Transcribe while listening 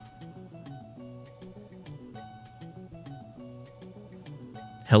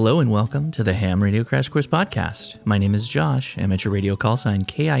Hello and welcome to the Ham Radio Crash Course Podcast. My name is Josh, amateur radio call sign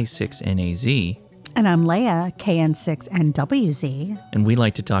KI6NAZ. And I'm Leia, KN6NWZ. And we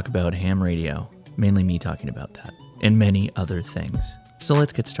like to talk about ham radio, mainly me talking about that, and many other things. So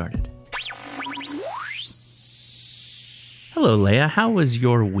let's get started. Hello, Leia. How was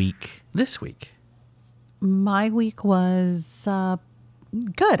your week this week? My week was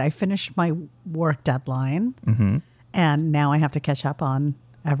good. I finished my work deadline, and now I have to catch up on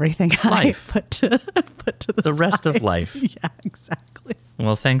everything Life. I put to the The rest of side. life. Yeah, exactly.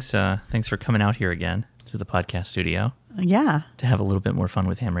 Well, thanks for coming out here again to the podcast studio Yeah, to have a little bit more fun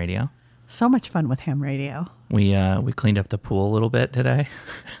with ham radio. so much fun with ham radio. We cleaned up the pool a little bit today.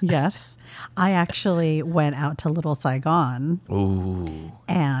 Yes, I actually went out to Little Saigon Ooh.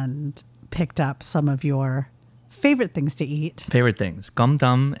 and picked up some of your favorite things to eat. Favorite things: gum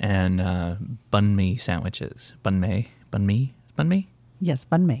dum and banh mi sandwiches. Banh mi. Yes,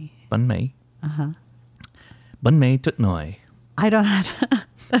 banh mi. Banh mi tut noi. I don't.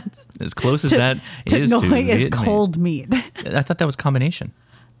 That's As close as that is to Tut Noi is Vietnamese. cold meat. I thought that was combination.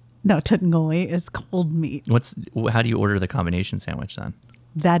 No, Tut Noi is cold meat. How do you order the combination sandwich then?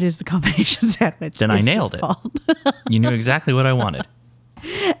 That is the combination sandwich. Then I It's nailed just it. called. You knew exactly what I wanted.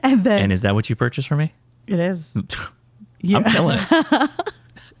 And then And is that what you purchased for me? it is. I'm killing it.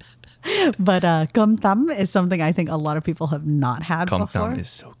 But gum tam is something I think a lot of people have not had Gum before. dum is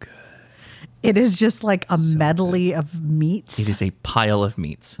so good. It is just like a medley of meats. It is a pile of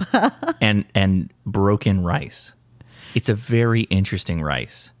meats and broken rice. It's a very interesting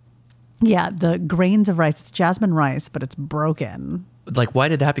rice. Yeah, the grains of rice. It's jasmine rice, but it's broken. Like, why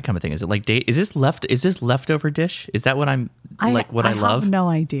did that become a thing? Is it like is this leftover dish? Is that what I love? have no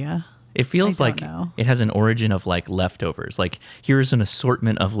idea. It feels I like don't know. it has an origin of like leftovers. Like, here's an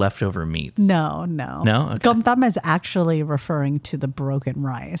assortment of leftover meats. No. No? Okay. Gum tam is actually referring to the broken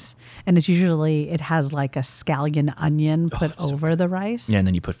rice. And it has like a scallion onion put over the rice. Yeah, and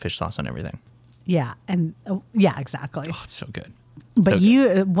then you put fish sauce on everything. Yeah. And yeah, exactly. Oh, it's so good. But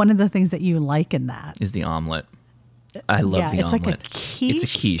so one of the things that you like in that. Is the omelet. I love the it's omelet. like a quiche. It's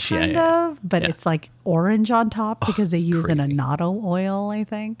a quiche, kind yeah. of, but Yeah. it's like orange on top because they it's use an crazy. annatto oil, I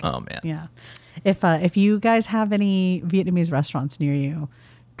think. Oh, man. Yeah. If you guys have any Vietnamese restaurants near you,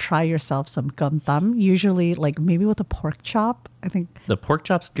 try yourself some gum tam. Usually, like maybe with a pork chop. I think The pork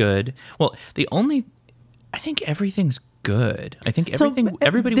chop's good. Well, I think everything's good. I think So,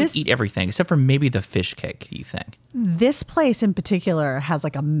 everybody this- would eat everything except for maybe the fish cake thing. this place in particular has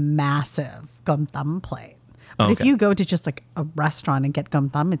like a massive gum tam plate. But if Okay. you go to just like a restaurant and get gum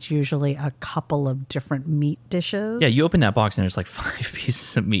tam, it's usually a couple of different meat dishes. Yeah, you open that box and there's like 5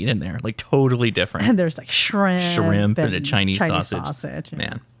 pieces of meat in there, like totally different. And there's like shrimp And a Chinese sausage. yeah.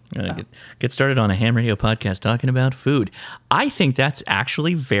 Man, So. get started on a ham radio podcast talking about food. I think that's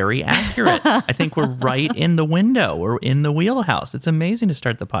actually very accurate. I think we're right in the window. We're in the wheelhouse. It's amazing to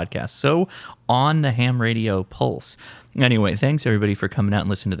start the podcast so on the ham radio pulse. Anyway, thanks everybody for coming out and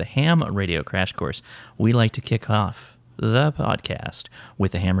listening to the Ham Radio Crash Course. We like to kick off the podcast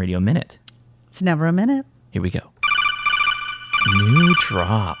with the Ham Radio Minute. It's never a minute. Here we go. New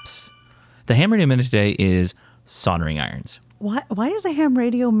drops. The Ham Radio Minute today is soldering irons. Why is a ham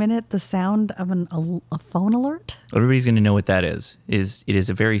radio minute the sound of a phone alert? Everybody's going to know what that is. It's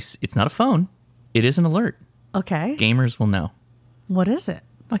not a phone. It is an alert. Okay. Gamers will know. What is it?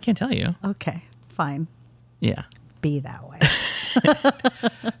 I can't tell you. Okay, fine. Yeah. Be that way.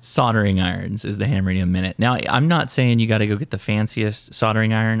 Soldering irons is the Ham Radio Minute. Now, I'm not saying you got to go get the fanciest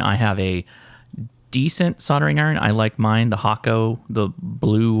soldering iron. I have a decent soldering iron. I like mine, the Hako, the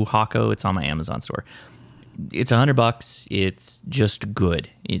blue Hako. It's on my Amazon store. It's $100. It's just good.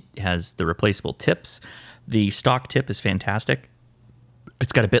 It has the replaceable tips. The stock tip is fantastic.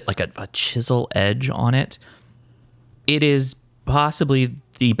 It's got a bit like a chisel edge on it. It is possibly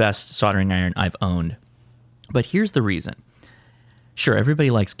the best soldering iron I've owned. But here's the reason. Sure, everybody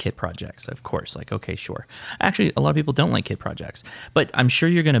likes kit projects, of course. Like, okay, sure. Actually, a lot of people don't like kit projects. But I'm sure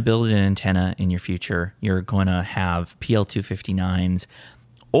you're going to build an antenna in your future. You're going to have PL259s.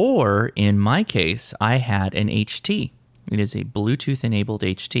 Or, in my case, I had an HT. It is a Bluetooth-enabled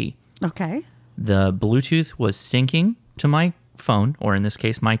HT. Okay. The Bluetooth was syncing to my phone, or in this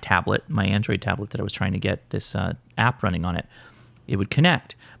case, my tablet, my Android tablet that I was trying to get this app running on it. It would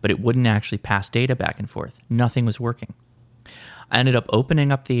connect, but it wouldn't actually pass data back and forth. Nothing was working. I ended up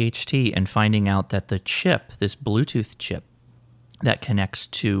opening up the HT and finding out that the chip, this Bluetooth chip that connects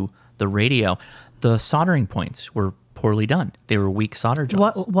to the radio, the soldering points were poorly done. They were weak solder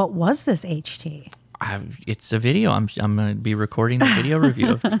joints. What was this HT? It's a video. I'm going to be recording the video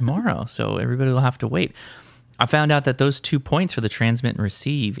review of tomorrow, so everybody will have to wait. I found out that those 2 points for the transmit and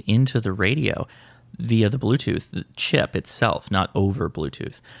receive into the radio via the Bluetooth, the chip itself, not over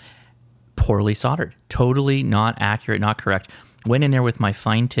Bluetooth, poorly soldered, totally not accurate, not correct. Went in there with my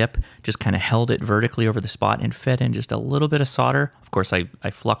fine tip, just kind of held it vertically over the spot and fed in just a little bit of solder. Of course, I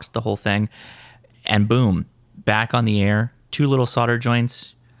fluxed the whole thing, and boom, back on the air, 2 little solder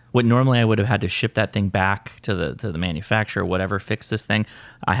joints. What normally I would have had to ship that thing back to the manufacturer, whatever, fix this thing.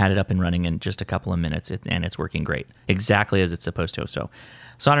 I had it up and running in just a couple of minutes, and it's working great, exactly as it's supposed to. So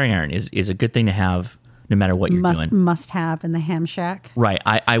soldering iron is a good thing to have no matter what you're doing. Must have in the ham shack. Right.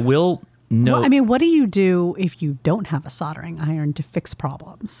 I will note. Well, I mean, what do you do if you don't have a soldering iron to fix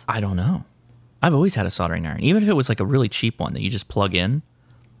problems? I don't know. I've always had a soldering iron, even if it was like a really cheap one that you just plug in.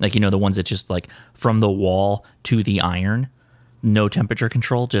 Like, the ones that just like from the wall to the iron, no temperature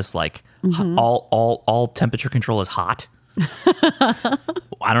control, just like all temperature control is hot.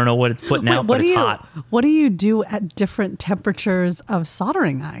 I don't know what it's putting out, but it's hot. What do you do at different temperatures of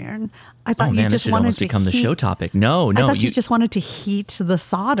soldering iron? I thought you just should wanted almost to become heat, the show topic. No, I thought you just wanted to heat the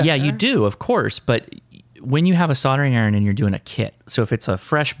solder. Yeah, you do, of course. But when you have a soldering iron and you're doing a kit, so if it's a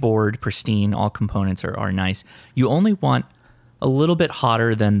fresh board, pristine, all components are nice, you only want a little bit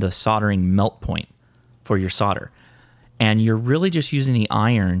hotter than the soldering melt point for your solder. And you're really just using the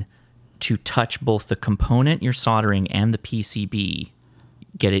iron to touch both the component you're soldering and the PCB,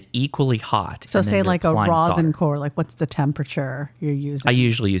 get it equally hot. So say like a rosin solder. core, like what's the temperature you're using? I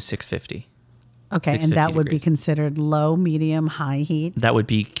usually use 650. Okay, and that would be considered low, medium, high heat? That would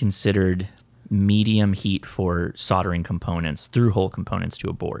be considered medium heat for soldering components, through-hole components to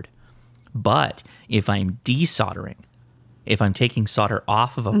a board. But if I'm desoldering, if I'm taking solder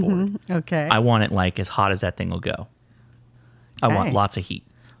off of a board, okay, I want it like as hot as that thing will go. I want lots of heat.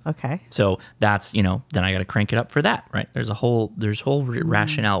 Okay. So that's, then I got to crank it up for that, right? There's whole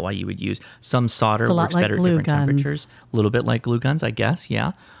rationale why you would use some solder works like better at different temperatures. A little bit like glue guns, I guess.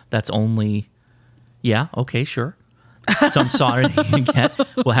 Yeah. That's only, yeah. Okay, sure. Some solder that you can get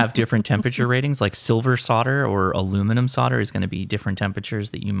will have different temperature ratings, like silver solder or aluminum solder is going to be different temperatures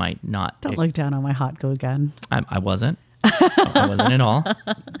that you might not. Don't look down on my hot glue gun. I wasn't. I wasn't at all.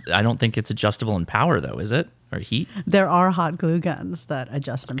 I don't think it's adjustable in power, though, is it? Or heat? There are hot glue guns that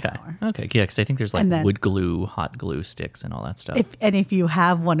adjust in power. Okay. Yeah, because I think there's like wood glue, hot glue sticks, and all that stuff. If you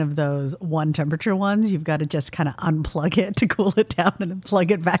have one of those one temperature ones, you've got to just kind of unplug it to cool it down and then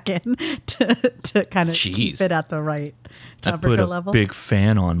plug it back in to kind of keep it at the right temperature level. I put a big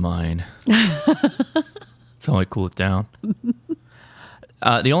fan on mine. That's how I cool it down.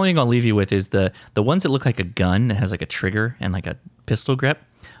 The only thing I'll leave you with is the ones that look like a gun that has like a trigger and like a pistol grip.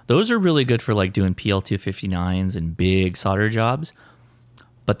 Those are really good for like doing PL259s and big solder jobs,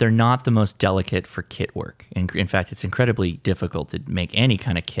 but they're not the most delicate for kit work. In fact, it's incredibly difficult to make any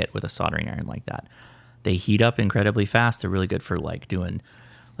kind of kit with a soldering iron like that. They heat up incredibly fast. They're really good for like doing,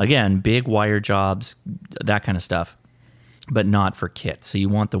 again, big wire jobs, that kind of stuff, but not for kits. So you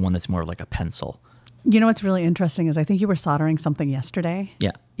want the one that's more like a pencil. You know what's really interesting is I think you were soldering something yesterday.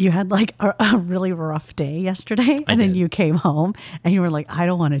 Yeah. You had like a really rough day yesterday, and then you came home and you were like, I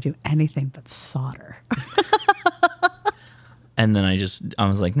don't want to do anything but solder. And then I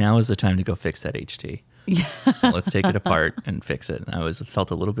was like, now is the time to go fix that HT. Yeah. So let's take it apart and fix it. And I felt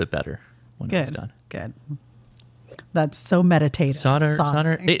a little bit better when it was done. Good. That's so meditative.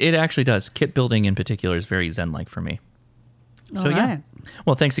 Solder. It actually does. Kit building in particular is very Zen-like for me. So yeah.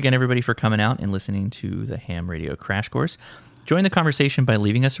 Well, thanks again, everybody, for coming out and listening to the Ham Radio Crash Course. Join the conversation by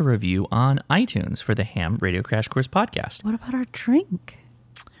leaving us a review on iTunes for the Ham Radio Crash Course podcast. What about our drink?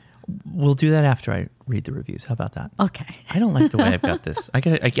 We'll do that after I read the reviews. How about that? Okay. I don't like the way I've got this. I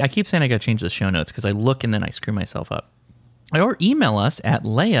keep saying I got to change the show notes because I look and then I screw myself up. Or email us at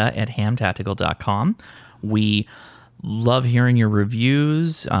leia@hamtactical.com. We love hearing your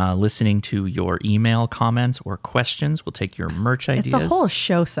reviews, listening to your email comments or questions. We'll take your merch ideas. It's a whole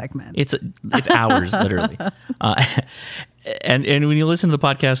show segment. It's hours, literally. And when you listen to the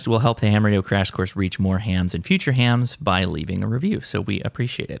podcast, we'll help the Ham Radio Crash Course reach more hams and future hams by leaving a review. So we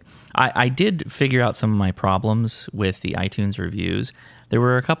appreciate it. I did figure out some of my problems with the iTunes reviews. There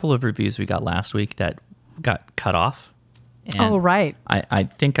were a couple of reviews we got last week that got cut off. And right. I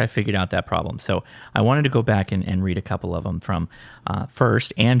think I figured out that problem. So I wanted to go back and read a couple of them from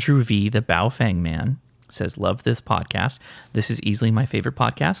first, Andrew V., the Baofeng man, says, love this podcast. This is easily my favorite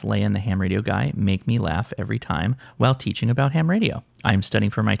podcast. Leia and the Ham Radio Guy make me laugh every time while teaching about ham radio. I'm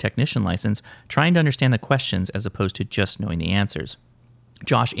studying for my technician license, trying to understand the questions as opposed to just knowing the answers.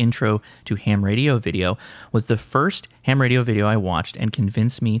 Josh Intro to Ham Radio video was the first ham radio video I watched and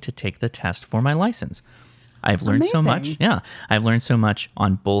convinced me to take the test for my license. I've learned so much. Yeah. I've learned so much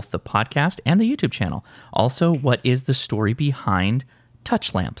on both the podcast and the YouTube channel. Also, what is the story behind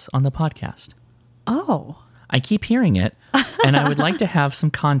touch lamps on the podcast? Oh. I keep hearing it, and I would like to have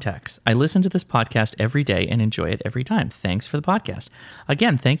some context. I listen to this podcast every day and enjoy it every time. Thanks for the podcast.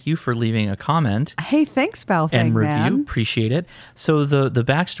 Again, thank you for leaving a comment. Hey, thanks, Baofeng, and review. Man. Appreciate it. So the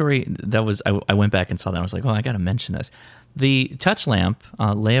backstory, that was, I went back and saw that. I was like, oh, I got to mention this. The touch lamp,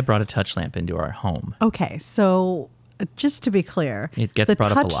 Leia brought a touch lamp into our home. Okay, so just to be clear, it gets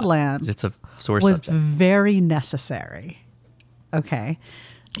brought up a lot. The touch lamp it's a sore was subject. very necessary. Okay.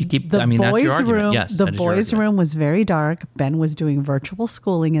 You keep, that's your argument. Yes, the boys' room was very dark. Ben was doing virtual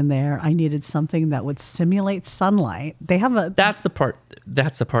schooling in there. I needed something that would simulate sunlight. They have a. That's the part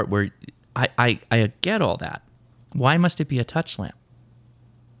where I get all that. Why must it be a touch lamp?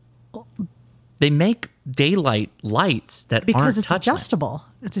 They make daylight lights that aren't it's touch adjustable. Lamps.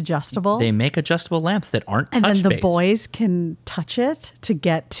 It's adjustable. They make adjustable lamps that aren't and touch-based. then the boys can touch it to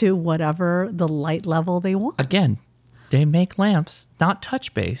get to whatever the light level they want. Again, they make lamps, not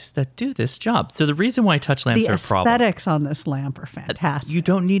touch-based, that do this job. So the reason why touch lamps are a problem. The aesthetics on this lamp are fantastic. You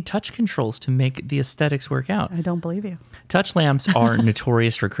don't need touch controls to make the aesthetics work out. I don't believe you. Touch lamps are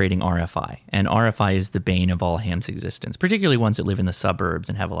notorious for creating RFI, and RFI is the bane of all ham's existence, particularly ones that live in the suburbs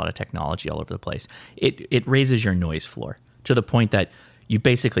and have a lot of technology all over the place. It raises your noise floor to the point that you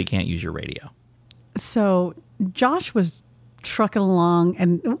basically can't use your radio. So Josh was trucking along,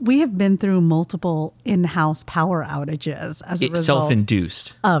 and we have been through multiple in-house power outages as a result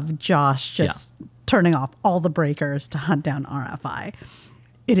self-induced of Josh just turning off all the breakers to hunt down RFI.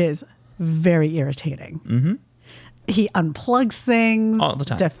 It is very irritating. Mm-hmm. He unplugs things all the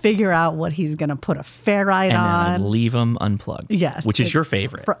time to figure out what he's going to put a ferrite on. And leave them unplugged. Yes. Which is your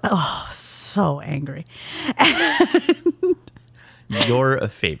favorite. So angry. You're a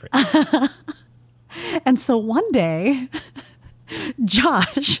favorite. And so one day,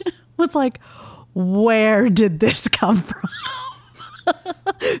 Josh was like, where did this come from?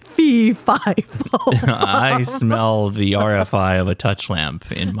 Fee, fi, fo. I smell the RFI of a touch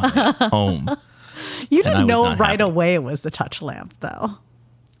lamp in my home. You didn't know right away it was the touch lamp, though.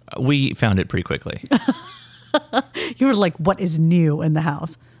 We found it pretty quickly. You were like, what is new in the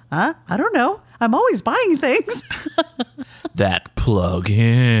house? Huh? I don't know. I'm always buying things. That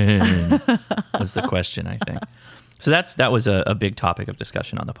plug-in was the question, I think. So that was a big topic of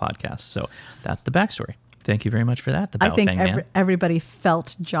discussion on the podcast. So that's the backstory. Thank you very much for that. I think everybody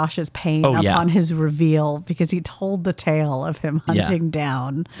felt Josh's pain upon his reveal because he told the tale of him hunting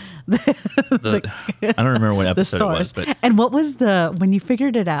down I don't remember what episode it was, but and what was when you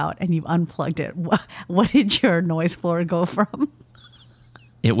figured it out and you unplugged it? What did your noise floor go from?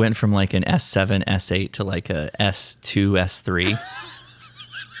 It went from like an S7, S8 to like a S2, S3.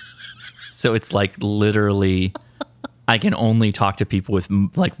 So it's like literally, I can only talk to people with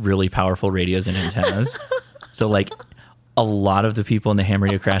like really powerful radios and antennas. So like a lot of the people in the Ham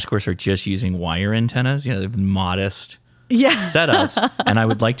Radio Crash Course are just using wire antennas, you know, they're modest setups. And I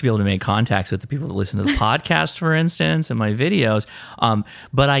would like to be able to make contacts with the people that listen to the podcast, for instance, and my videos.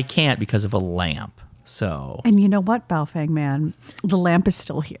 But I can't because of a lamp. So, and you know what, Baofeng man, the lamp is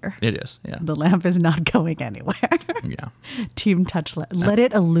still here. It is, yeah. The lamp is not going anywhere. Yeah. Team Touch Lamp. Let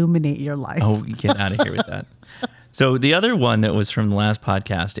it illuminate your life. Oh, get out of here with that. So the other one that was from the last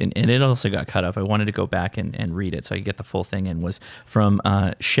podcast, and it also got cut up. I wanted to go back and read it so I could get the full thing in, was from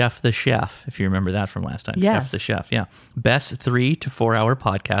Chef the Chef, if you remember that from last time. Yes. Chef the Chef, yeah. Best 3 to 4 hour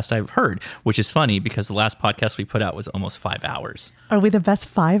podcast I've heard, which is funny because the last podcast we put out was almost 5 hours. Are we the best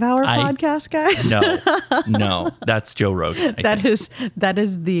 5 hour podcast, guys? No. That's Joe Rogan. That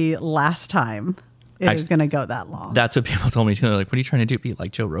is the last time it is going to go that long. That's what people told me too. They're like, what are you trying to do? Be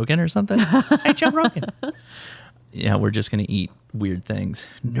like Joe Rogan or something? Hey, Joe Rogan. Yeah, we're just going to eat weird things.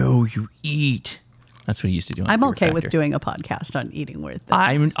 No, you eat. That's what he used to do. I'm okay with doing a podcast on eating weird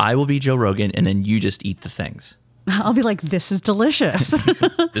things. I will be Joe Rogan, and then you just eat the things. I'll be like, this is delicious.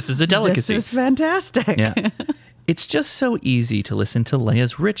 This is a delicacy. This is fantastic. Yeah. It's just so easy to listen to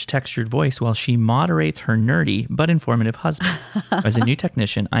Leia's rich, textured voice while she moderates her nerdy but informative husband. As a new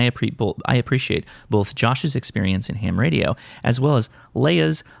technician, I appreciate both Josh's experience in ham radio as well as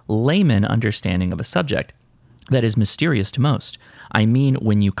Leia's layman understanding of a subject that is mysterious to most. I mean,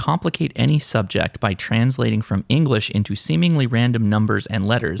 when you complicate any subject by translating from English into seemingly random numbers and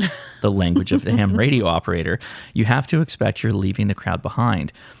letters, the language of the ham radio operator, you have to expect you're leaving the crowd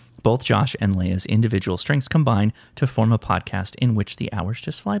behind. Both Josh and Leia's individual strengths combine to form a podcast in which the hours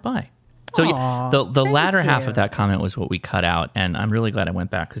just fly by. So the latter half of that comment was what we cut out, and I'm really glad I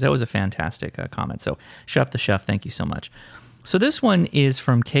went back because that was a fantastic comment. So Chef the Chef, thank you so much. So this one is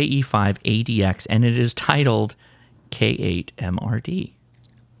from KE5ADX, and it is titled K8MRD.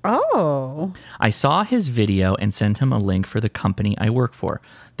 Oh. I saw his video and sent him a link for the company I work for.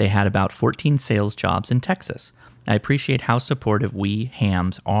 They had about 14 sales jobs in Texas. I appreciate how supportive we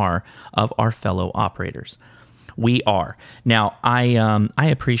hams are of our fellow operators. We are. Now, I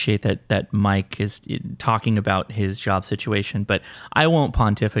appreciate that Mike is talking about his job situation, but I won't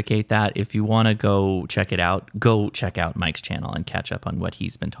pontificate that. If you want to go check it out, go check out Mike's channel and catch up on what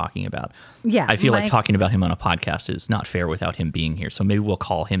he's been talking about. Yeah, I feel like talking about him on a podcast is not fair without him being here, so maybe we'll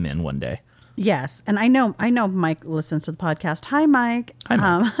call him in one day. Yes, and I know Mike listens to the podcast. Hi, Mike. Hi,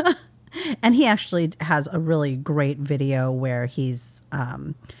 Mike. And he actually has a really great video where he's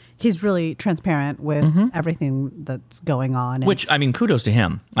really transparent with everything that's going on. Which, I mean, kudos to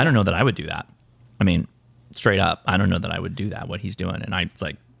him. I don't know that I would do that. I mean, straight up, I don't know that I would do that, what he's doing. And I was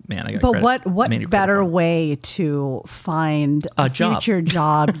like, man, I got But what better way to find a future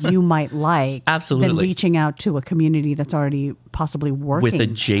job you might like Absolutely. than reaching out to a community that's already possibly working with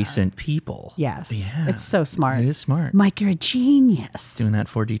adjacent people. Yes. Yeah. It's so smart. It is smart. Mike, you're a genius. Doing that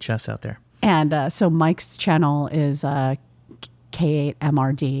 4D chess out there. And so Mike's channel is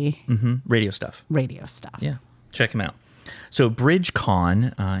K8MRD. Radio stuff. Yeah. Check him out. So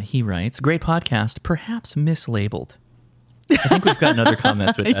BridgeCon, he writes, great podcast, perhaps mislabeled. I think we've gotten other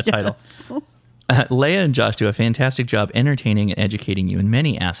comments with that title. Leia and Josh do a fantastic job entertaining and educating you in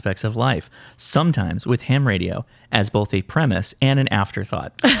many aspects of life, sometimes with ham radio as both a premise and an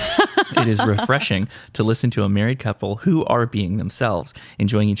afterthought. It is refreshing to listen to a married couple who are being themselves,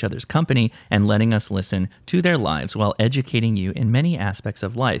 enjoying each other's company, and letting us listen to their lives while educating you in many aspects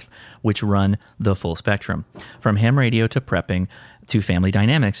of life, which run the full spectrum. From ham radio to prepping to family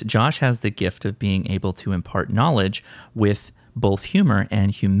dynamics, Josh has the gift of being able to impart knowledge with both humor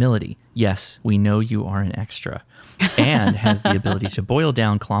and humility. Yes, we know you are an extra. And has the ability to boil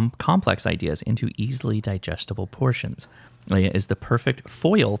down complex ideas into easily digestible portions. Leia is the perfect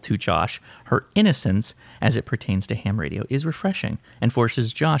foil to Josh. Her innocence, as it pertains to ham radio, is refreshing and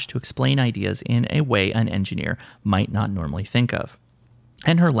forces Josh to explain ideas in a way an engineer might not normally think of.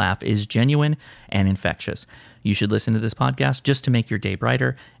 And her laugh is genuine and infectious. You should listen to this podcast just to make your day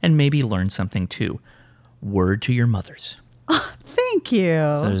brighter and maybe learn something too. Word to your mothers. Thank you.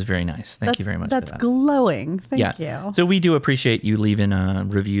 So that was very nice. Thank you very much for that. That's glowing. Thank you. So we do appreciate you leaving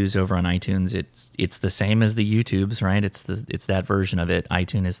reviews over on iTunes. It's the same as the YouTubes, right? It's that version of it.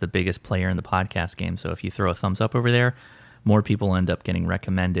 iTunes is the biggest player in the podcast game. So if you throw a thumbs up over there, more people end up getting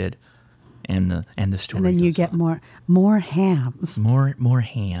recommended, and the story. And then you get more hams. More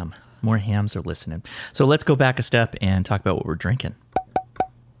ham. More hams are listening. So let's go back a step and talk about what we're drinking.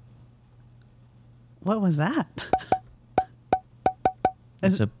 What was that?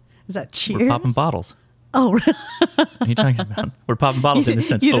 Is that cheers? We're popping bottles. Oh, what are you talking about? We're popping bottles in the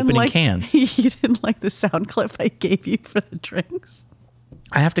sense opening cans. You didn't like the sound clip I gave you for the drinks?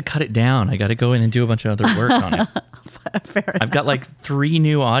 I have to cut it down. I got to go in and do a bunch of other work on it. Fair enough. I've got like 3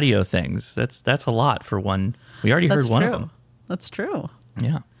 new audio things. That's a lot for one. We already heard one of them. That's true.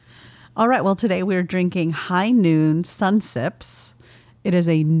 Yeah. All right. Well, today we're drinking High Noon Sun Sips. It is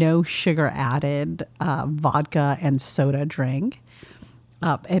a no sugar added vodka and soda drink.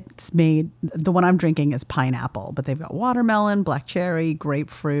 It's made, the one I'm drinking is pineapple, but they've got watermelon, black cherry,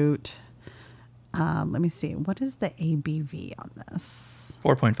 grapefruit. Let me see. What is the ABV on this?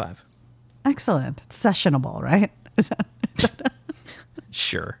 4.5. Excellent. It's sessionable, right? Is that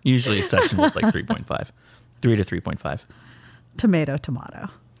Sure. Usually sessionable is like 3.5. 3 to 3.5. Tomato.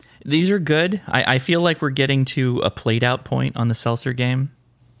 These are good. I feel like we're getting to a played out point on the seltzer game.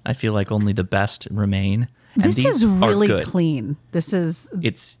 I feel like only the best remain. And this these is really are good. clean.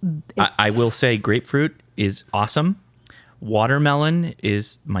 I will say grapefruit is awesome. Watermelon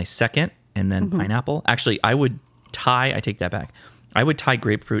is my second, and then pineapple. Actually, I take that back. I would tie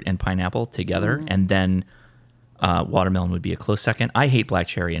grapefruit and pineapple together, and then watermelon would be a close second. I hate black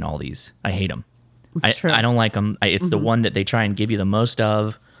cherry in all these. I hate them. I don't like them. It's the one that they try and give you the most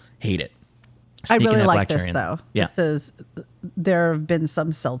of. Hate it. I really like this, though. Yeah. There have been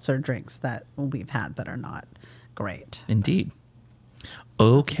some seltzer drinks that we've had that are not great. Indeed.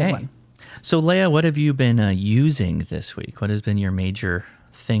 Okay. So, Leia, what have you been using this week? What has been your major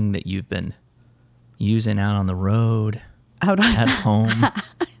thing that you've been using out on the road, at home,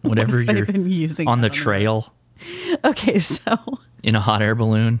 whatever you're been using on the trail? Okay, so in a hot air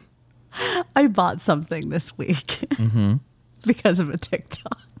balloon. I bought something this week because of a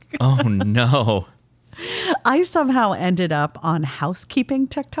TikTok. Oh, no. I somehow ended up on housekeeping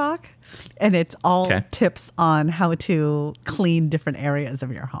TikTok, and it's all Okay. tips on how to clean different areas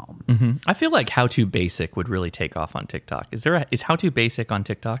of your home. I feel like How To Basic would really take off on TikTok. Is How To Basic on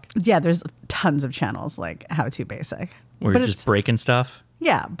TikTok? Yeah, there's tons of channels like How To Basic. Where But you're just breaking stuff?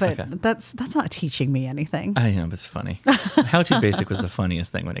 yeah, but Okay. that's not teaching me anything. I know, but it's funny. How To Basic was the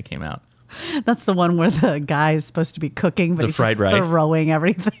funniest thing when it came out. That's the one where the guy is supposed to be cooking, but The he's fried just rice. throwing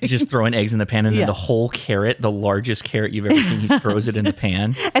everything. He's just throwing eggs in the pan, and Yeah. then the whole carrot, the largest carrot you've ever seen, he throws it in the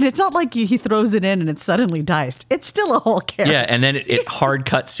pan. And it's not like he throws it in and it's suddenly diced. It's still a whole carrot. Yeah, and then it hard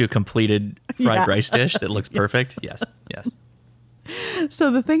cuts to a completed fried Yeah. rice dish that looks perfect. Yes, yes.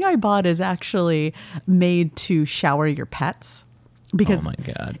 So the thing I bought is actually made to shower your pets because Oh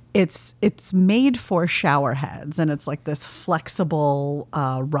my God. it's made for shower heads, and it's like this flexible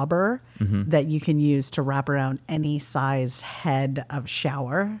rubber that you can use to wrap around any size head of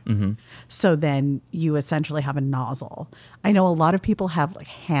shower. So then you essentially have a nozzle. I know a lot of people have like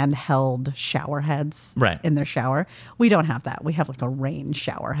handheld shower heads Right. in their shower. We don't have that. We have like a rain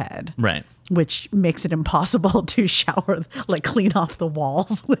shower head. Right. Which makes it impossible to shower, like clean off the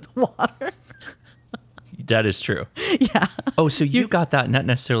walls with water. That is true. Yeah. Oh, so you got that not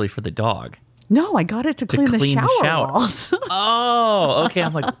necessarily for the dog. No, I got it to clean, clean the the shower. shower walls. Oh, okay.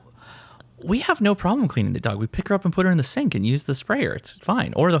 I'm like, we have no problem cleaning the dog. We pick her up and put her in the sink and use the sprayer. It's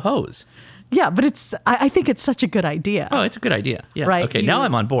fine. Or the hose. Yeah, but I think it's such a good idea. Oh, it's a good idea. Yeah. Right, Okay. Now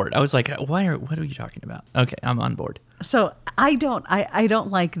I'm on board. I was like, what are you talking about? Okay. I'm on board. So I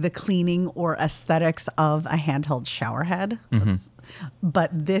don't like the cleaning or aesthetics of a handheld shower head. But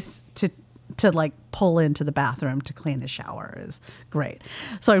this to like pull into the bathroom to clean the shower is great.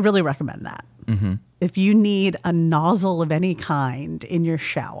 So I really recommend that. If you need a nozzle of any kind in your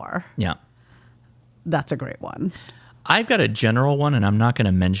shower, Yeah. that's a great one. I've got a general one, and I'm not going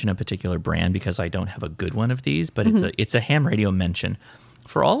to mention a particular brand because I don't have a good one of these, but it's a ham radio mention.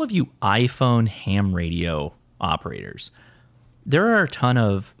 For all of you iPhone ham radio operators, there are a ton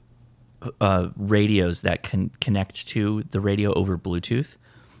of radios that can connect to the radio over Bluetooth,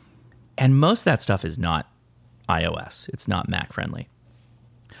 and most of that stuff is not iOS. It's not Mac friendly.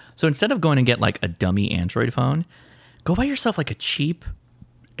 So instead of going and get like a dummy Android phone, go buy yourself like a cheap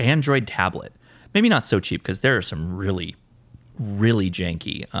Android tablet. Maybe not so cheap because there are some really, really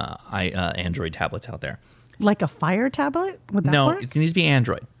janky Android tablets out there. Like a Fire tablet? Would that No, work? it needs to be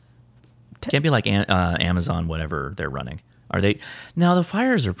Android. Can't be like Amazon, whatever they're running. Are they? No, the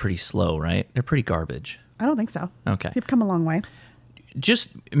Fires are pretty slow, right? They're pretty garbage. I don't think so. Okay. You've come a long way. Just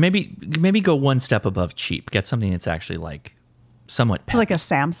maybe go one step above cheap. Get something that's actually like somewhat It's like a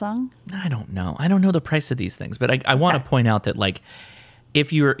Samsung. I don't know. I don't know the price of these things, but I want to point out that like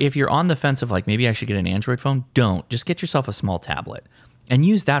if you're on the fence of like maybe I should get an Android phone, don't. Just get yourself a small tablet and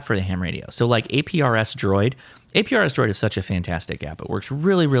use that for the ham radio. So like APRS Droid. APRS Droid is such a fantastic app. It works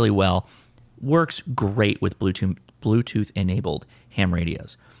really, really well. Works great with Bluetooth enabled ham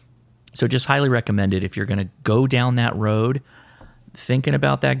radios. So just highly recommend it if you're going to go down that road. Thinking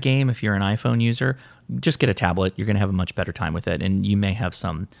about that game, if you're an iPhone user, just get a tablet. You're going to have a much better time with it, and you may have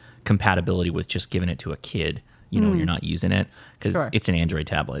some compatibility with just giving it to a kid, when you're not using it, because Sure. it's an Android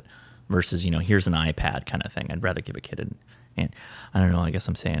tablet versus here's an iPad kind of thing. I'd rather give a kid and I don't know. I guess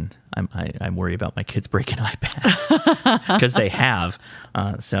I'm saying I worry about my kids breaking iPads because they have.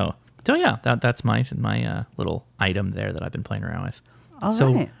 So yeah, that's my little item there that I've been playing around with. All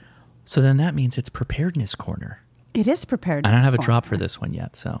so right. so then that means it's preparedness corner. It is prepared. I don't have a drop for this one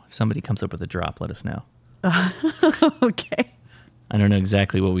yet, so if somebody comes up with a drop, let us know. Okay. I don't know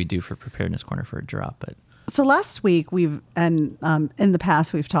exactly what we do for preparedness corner for a drop, but So last week in the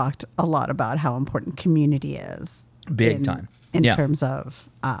past we've talked a lot about how important community is. Big time. In Yeah. terms of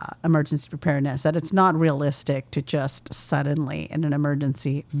emergency preparedness, that it's not realistic to just suddenly in an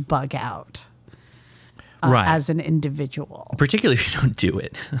emergency bug out right. as an individual. Particularly if you don't do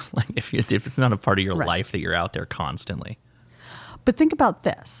it, like if it's not a part of your Right. life that you're out there constantly. But think about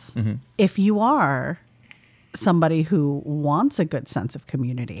this. Mm-hmm. If you are somebody who wants a good sense of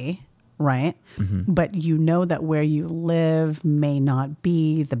community, right? Mm-hmm. But you know that where you live may not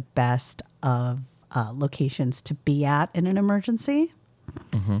be the best of locations to be at in an emergency,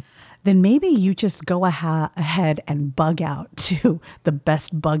 Mm-hmm. then maybe you just go ahead and bug out to the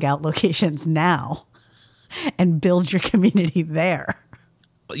best bug out locations now and build your community there.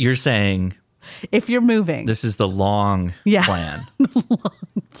 You're saying If you're moving. this is the long Yeah. plan.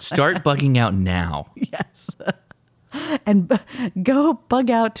 Start bugging out now Yes. And go bug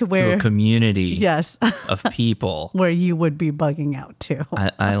out to to where, a community yes, of people. where you would be bugging out to.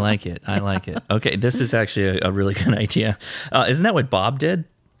 I like it. I like it. Okay, this is actually a really good idea. Isn't that what Bob did?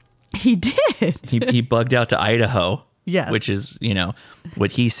 He did. He bugged out to Idaho. Yes. Which is,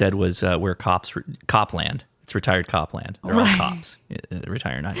 what he said was where cop land. It's retired cop land. They're Right. all cops.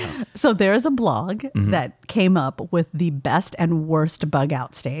 Retire in Idaho. So there's a blog that came up with the best and worst bug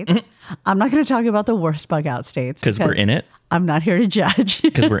out states. I'm not going to talk about the worst bug out states Because we're in it. I'm not here to judge.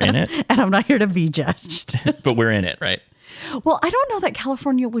 Because we're in it. And I'm not here to be judged. But we're in it, right? Well, I don't know that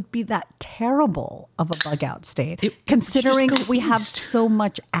California would be that terrible of a bug out state, considering just go we have east. so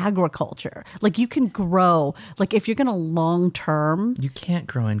much agriculture. Like you can grow, like if you're going to long term, You can't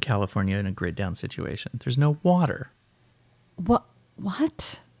grow in California in a grid down situation. There's no water.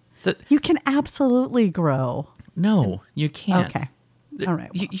 what? The- You can absolutely grow. No, you can't. Okay. All right.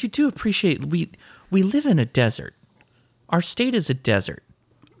 You do appreciate we live in a desert. Our state is a desert.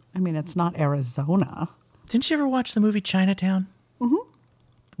 I mean, it's not Arizona. Didn't you ever watch the movie Chinatown? Mm-hmm.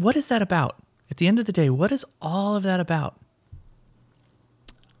 What is that about? At the end of the day, what is all of that about?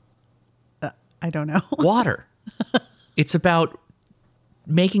 I don't know. Water. It's about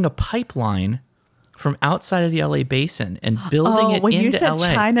making a pipeline from outside of the LA basin and building it when you into said LA.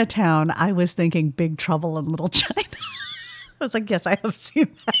 Chinatown, I was thinking Big Trouble in Little China. I was like, yes, I have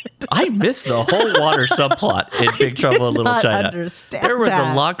seen that. I missed the whole water subplot in Big Trouble in Little not China. understand There was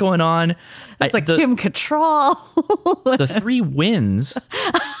that. a lot going on. It's like the, Kim Cattrall. the three winds.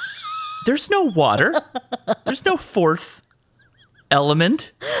 There's no water. There's no fourth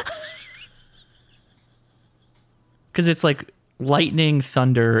element. Because it's like lightning,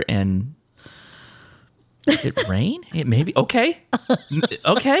 thunder, and is it rain? It maybe okay.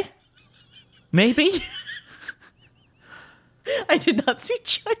 Okay. Maybe. I did not see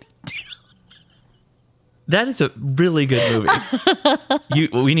Chinatown. That is a really good movie.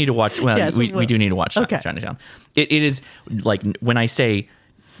 We need to watch. Well, Yes, we we do need to watch Okay. Chinatown. It is like when I say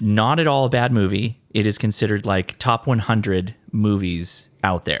not at all a bad movie, it is considered like top 100 movies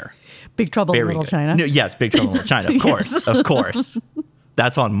out there. Big Trouble in Very Little good. China. No, yes, Big Trouble in Little China. Of course, Yes. of course.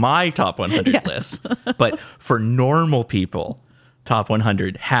 That's on my top 100 Yes. list. But for normal people, top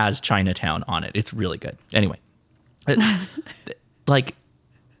 100 has Chinatown on it. It's really good. Anyway, like.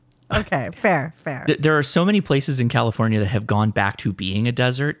 Okay, fair. There are so many places in California that have gone back to being a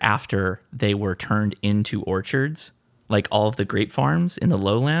desert after they were turned into orchards, like all of the grape farms in the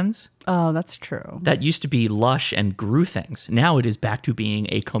lowlands. Oh, that's true. That used to be lush and grew things. Now it is back to being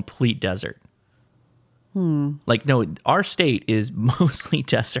a complete desert. Like, no, our state is mostly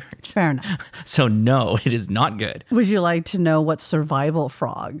desert. Fair enough. So, no, it is not good. Would you like to know what Survival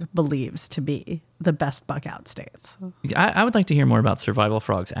Frog believes to be the best bug out states? I would like to hear more about Survival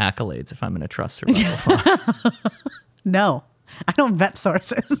Frog's accolades if I'm going to trust Survival Frog. No, I don't vet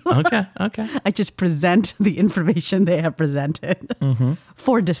sources. Okay. I just present the information they have presented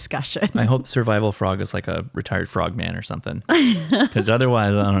for discussion. I hope Survival Frog is like a retired frogman or something. Because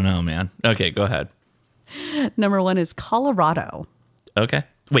otherwise, I don't know, man. Okay, go ahead. Number 1 is Colorado. Okay.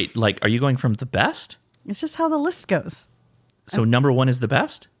 Wait, like, are you going from the best? It's just how the list goes. So number 1 is the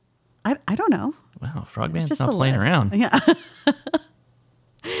best? I don't know. Wow, Frogman's Just not a playing list. around. Yeah.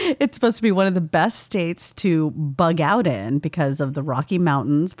 It's supposed to be one of the best states to bug out in because of the Rocky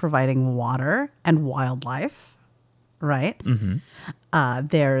Mountains providing water and wildlife, right? Mm-hmm.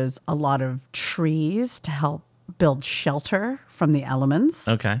 There's a lot of trees to help build shelter from the elements.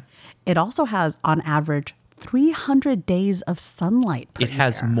 Okay. It also has, on average, 300 days of sunlight per It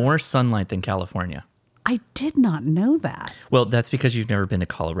has year. more sunlight than California. I did not know that. Well, that's because you've never been to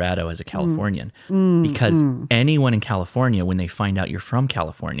Colorado as a Californian. Because anyone in California, when they find out you're from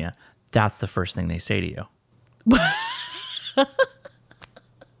California, that's the first thing they say to you.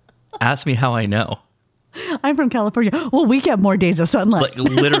 Ask me how I know. I'm from California. Well, we get more days of sunlight. Like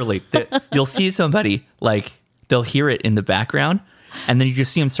literally, you'll see somebody, like they'll hear it in the background, and then you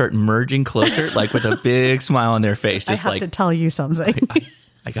just see them start merging closer, like with a big smile on their face, I just have like, to tell you something.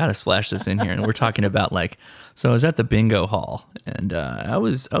 I gotta splash this in here. And we're talking about like, so I was at the bingo hall, and I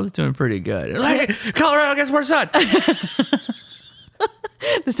was doing pretty good. Like, Colorado gets more sun.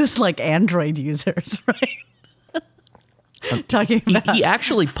 This is like Android users, right? Talking about He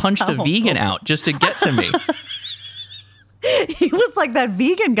actually punched a vegan out just to get to me. he was like that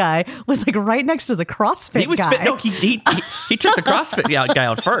vegan guy was like right next to the CrossFit He was guy. fit. No, he took the CrossFit guy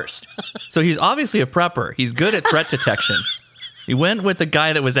out first. So he's obviously a prepper. He's good at threat detection. He went with the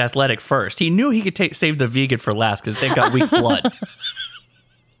guy that was athletic first. He knew he could save the vegan for last because they've got weak blood.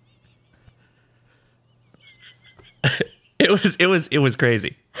 It was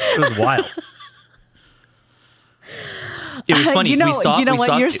crazy. It was wild. It was funny. You know, we what?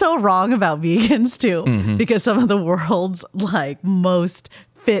 saw, You're so wrong about vegans too, because some of the world's like most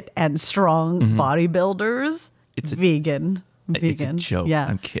fit and strong bodybuilders, vegan. vegan. It's a joke. Yeah.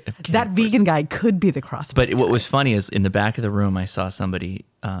 I'm kidding. That vegan guy could be the CrossFit But what guy. was funny is in the back of the room, I saw somebody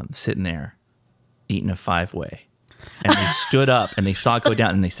sitting there eating a 5-way. And they stood up and they saw it go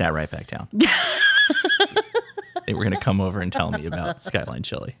down and they sat right back down. They were going to come over and tell me about Skyline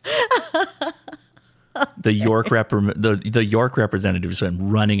Chili. The York representatives went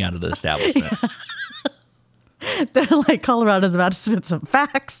running out of the establishment. They're like, Colorado's about to spit some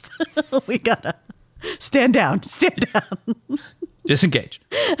facts. We gotta stand down. Disengage.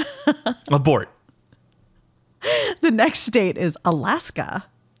 Abort. The next state is Alaska.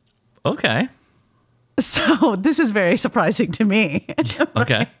 Okay. So this is very surprising to me.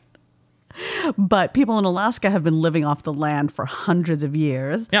 Okay. But people in Alaska have been living off the land for hundreds of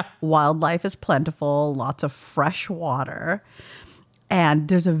years. Yeah. Wildlife is plentiful, lots of fresh water. And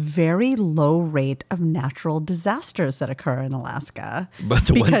there's a very low rate of natural disasters that occur in Alaska. But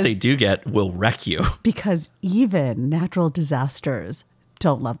the ones they do get will wreck you. Because even natural disasters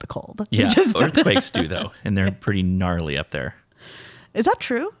don't love the cold. Yeah. Just- Earthquakes do, though. And they're pretty gnarly up there. Is that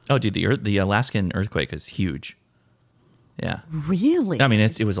true? Oh, dude, the Alaskan earthquake is huge. Yeah. Really? I mean,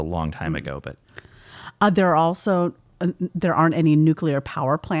 it was a long time ago, but There aren't any nuclear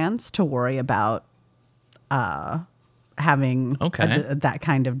power plants to worry about having Okay. that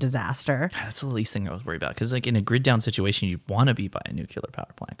kind of disaster. that's the least thing I was worried about. Because like in a grid down situation, you want to be by a nuclear power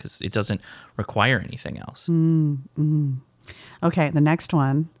plant because it doesn't require anything else. Okay, the next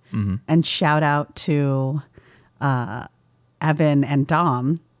one. Mm-hmm. And shout out to Evan and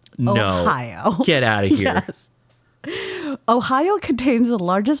Dom. No. Ohio. Get out of here. Yes. Ohio contains the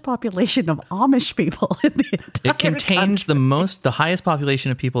largest population of Amish people in the entire It contains country. the highest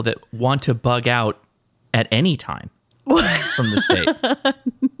population of people that want to bug out at any time from the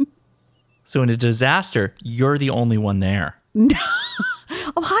state. So in a disaster, you're the only one there.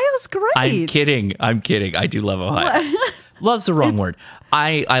 Ohio's great. I'm kidding. I do love Ohio. Love's the wrong word.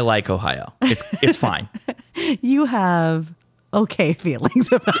 I like Ohio. It's fine. You have okay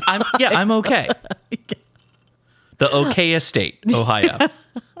feelings about it. I'm okay. The okayest state, Ohio.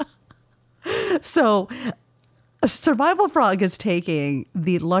 So, Survival Frog is taking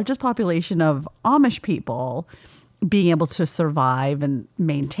the largest population of Amish people being able to survive and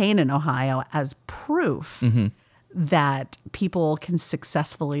maintain in Ohio as proof that people can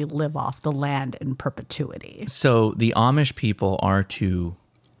successfully live off the land in perpetuity. So the Amish people are to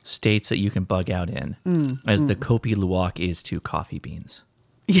states that you can bug out in, as the Kopi Luwak is to coffee beans.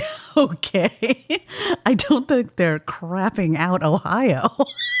 Yeah, okay. I don't think they're crapping out Ohio.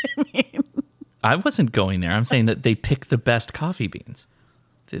 I wasn't going there. I'm saying that they pick the best coffee beans.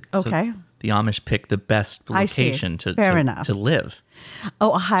 Okay. The Amish pick the best I see. location Fair enough. to live.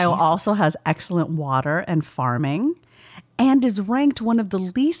 Ohio also has excellent water and farming and is ranked one of the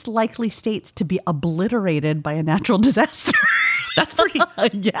least likely states to be obliterated by a natural disaster. That's pretty.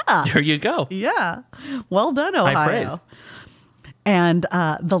 Yeah. There you go. Yeah. Well done, Ohio. High praise. And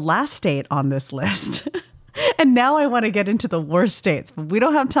the last state on this list. And now I want to get into the worst states, but we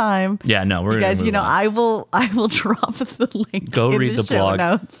don't have time. Yeah, no, we're You gonna guys, move on. I will drop the link. Go in read the show blog.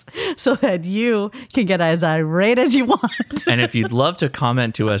 notes so that you can get as irate as you want. And if you'd love to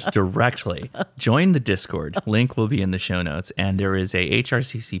comment to us directly, join the Discord. Link will be in the show notes. And there is a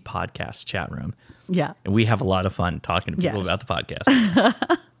HRCC podcast chat room. Yeah. And we have a lot of fun talking to people Yes. about the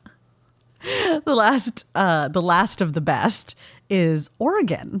podcast. The last of the best is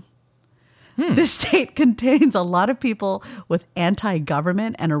Oregon. This state contains a lot of people with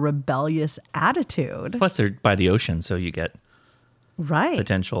anti-government and a rebellious attitude. Plus, they're by the ocean, so you get Right.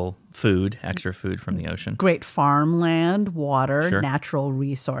 potential extra food from the ocean. Great farmland, water, Sure. natural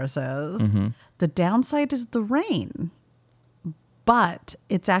resources. The downside is the rain, but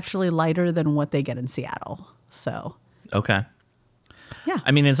it's actually lighter than what they get in Seattle. So, Okay. yeah.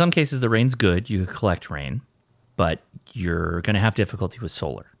 I mean, in some cases, the rain's good. You collect rain, but you're going to have difficulty with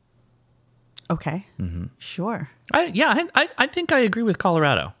solar. Okay. Sure. I think I agree with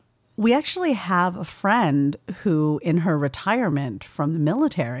Colorado. We actually have a friend who, in her retirement from the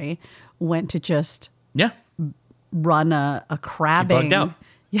military, went to just Yeah. run a crabbing. bugged out.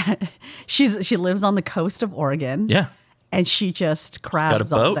 Yeah, she lives on the coast of Oregon. Yeah. And she just crabs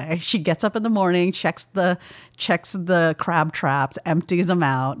Got a all boat? day. She gets up in the morning, checks the crab traps, empties them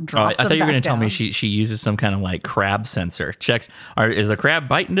out, Oh, I drops them thought you were back going to tell me down. she uses some kind of like crab sensor. Checks, is the crab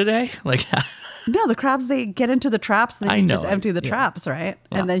biting today? Like, No, the crabs, they get into the traps and then I you know just it. empty the Yeah. traps, right?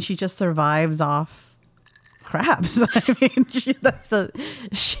 Yeah. And then she just survives off crabs. I mean, she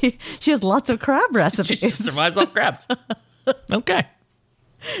has lots of crab she recipes. just survives off crabs. Okay.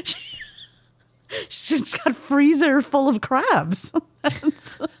 She's got a freezer full of crabs.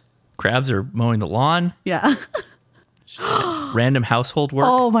 Crabs are mowing the lawn. Yeah. Random household work.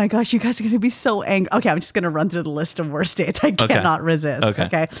 Oh my gosh, you guys are going to be so angry. Okay, I'm just going to run through the list of worst states. I cannot resist.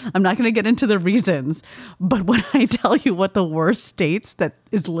 Okay. I'm not going to get into the reasons, but when I tell you what the worst states that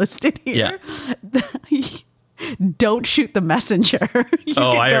is listed here, don't shoot the messenger.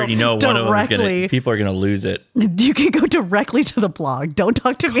 I already know one of them is going to, people are going to lose it. You can go directly to the blog. Don't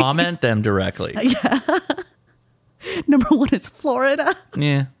talk to me. Comment them directly. Yeah. Number 1 is Florida.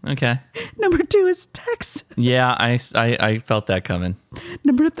 Yeah, okay. Number 2 is Texas. Yeah, I felt that coming.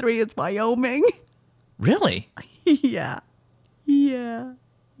 Number 3 is Wyoming. Really? Yeah.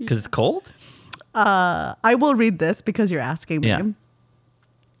 Because it's cold? I will read this because you're asking me. Yeah.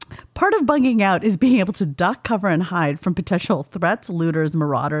 Part of bugging out is being able to duck, cover, and hide from potential threats, looters,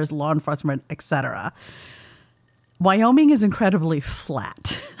 marauders, law enforcement, etc. Wyoming is incredibly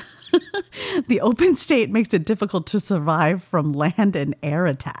flat. The open state makes it difficult to survive from land and air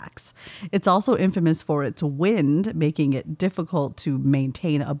attacks. It's also infamous for its wind, making it difficult to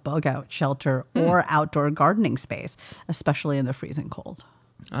maintain a bug-out shelter or outdoor gardening space, especially in the freezing cold.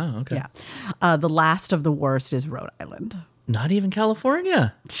 Oh, okay. Yeah. The last of the worst is Rhode Island. Not even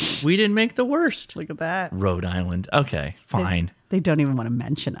California. We didn't make the worst. Look at that. Rhode Island. Okay, fine. They don't even want to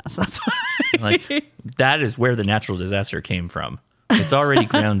mention us. That's why. Like, that is where the natural disaster came from. It's already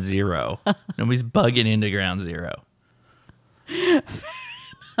ground zero. Nobody's bugging into ground zero.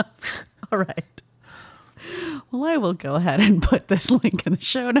 All right. Well, I will go ahead and put this link in the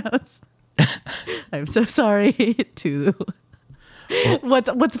show notes. I'm so sorry to.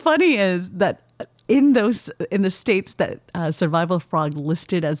 What's funny is that in the states that Survival Frog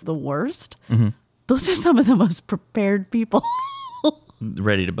listed as the worst, those are some of the most prepared people.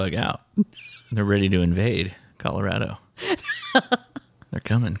 Ready to bug out. They're ready to invade Colorado. They're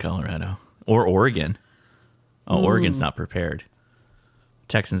coming, Colorado. Or Oregon. Oh, Oregon's not prepared.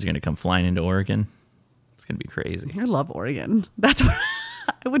 Texans are going to come flying into Oregon. It's going to be crazy. I love Oregon. That's where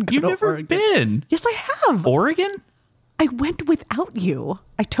I would go. You've to never Oregon. been. Yes, I have. Oregon? I went without you.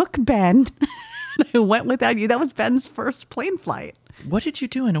 I took Ben. And I went without you. That was Ben's first plane flight. What did you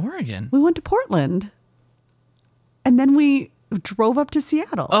do in Oregon? We went to Portland. And then we drove up to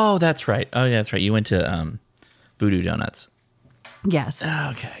Seattle. Oh, that's right. Oh, yeah, that's right. You went to Voodoo Donuts. Yes.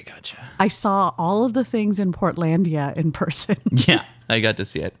 Okay, gotcha. I saw all of the things in Portlandia in person. Yeah, I got to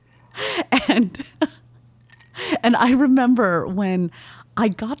see it. And I remember when I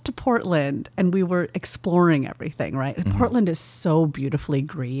got to Portland and we were exploring everything, right? And Portland is so beautifully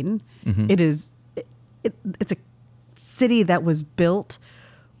green. It's a city that was built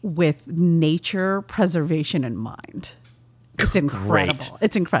with nature preservation in mind. It's incredible. Great.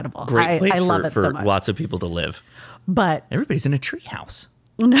 It's incredible. Great place I love it for so much. lots of people to live. But Everybody's in a treehouse.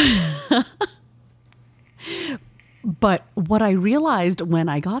 But what I realized when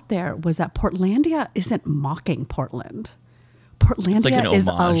I got there was that Portlandia isn't mocking Portland. Portlandia like an is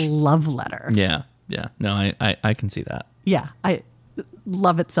a homage. love letter. Yeah. No, I can see that. Yeah, I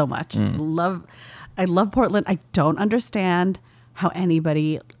love it so much. I love Portland. I don't understand how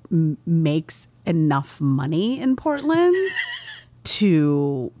anybody makes enough money in Portland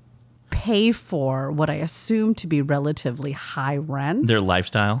to pay for what I assume to be relatively high rent. Their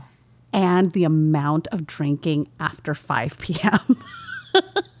lifestyle. And the amount of drinking after 5 p.m.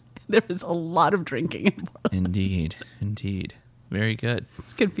 There is a lot of drinking in Portland. Indeed. Very good.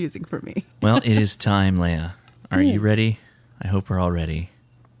 It's confusing for me. Well, it is time, Leia. Are you ready? I hope we're all ready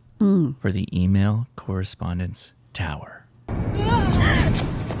for the email correspondence tower.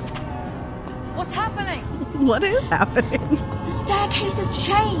 What's happening? What is happening? The staircase has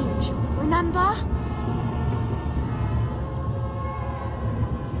changed, remember?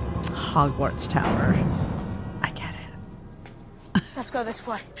 Hogwarts Tower. I get it. Let's go this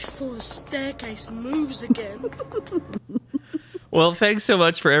way. Before the staircase moves again. Well, thanks so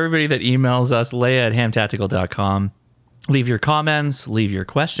much for everybody that emails us, Leia at hamtactical.com. Leave your comments, leave your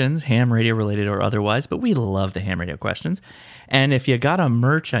questions, ham radio related or otherwise, but we love the ham radio questions. And if you got a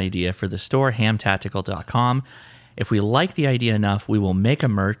merch idea for the store, hamtactical.com, if we like the idea enough, we will make a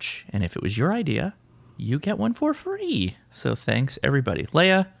merch. And if it was your idea, you get one for free. So thanks, everybody.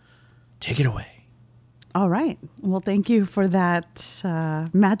 Leia, take it away. All right. Well, thank you for that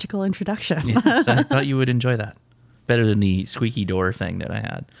magical introduction. Yes, I thought you would enjoy that. Better than the squeaky door thing that I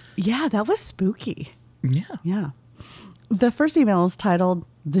had. Yeah, that was spooky. Yeah. Yeah. The first email is titled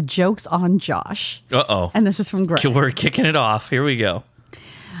The Joke's on Josh. Uh-oh. And this is from Greg. We're kicking it off. Here we go.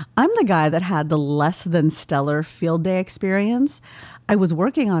 I'm the guy that had the less than stellar field day experience. I was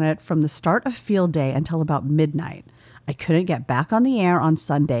working on it from the start of field day until about midnight. I couldn't get back on the air on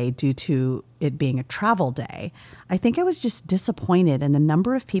Sunday due to it being a travel day. I think I was just disappointed in the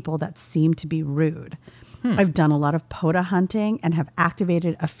number of people that seemed to be rude. I've done a lot of POTA hunting and have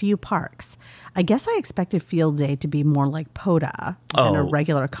activated a few parks. I guess I expected field day to be more like POTA than a Oh.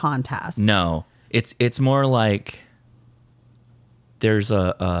 regular contest. No, it's more like there's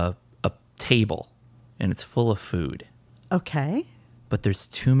a table and it's full of food, Okay. but there's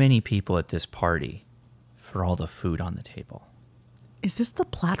too many people at this party for all the food on the table. Is this the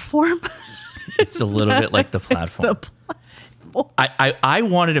platform? It's a little bit like the platform. I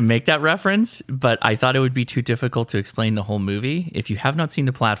wanted to make that reference, but I thought it would be too difficult to explain the whole movie. If you have not seen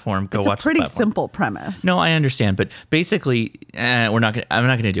the platform, go It's watch a pretty the platform. simple premise. No, I understand, but basically, I'm not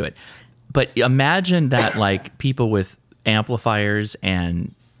going to do it. But imagine that like people with amplifiers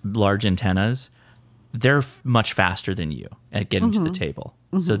and large antennas, they're much faster than you at getting to the table.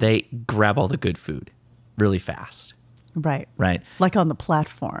 So they grab all the good food really fast, Right. right? Like on the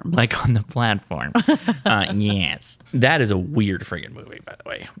platform. Like on the platform. Yes. That is a weird friggin' movie, by the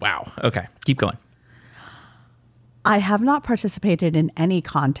way. Wow. Okay. Keep going. I have not participated in any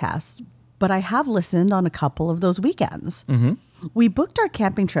contests, but I have listened on a couple of those weekends. We booked our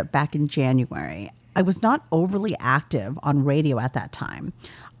camping trip back in January. I was not overly active on radio at that time.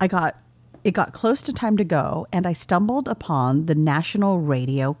 It got close to time to go, and I stumbled upon the National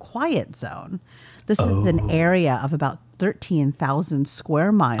Radio Quiet Zone. This is an area of about 13,000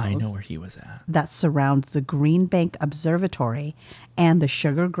 square miles I know where he was at. that surround the Green Bank Observatory and the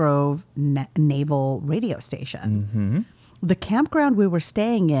Sugar Grove Naval Radio Station. The campground we were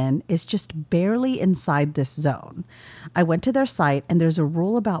staying in is just barely inside this zone. I went to their site, and there's a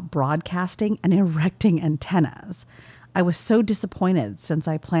rule about broadcasting and erecting antennas. I was so disappointed since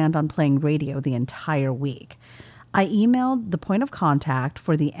I planned on playing radio the entire week. I emailed the point of contact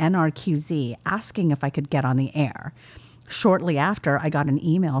for the NRQZ asking if I could get on the air. Shortly after, I got an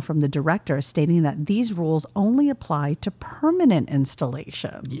email from the director stating that these rules only apply to permanent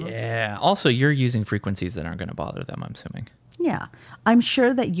installations. Yeah. Also, you're using frequencies that aren't going to bother them, I'm assuming. Yeah. I'm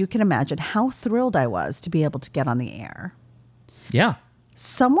sure that you can imagine how thrilled I was to be able to get on the air. Yeah.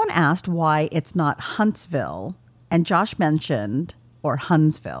 Someone asked why it's not Huntsville, and Josh mentioned, or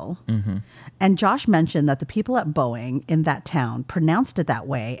Huntsville. And Josh mentioned that the people at Boeing in that town pronounced it that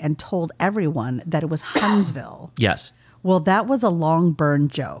way and told everyone that it was Huntsville. Yes. Well, that was a long burn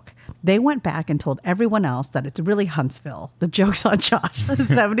joke. They went back and told everyone else that it's really Huntsville. The joke's on Josh,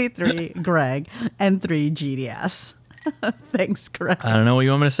 73 Greg, and 3 GDS. Thanks, Greg. I don't know what you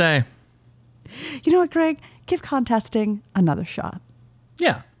want me to say. You know what, Greg? Give contesting another shot.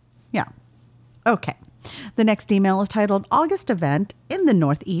 Yeah. Yeah. Okay. The next email is titled August Event in the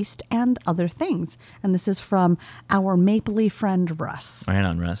Northeast and Other Things. And this is from our mapley friend, Russ. Right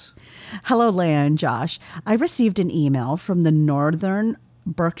on, Russ. Hello, Leia and Josh. I received an email from the Northern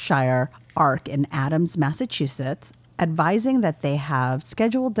Berkshire ARC in Adams, Massachusetts, advising that they have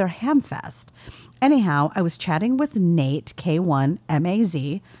scheduled their Hamfest. Anyhow, I was chatting with Nate,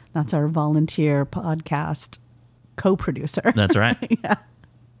 K1MAZ, that's our volunteer podcast co-producer, That's right.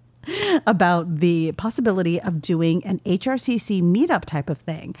 about the possibility of doing an HRCC meetup type of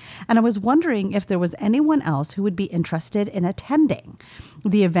thing. And I was wondering if there was anyone else who would be interested in attending.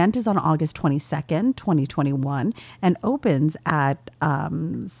 The event is on August 22nd, 2021, and opens at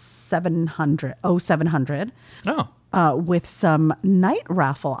 700 Oh, with some night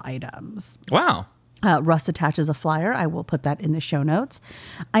raffle items. wow. Russ attaches a flyer. I will put that in the show notes.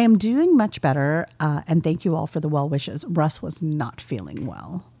 I am doing much better, and thank you all for the well wishes. Russ was not feeling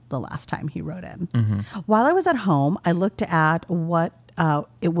well the last time he wrote in. While I was at home, I looked at what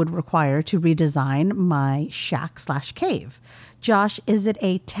it would require to redesign my shack/cave. Josh, is it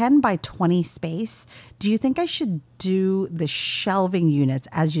a 10 by 20 space? Do you think I should do the shelving units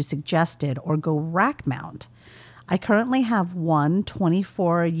as you suggested or go rack mount? I currently have one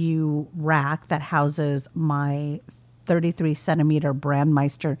 24U rack that houses my 33 centimeter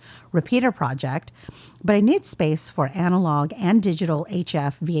Brandmeister repeater project, but I need space for analog and digital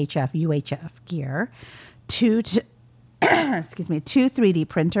HF, VHF, UHF gear, two 3D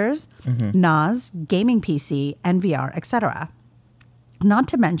printers, NAS, gaming PC, NVR, etc. Not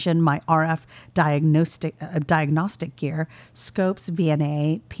to mention my RF diagnostic gear, scopes,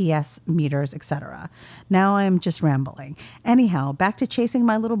 VNA, PS meters, etc. Now I'm just rambling. Anyhow, back to chasing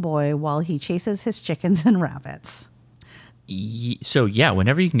my little boy while he chases his chickens and rabbits. So, yeah,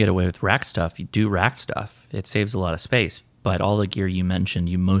 whenever you can get away with rack stuff, you do rack stuff. It saves a lot of space. But all the gear you mentioned,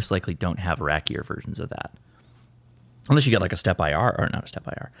 you most likely don't have rack gear versions of that. Unless you get like a step IR, or not a step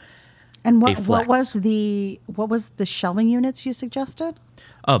IR. And A what flex. was the shelving units you suggested?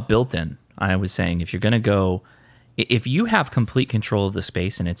 Oh, built in. I was saying if you're going to go, if you have complete control of the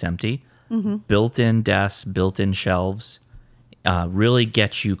space and it's empty, built-in desks, built-in shelves really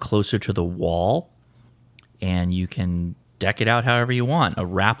get you closer to the wall and you can deck it out however you want. A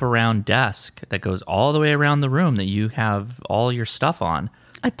wraparound desk that goes all the way around the room that you have all your stuff on.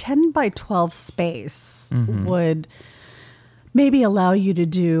 A 10 by 12 space would maybe allow you to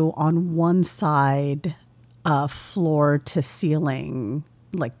do on one side floor to ceiling,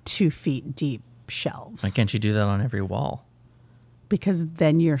 like 2 feet deep shelves. Why can't you do that on every wall? Because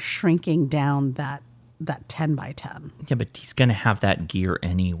then you're shrinking down that 10 by 10. Yeah, but he's going to have that gear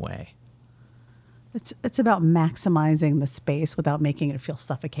anyway. It's about maximizing the space without making it feel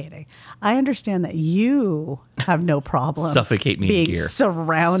suffocating. I understand that you have no problem Suffocate me in being gear.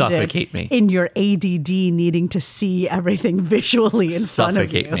 surrounded Suffocate me. in your ADD needing to see everything visually in front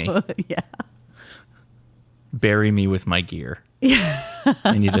of you. Suffocate me. Yeah. Bury me with my gear.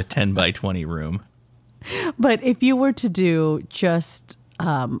 I need a 10 by 20 room. But if you were to do just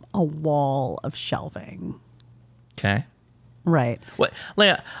a wall of shelving, Okay. right? What,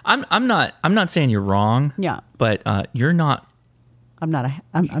 Leia? I'm not saying you're wrong. Yeah. But you're not. I'm not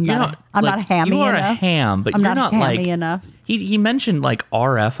You're not hammy You are enough. a ham, but I'm you're not not like hammy enough. He mentioned like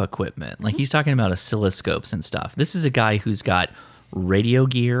RF equipment. Like he's talking about oscilloscopes and stuff. This is a guy who's got radio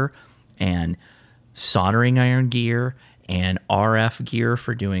gear and soldering iron gear and RF gear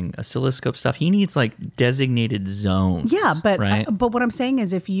for doing oscilloscope stuff. He needs like designated zones. Yeah, but right? but what I'm saying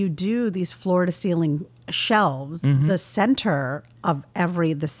is, if you do these floor to ceiling shelves, the center of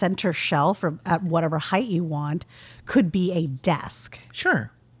the center shelf or at whatever height you want could be a desk.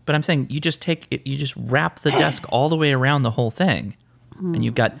 Sure. But I'm saying you just take it, you just wrap the desk all the way around the whole thing. And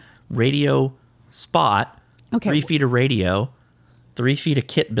you've got radio spot, Okay. 3 feet of radio, 3 feet of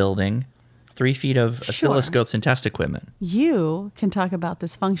kit building, 3 feet of oscilloscopes and test equipment. You can talk about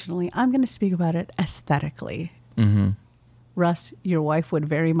this functionally. I'm going to speak about it aesthetically. Russ, your wife would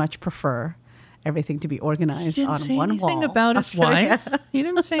very much prefer everything to be organized He didn't on say one anything wall. about his wife. He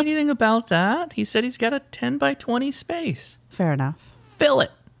didn't say anything about that. He said he's got a 10 by 20 space. Fair enough. Fill it.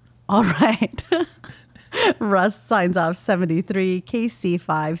 All right. Russ signs off 73 KC5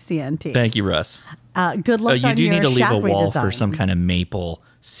 CNT. Thank you, Russ. Good luck You on do your need to leave a shack wall for redesign. some kind of maple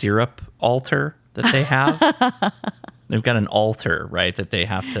syrup altar that they have. They've got an altar, right, that they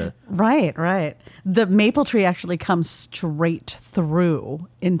have to. Right. The maple tree actually comes straight through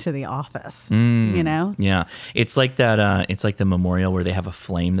into the office. You know? Yeah, it's like that. It's like the memorial where they have a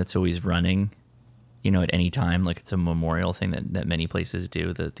flame that's always running. At any time, like it's a memorial thing that many places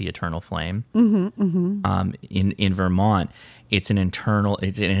do. The eternal flame. In Vermont, it's an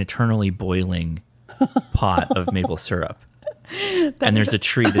eternally boiling pot of maple syrup. And there's a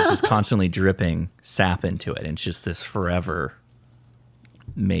tree that's just constantly dripping sap into it. And it's just this forever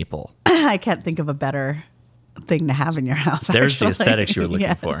maple. I can't think of a better thing to have in your house. There's the actually. aesthetics you were looking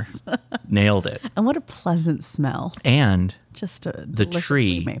Yes. for. Nailed it. And what a pleasant smell. And Just a the deliciously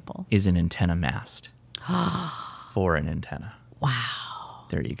tree maple. is an antenna mast for an antenna. Wow.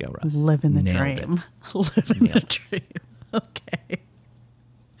 There you go, Russ. Living the Nailed it. dream. Living the dream. Okay.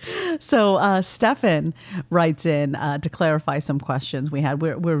 So Stefan writes in to clarify some questions we had.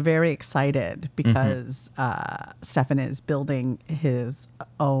 We're very excited because Stefan is building his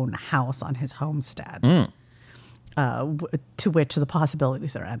own house on his homestead, to which the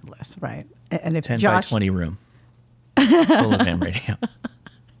possibilities are endless, right? And if 10 Josh, by 20 room. Full of ham radio.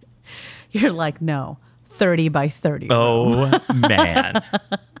 you're like, no, 30 by 30. Oh, man.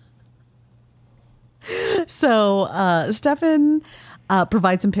 So Stefan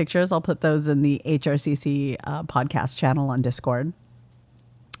provides some pictures. I'll put those in the HRCC podcast channel on Discord.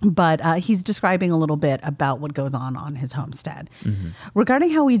 But he's describing a little bit about what goes on his homestead.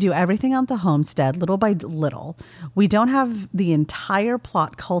 Regarding how we do everything on the homestead, little by little, we don't have the entire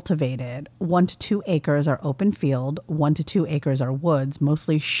plot cultivated. 1 to 2 acres are open field. 1 to 2 acres are woods,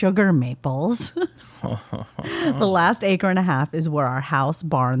 mostly sugar maples. The last acre and a half is where our house,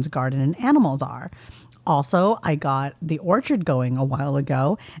 barns, garden, and animals are. Also, I got the orchard going a while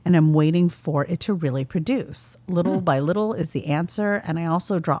ago, and I'm waiting for it to really produce. Little by little is the answer, and I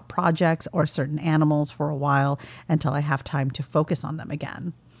also drop projects or certain animals for a while until I have time to focus on them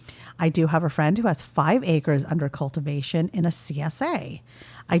again. I do have a friend who has 5 acres under cultivation in a CSA.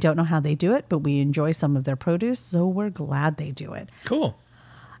 I don't know how they do it, but we enjoy some of their produce, so we're glad they do it. Cool.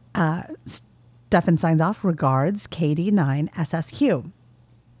 Stefan signs off, regards, KD9SSQ.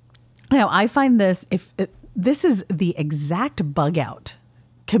 Now, I find this is the exact bug out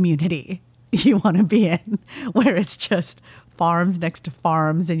community you want to be in, where it's just farms next to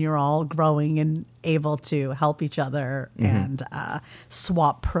farms and you're all growing and able to help each other and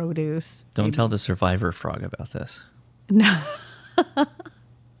swap produce. Don't tell the survivor frog about this. No.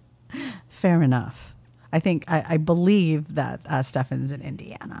 Fair enough. I believe that Stefan's in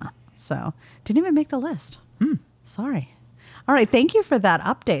Indiana. So didn't even make the list. Sorry. All right. Thank you for that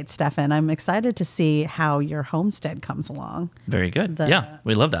update, Stefan. I'm excited to see how your homestead comes along. Very good. Yeah,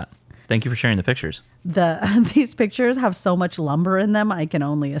 we love that. Thank you for sharing the pictures. These pictures have so much lumber in them. I can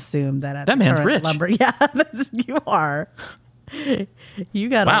only assume that That man's rich. Lumber, yeah, you are. You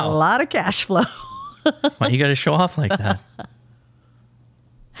got Wow. a lot of cash flow. Why you got to show off like that?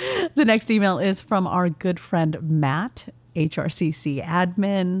 The next email is from our good friend Matt, HRCC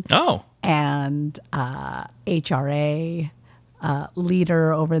admin Oh, and HRA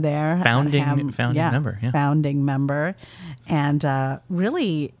leader over there. at Founding Ham- member, yeah. Founding member. And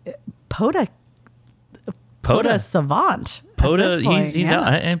really, POTA savant. at POTA, this point, he's yeah.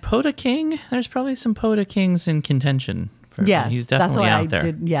 out. And POTA King, there's probably some POTA Kings in contention. Yes, He's that's definitely why out I there.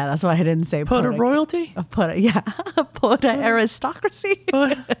 did. Yeah, that's why I didn't say POTA royalty? POTA, yeah, POTA aristocracy.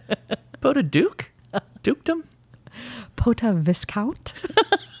 POTA Duke? Dukedom? POTA Viscount.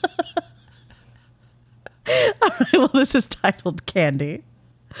 All right, well, this is titled Candy.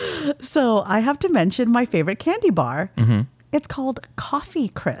 So I have to mention my favorite candy bar. Mm-hmm. It's called Coffee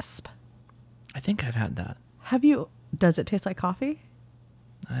Crisp. I think I've had that. Have you? Does it taste like coffee?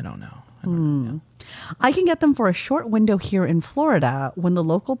 I don't know. I can get them for a short window here in Florida when the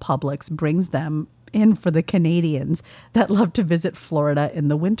local Publix brings them in for the Canadians that love to visit Florida in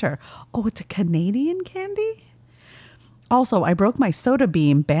the winter. Oh, it's a Canadian candy? Also, I broke my soda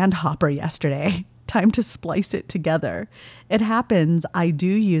beam band hopper yesterday. Time to splice it together. It happens. I do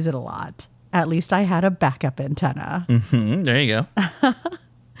use it a lot. At least I had a backup antenna. There you go.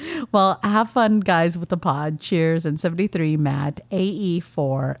 Well, have fun, guys, with the pod. Cheers. And 73 Matt,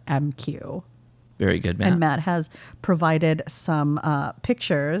 AE4MQ. Very good, man. And Matt has provided some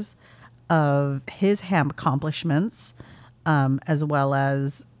pictures of his ham accomplishments, as well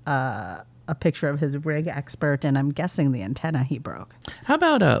as a picture of his rig expert, and I'm guessing the antenna he broke. How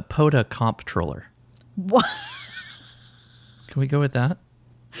about a POTA comptroller? What? Can we go with that?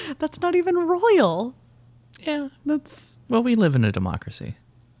 That's not even royal. Yeah. That's Well, we live in a democracy.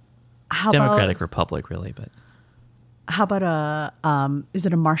 how Democratic Republic, really, but How about a? Is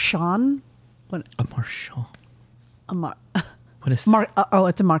it a Marchand? What a Marshal. a Mar? What is Oh,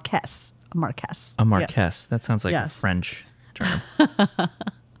 it's a Marquess. A Marquess. a Marquess? That sounds like a Yes. French term.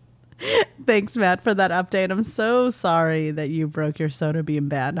 Thanks, Matt, for that update. I'm so sorry that you broke your soda beam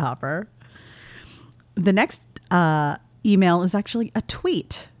band hopper. The next email is actually a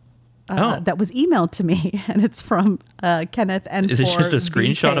tweet that was emailed to me, and it's from Kenneth and Is it just a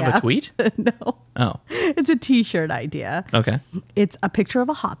screenshot of a tweet? No. Oh, It's a T-shirt idea. okay. It's a picture of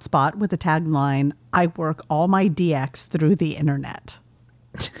a hotspot with the tagline, "I work all my DX through the internet."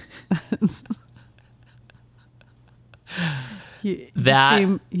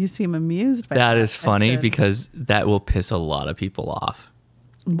 You seem amused by that. That is funny Good. because that will piss a lot of people off.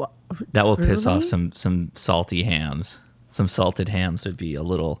 What, That will piss off truly? some salty hams. Some salted hams would be a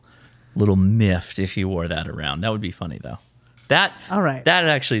little miffed if you wore that around. That would be funny though. That All right. That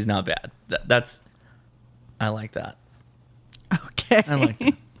actually is not bad. That's I like that. Okay. I like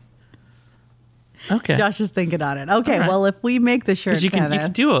that. Okay. Josh is thinking on it. Okay, All right. well, if we make the shirt, Because you can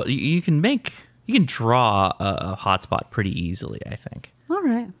Kenneth- you can draw a hotspot pretty easily, I think. All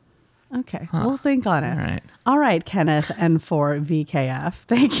right. Okay, we'll think on it. All right. All right, Kenneth, and for VKF,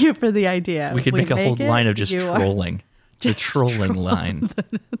 thank you for the idea. We could make a whole it, line of just you are- trolling. The trolling line.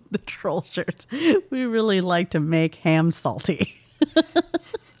 the troll shirts. We really like to make ham salty.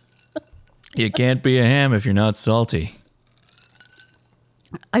 You can't be a ham if you're not salty.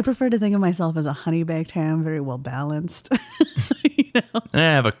 I prefer to think of myself as a honey baked ham, very well balanced. I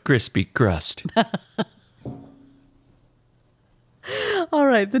have a crispy crust. All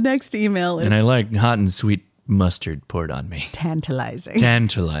right, the next email is And I like hot and sweet mustard poured on me. tantalizing.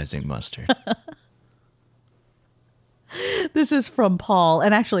 Tantalizing mustard. This is from Paul,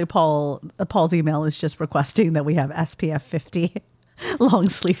 and actually, Paul's email is just requesting that we have SPF 50 long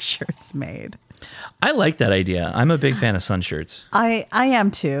sleeve shirts made. I like that idea. I'm a big fan of sun shirts. I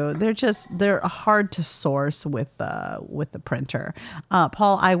am too. They're hard to source with the printer.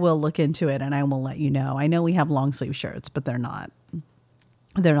 Paul, I will look into it and I will let you know. I know we have long sleeve shirts, but they're not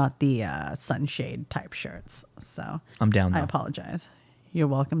the sunshade type shirts. So I'm down I though. apologize. You're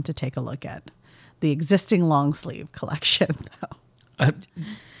welcome to take a look at the existing long sleeve collection, though.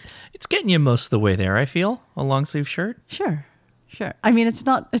 It's getting you most of the way there, I feel. A long sleeve shirt. Sure. I mean, it's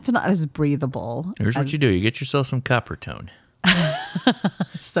not as breathable. Here's what you do. You get yourself some copper tone.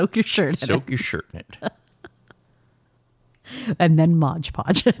 Soak your shirt in Soak your shirt in it. it, and then Mod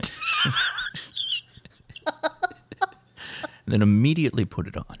Podge it. And then immediately put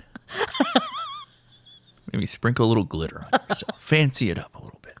it on. Maybe sprinkle a little glitter on yourself. Fancy it up a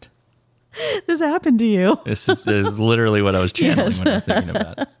little bit. has happened to you? This is literally what I was channeling when I was thinking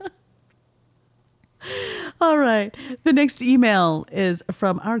about. All right. The next email is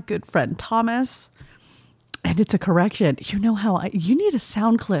from our good friend Thomas. And it's a correction. You know how you need a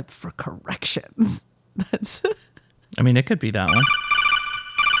sound clip for corrections. That's I mean, it could be that one.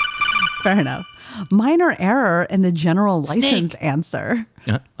 fair enough. Minor error in the general license answer.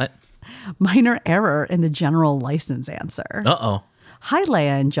 What? Minor error in the general license answer. Uh-oh. Hi,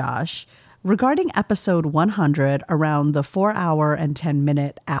 Leia and Josh. Regarding episode 100, around the 4 hour and 10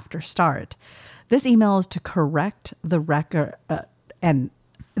 minute after start, this email is to correct the record and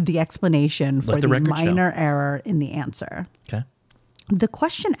the explanation for Let the the record show. minor error in the answer. Okay. The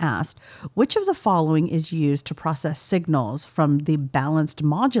question asked, which of the following is used to process signals from the balanced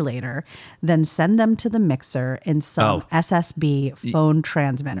modulator, then send them to the mixer in some SSB phone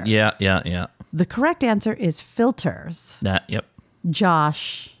transmitters? Yeah. The correct answer is filters. Yep.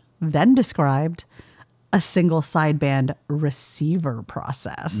 Josh then described a single sideband receiver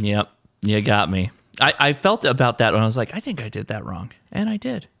process. Yep. You got me. I felt about that when I was like, I think I did that wrong. And I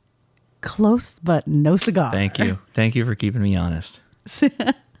did. Close, but no cigar. Thank you. Thank you for keeping me honest.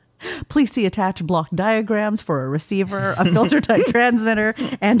 Please see attached block diagrams for a receiver, a filter type transmitter,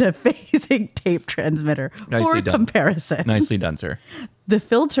 and a phasing tape transmitter Nicely for done. comparison. Nicely done, sir. The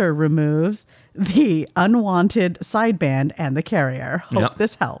filter removes the unwanted sideband and the carrier. Hope Yep.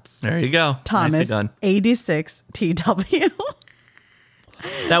 this helps. There you go. Nicely Thomas, done. 86 TW.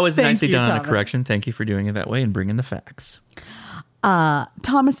 That was Thank nicely you, done on Thomas. the correction. Thank you for doing it that way and bringing the facts.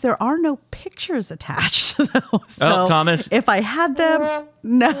 Thomas, there are no pictures attached, though. So Thomas. if I had them,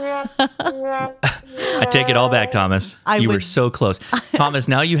 no. I take it all back, Thomas. You were would- so close. Thomas,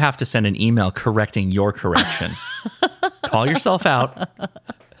 now you have to send an email correcting your correction. Call yourself out.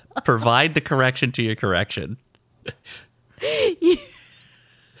 Provide the correction to your correction.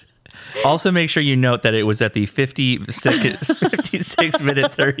 Also, make sure you note that it was at the 56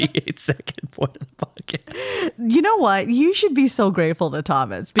 minute, 38 second point of the podcast. You know what? You should be so grateful to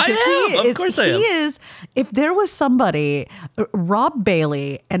Thomas because Of course I am. he is. If there was somebody, Rob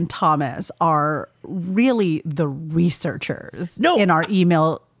Bailey and Thomas are really the researchers in our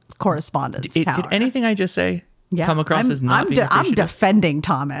email correspondence. Did tower. anything I just say come across as not being I'm appreciative? defending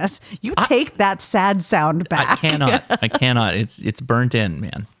Thomas. You take that sad sound back. I cannot. It's burnt in,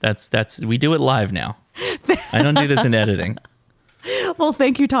 man. That's we do it live now. I don't do this in editing. Well,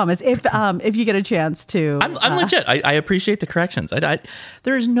 thank you, Thomas. If you get a chance to, I'm legit. I appreciate the corrections.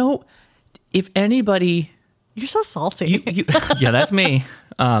 There's no. If anybody, you're so salty. yeah, that's me.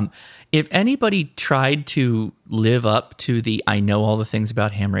 If anybody tried to live up to the I know all the things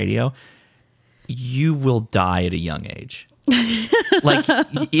about ham radio, you will die at a young age. Like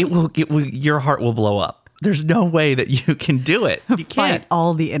it will. Your heart will blow up. There's no way that you can do it. You can't. Fight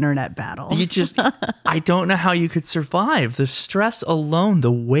all the internet battles. You just, I don't know how you could survive. The stress alone,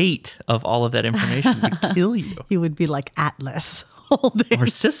 the weight of all of that information would kill you. You would be like Atlas holding. Or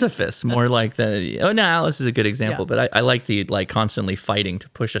Sisyphus, more like Alice is a good example, but I like the constantly fighting to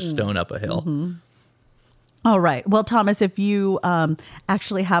push a stone up a hill. Mm-hmm. All right. Well, Thomas, if you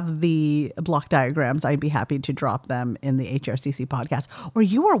actually have the block diagrams, I'd be happy to drop them in the HRCC podcast, or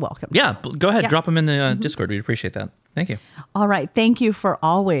you are welcome. Yeah, go ahead. Yeah. Drop them in the Discord. We'd appreciate that. Thank you. All right. Thank you for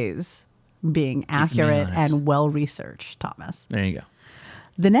always being accurate honest. and well-researched, Thomas. There you go.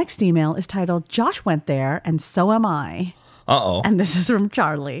 The next email is titled, Josh Went There and So Am I. Uh-oh. And this is from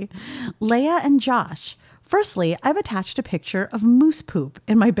Charlie. Leia and Josh. Firstly, I've attached a picture of moose poop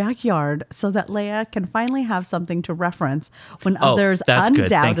in my backyard so that Leia can finally have something to reference when others that's good.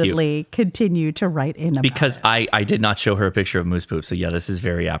 Thank you. undoubtedly continue to write in about Because it. I did not show her a picture of moose poop, so yeah, this is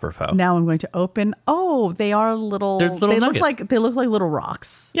very apropos. Now I'm going to open. Oh, they are little. They're little they nuggets. look like little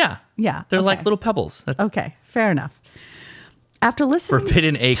rocks. Yeah. Yeah, They're okay. like little pebbles. That's Okay, fair enough. After listening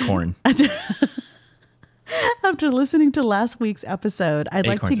forbidden acorn. After listening to last week's episode, I'd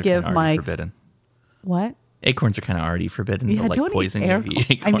like to Acorns are give kinda my already forbidden. what? Acorns are kind of already forbidden. Yeah, but don't poison eat if you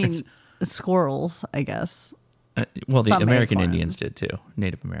eat I acorns. mean, squirrels, I guess. Well, the some American acorns. Indians did too.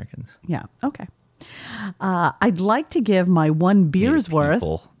 Native Americans. Yeah. Okay. I'd like to give my one beer's Native worth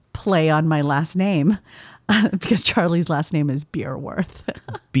people. play on my last name because Charlie's last name is Beerworth.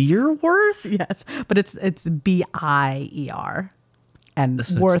 Beerworth? Yes, but it's Bier and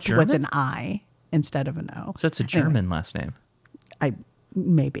So it's worth with German? an I instead of an O. So that's a Anyways, German last name.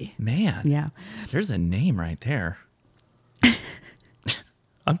 Maybe. Man. Yeah. There's a name right there.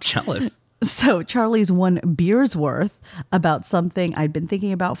 I'm jealous. So Charlie's one beer's worth about something I'd been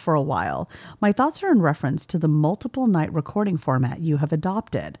thinking about for a while. My thoughts are in reference to the multiple night recording format you have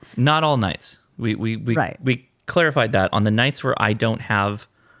adopted. Not all nights. We Right. we clarified that on the nights where I don't have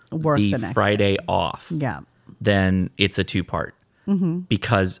Work the the next Friday off, Yeah. then it's a 2-part.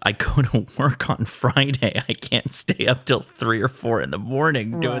 Because I go to work on Friday. I can't stay up till 3 or 4 in the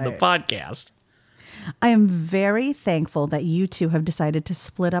morning doing the Right. podcast. I am very thankful that you two have decided to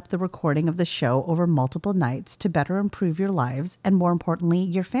split up the recording of the show over multiple nights to better improve your lives and, more importantly,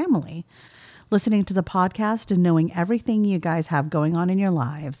 your family. Listening to the podcast and knowing everything you guys have going on in your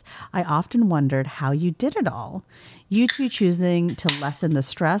lives, I often wondered how you did it all. You two choosing to lessen the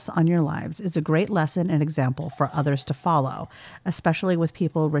stress on your lives is a great lesson and example for others to follow, especially with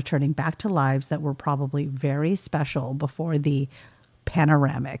people returning back to lives that were probably very special before the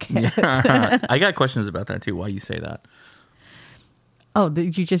panoramic hit. I got questions about that too. Why you say that? Oh,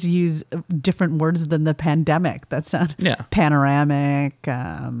 did you just use different words than the pandemic? That sound panoramic,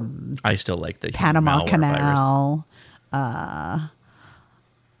 I still like the Panama malware Canal.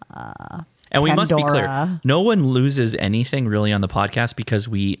 And we must be clear, Pandora. no one loses anything really on the podcast because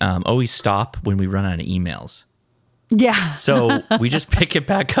we always stop when we run out of emails. Yeah, So we just pick it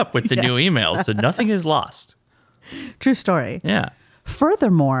back up with the new emails. So nothing is lost. true story. Yeah.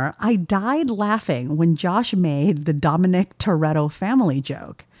 Furthermore, I died laughing when Josh made the Dominic Toretto family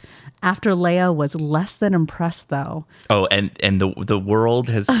joke. After Leia was less than impressed, though. Oh, and the world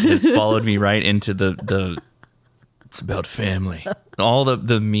has followed me right into the it's about family. All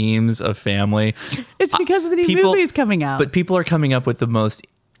the memes of family. It's because the new People- movie's coming out. But people are coming up with the most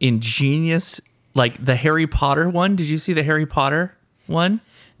ingenious, like the Harry Potter one. Did you see the Harry Potter one?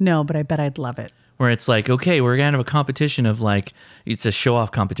 No, but I bet I'd love it. Where it's like, okay, we're gonna have a competition of like, it's a show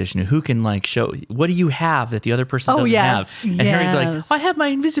off competition. Who can like show, what do you have that the other person doesn't yes. have? And Harry's Yes. like, I have my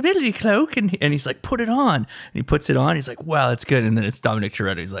invisibility cloak. And he's like, put it on. And he puts it on. He's like, wow, that's good. And then it's Dominic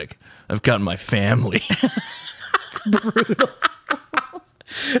Toretto. He's like, I've got my family. It's brutal.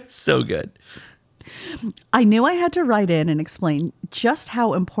 So good. I knew I had to write in and explain just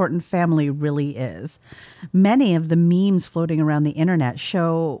how important family really is. Many of the memes floating around the internet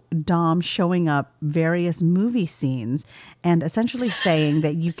show Dom showing up various movie scenes and essentially saying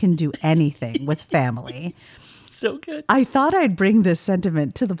that you can do anything with family. So good. I thought I'd bring this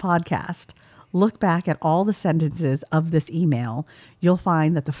sentiment to the podcast. Look back at all the sentences of this email. You'll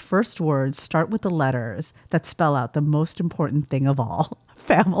find that the first words start with the letters that spell out the most important thing of all,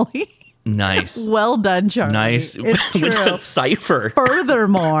 family. Nice. Well done, Charlie. Nice. It's With true. a cipher.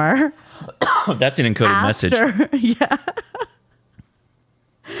 Furthermore, That's an encoded message.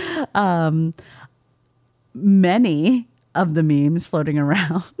 many of the memes floating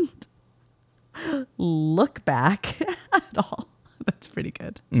around look back at all. That's pretty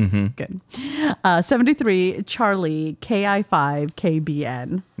good. Mm-hmm. Good. 73 Charlie KI5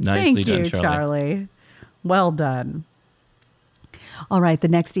 KBN. Nicely Thank done, you, Charlie. Well done. All right. The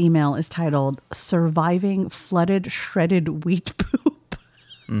next email is titled Surviving Flooded Shredded Wheat Poop.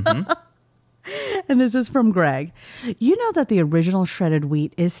 And this is from Greg. You know that the original shredded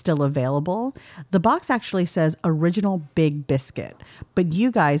wheat is still available? The box actually says original Big Biscuit, but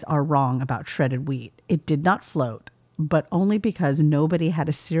you guys are wrong about shredded wheat. It did not float, but only because nobody had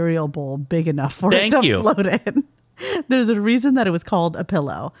a cereal bowl big enough for Thank it to you. float in. There's a reason that it was called a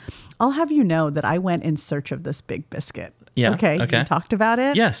pillow. I'll have you know that I went in search of this Big Biscuit. Yeah, Okay. okay. You talked about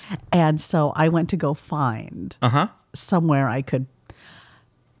it? Yes. And so I went to go find somewhere I could.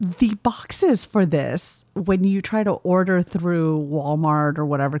 The boxes for this, when you try to order through Walmart or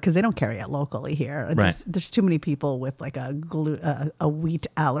whatever, because they don't carry it locally here. Right. There's too many people with like a wheat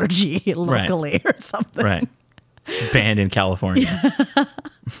allergy locally or something. Right. It's banned in California.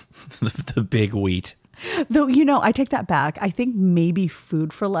 the big wheat. Though, you know, I take that back. I think maybe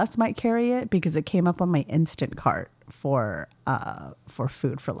Food for Less might carry it because it came up on my instant cart for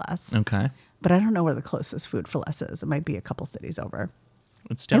Food for Less. Okay. But I don't know where the closest Food for Less is. It might be a couple cities over.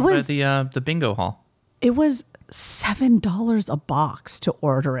 It's down was- by the bingo hall. It was $7 a box to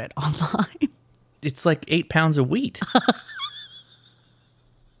order it online. It's like 8 pounds of wheat.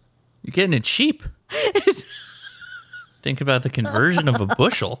 You're getting it cheap. Think about the conversion of a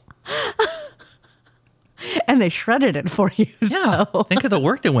bushel. And they shredded it for you. Yeah. So. Think of the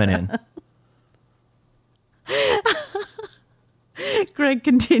work that went in. Greg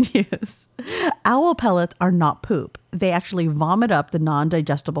continues. Owl pellets are not poop. They actually vomit up the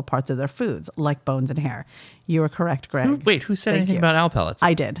non-digestible parts of their foods, like bones and hair. You are correct, Greg. Wait, who said Thank anything you. about owl pellets?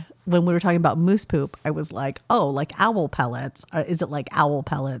 I did. When we were talking about moose poop, I was like, oh, like owl pellets. Is it like owl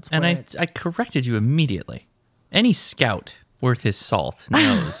pellets? And where I it's- corrected you immediately. Any scout worth his salt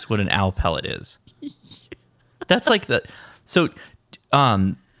knows what an owl pellet is. That's like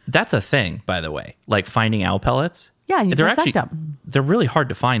that's a thing, by the way. Like finding owl pellets. Yeah, you they're dissect them. they're really hard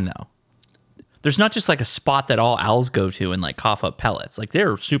to find though. There's not just like a spot that all owls go to and like cough up pellets. Like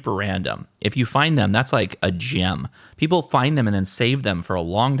they're super random. If you find them, that's like a gem. People find them and then save them for a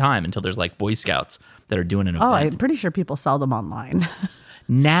long time until there's like Boy Scouts that are doing an event. Oh, I'm pretty sure people sell them online.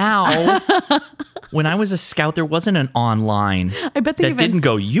 Now, when I was a scout, there wasn't an online I bet they that didn't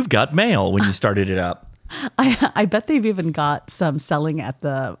go, you've got mail when you started it up. I bet they've even got some selling at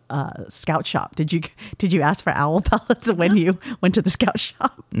the scout shop. Did you ask for owl pellets when you went to the scout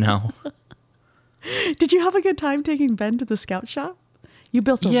shop? No. Did you have a good time taking Ben to the scout shop? You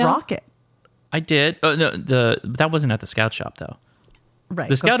built a Yeah. rocket. I did. Oh, no, that wasn't at the scout shop, though. Right.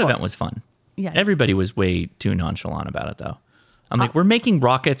 The go scout for event it. was fun. Yeah. Everybody was way too nonchalant about it, though. I'm like, we're making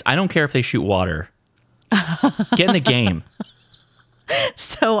rockets. I don't care if they shoot water. Get in the game.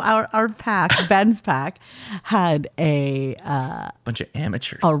 So our pack, Ben's pack, had a Bunch of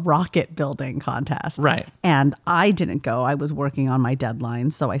amateurs. rocket building contest. Right. And I didn't go. I was working on my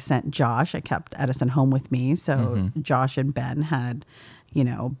deadline. So I sent Josh. I kept Edison home with me. So Josh and Ben had,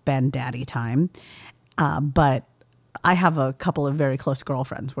 Ben daddy time. But I have a couple of very close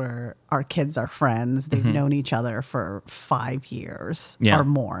girlfriends where our kids are friends. They've known each other for 5 years or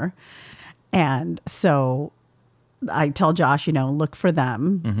more. And so I tell Josh, look for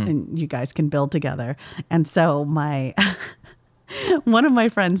them and you guys can build together. And so one of my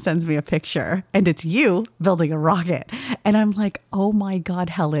friends sends me a picture and it's you building a rocket. And I'm like, oh my God,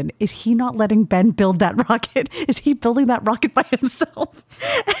 Helen, is he not letting Ben build that rocket? Is he building that rocket by himself?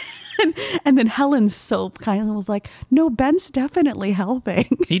 And then Helen so kind of was like, no, Ben's definitely helping.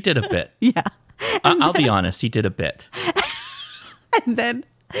 He did a bit. Yeah. I'll be honest. He did a bit. And then,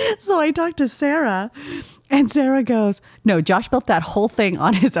 so I talked to Sarah and Sarah goes, no, Josh built that whole thing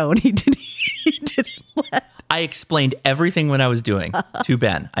on his own. He didn't let. I explained everything what I was doing to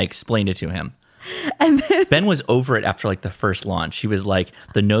Ben. I explained it to him. And then Ben was over it after like the first launch. He was like,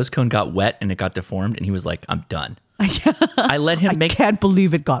 the nose cone got wet and it got deformed. And he was like, I'm done. I let him make. I can't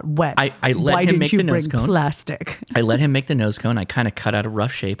believe it got wet. I let Why him didn't make you the nose bring cone. plastic? I let him make the nose cone. I kind of cut out a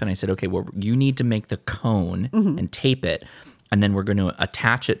rough shape and I said, okay, well, you need to make the cone and tape it. And then we're going to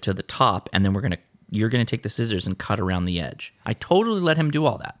attach it to the top. And then you're going to take the scissors and cut around the edge. I totally let him do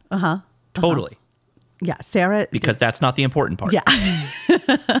all that. Totally. Yeah, Sarah. Because that's not the important part. Yeah,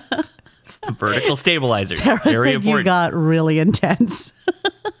 It's the vertical stabilizer. Sarah Very said important. you got really intense,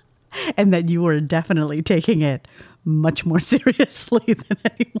 and that you were definitely taking it much more seriously than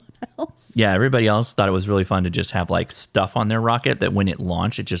anyone else. Yeah, everybody else thought it was really fun to just have like stuff on their rocket that when it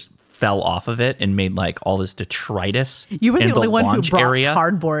launched, it just fell off of it and made like all this detritus. You were in the only one who launch brought area.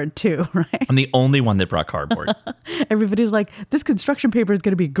 cardboard too, right? I'm the only one that brought cardboard. Everybody's like, this construction paper is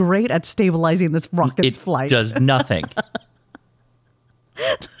going to be great at stabilizing this rocket's It flight. does nothing.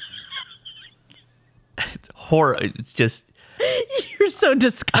 It's horror. It's just. You're so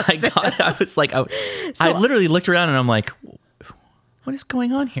disgusted. I was like, I literally looked around and I'm like, what is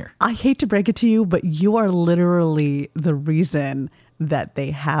going on here? I hate to break it to you, but you are literally the reason that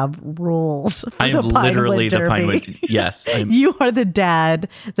they have rules for I'm the Pinewood literally the Derby. Pinewood. Yes. You are the dad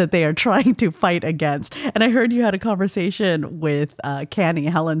that they are trying to fight against. And I heard you had a conversation with Canny,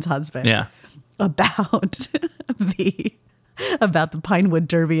 Helen's husband, Yeah. about the Pinewood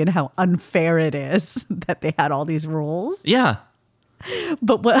Derby and how unfair it is that they had all these rules. Yeah.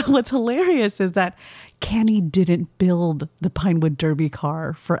 But what's hilarious is that Canny didn't build the Pinewood Derby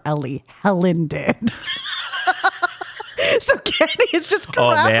car for Ellie. Helen did. So Canny is just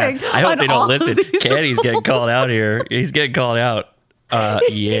Oh man, crapping I hope on they all don't of listen. these Candy's getting called out here. He's getting called out.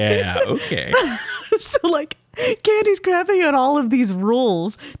 Yeah, okay. So like Candy's crapping on all of these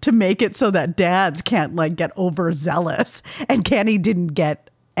rules to make it so that dads can't like get overzealous, and Candy didn't get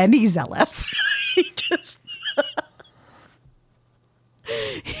any zealous. He just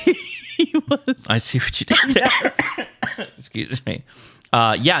he was. I see what you did there. Excuse me.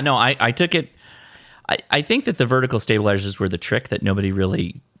 Yeah, no, I took it. I think that the vertical stabilizers were the trick that nobody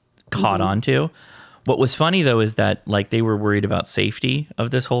really caught on to. What was funny though is that like they were worried about safety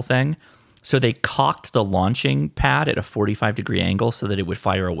of this whole thing. So they cocked the launching pad at a 45-degree angle so that it would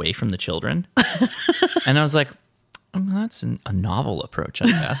fire away from the children. And I was like, that's a novel approach, I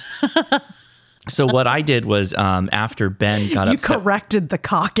guess. So what I did was after Ben got You upset. corrected the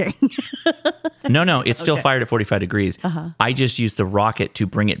cocking. No, it still fired at 45 degrees. I just used the rocket to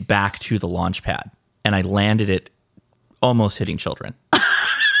bring it back to the launch pad. And I landed it almost hitting children.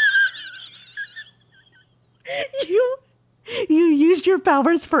 You used your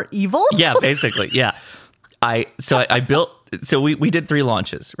powers for evil? Yeah, basically. Yeah. I built. So we did 3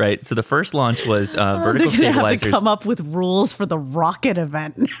 launches, right? So the first launch was vertical They're gonna have stabilizers. to come up with rules for the rocket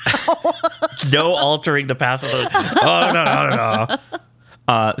event. No altering the path of the. Oh no.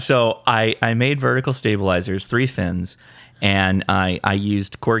 So I made vertical stabilizers, 3 fins, and I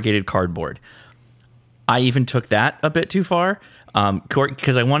used corrugated cardboard. I even took that a bit too far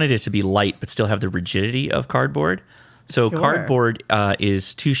because I wanted it to be light but still have the rigidity of cardboard. So Sure. cardboard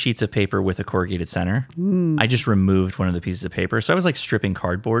is 2 sheets of paper with a corrugated center. I just removed one of the pieces of paper. So I was like stripping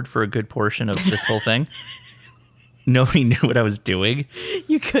cardboard for a good portion of this whole thing. Nobody knew what I was doing.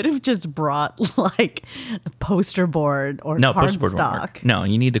 You could have just brought like a poster board or No, poster board won't cardstock. work. No,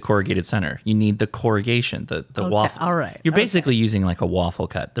 you need the corrugated center. You need the corrugation, the waffle. all right, You're okay. basically using like a waffle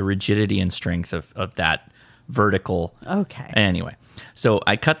cut, the rigidity and strength of that vertical. Okay. Anyway, so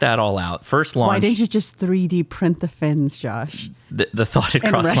I cut that all out. First launch. Why didn't you just 3D print the fins, Josh? The thought had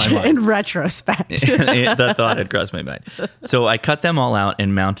crossed my mind. In retrospect. The thought had crossed my mind. So I cut them all out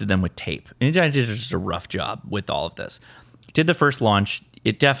and mounted them with tape. And I did just a rough job with all of this. Did the first launch.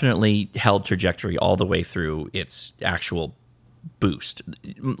 It definitely held trajectory all the way through its actual boost.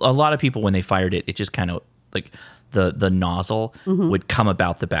 A lot of people, when they fired it, it just kind of like the nozzle would come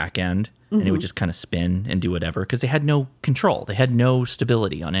about the back end and it would just kind of spin and do whatever because they had no control. They had no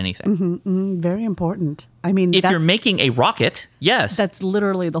stability on anything. Very important. I mean, If you're making a rocket, yes. that's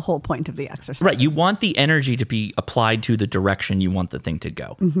literally the whole point of the exercise. Right. You want the energy to be applied to the direction you want the thing to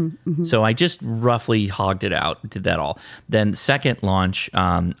go. So I just roughly hogged it out, did that all. Then second launch,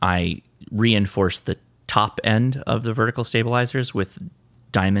 I reinforced the top end of the vertical stabilizers with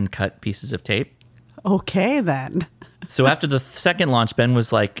diamond cut pieces of tape. Okay, then. So after the second launch, Ben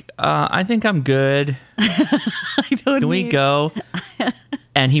was like, I think I'm good. I don't Can we need- go?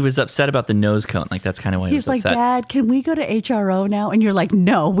 And he was upset about the nose cone. Like, that's kind of why he He's was like, upset. Dad, can we go to HRO now? And you're like,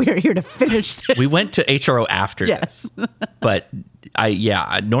 no, we're here to finish this. We went to HRO after Yes. this. But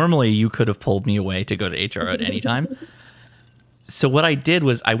normally you could have pulled me away to go to HRO at any time. So what I did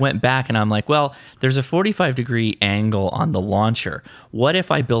was I went back and I'm like, well, there's a 45-degree angle on the launcher. What if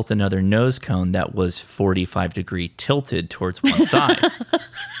I built another nose cone that was 45-degree tilted towards one side?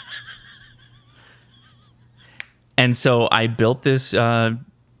 And so I built this. So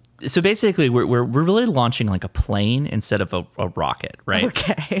basically, we're really launching like a plane instead of a rocket, right?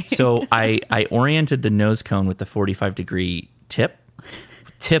 Okay. So I oriented the nose cone with the 45-degree tip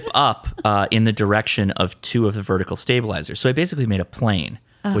up in the direction of 2 of the vertical stabilizers. So I basically made a plane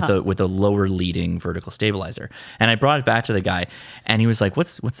with a lower leading vertical stabilizer. And I brought it back to the guy, and he was like,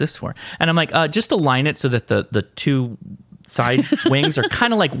 "What's this for?" And I'm like, "Just align it so that the 2 side wings are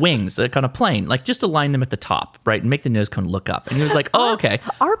kind of like wings, they're kind of plane. Like just align them at the top, right, and make the nose cone look up." And he was like, "Oh, okay."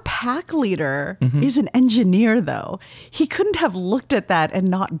 Our pack leader is an engineer, though. He couldn't have looked at that and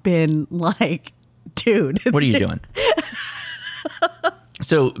not been like, dude. What are you doing?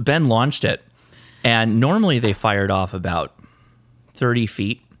 So Ben launched it, and normally they fired off about 30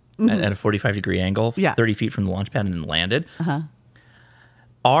 feet at a 45-degree angle, Yeah. 30 feet from the launch pad, and then landed.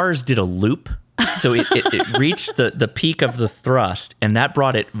 Ours did a loop. So it reached the peak of the thrust, and that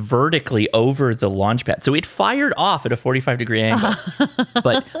brought it vertically over the launch pad. So it fired off at a 45-degree angle,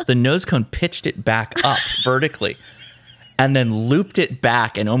 but the nose cone pitched it back up vertically and then looped it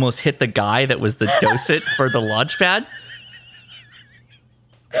back and almost hit the guy that was the docent for the launch pad.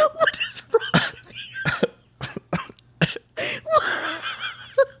 What is wrong?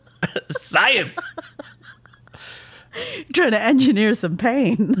 Science. Trying to engineer some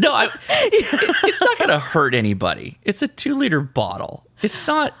pain. No, it's not going to hurt anybody. It's a 2-liter bottle. It's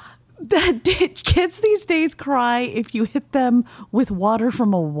not. Kids these days cry if you hit them with water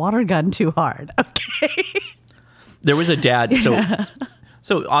from a water gun too hard. Okay. There was a dad.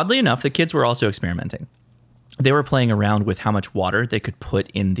 So oddly enough, the kids were also experimenting. They were playing around with how much water they could put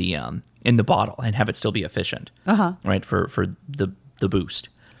in the bottle and have it still be efficient, right? For the boost.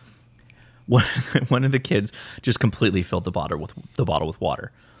 One of the kids just completely filled the bottle with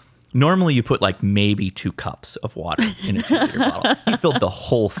water. Normally, you put like maybe 2 cups of water in a 2-liter bottle. He filled the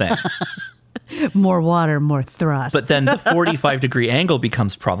whole thing. More water, more thrust. But then the 45-degree angle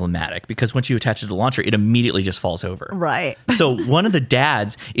becomes problematic because once you attach it to the launcher, it immediately just falls over. Right. So one of the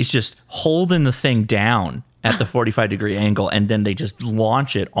dads is just holding the thing down at the 45-degree angle, and then they just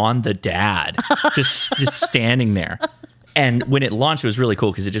launch it on the dad, just standing there. And when it launched, it was really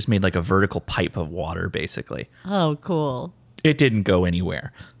cool because it just made like a vertical pipe of water, basically. Oh, cool. It didn't go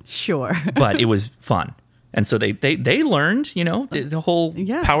anywhere, Sure. but it was fun. And so they learned, the whole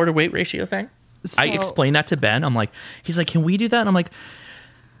Yeah. power to weight ratio thing. I So- explained that to Ben. I'm like, he's like, can we do that? And I'm like,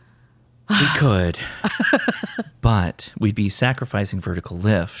 we could, but we'd be sacrificing vertical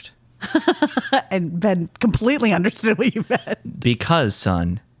lift And Ben completely understood what you meant. because,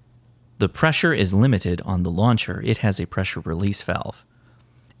 son, the pressure is limited on the launcher. It has a pressure release valve.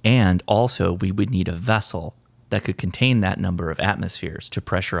 And also we would need a vessel that could contain that number of atmospheres to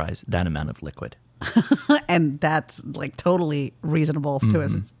pressurize that amount of liquid. And that's like totally reasonable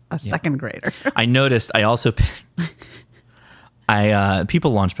to a second grader. I noticed. I also,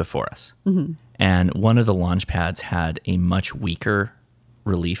 people launched before us, and one of the launch pads had a much weaker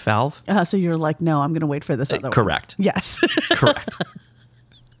relief valve. So you're like, no, I'm going to wait for this other one. Correct. Yes. Correct.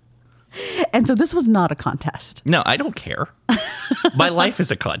 And so this was not a contest. No, I don't care. My life is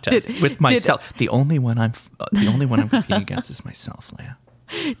a contest with myself. The only one I'm competing against is myself, Leia.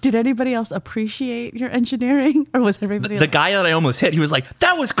 Did anybody else appreciate your engineering, or was everybody The guy that I almost hit, he was like,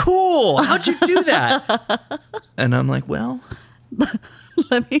 "That was cool. How'd you do that?" And I'm like, "Well,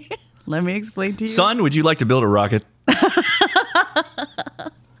 let me explain to you. son, would you like to build a rocket?"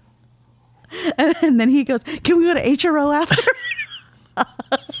 And then he goes, "Can we go to HRO after?"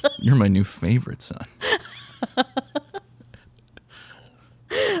 You're my new favorite, son.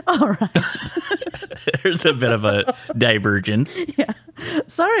 All right. There's a bit of a divergence. Yeah.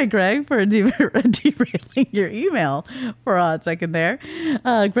 Sorry, Greg, for derailing your email for a hot second there.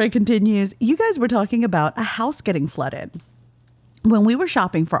 Greg continues, you guys were talking about a house getting flooded. When we were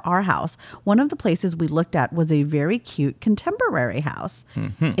shopping for our house, one of the places we looked at was a very cute contemporary house.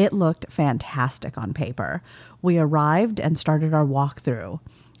 It looked fantastic on paper. We arrived and started our walkthrough.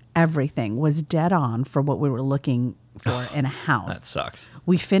 Everything was dead on for what we were looking for in a house. That sucks.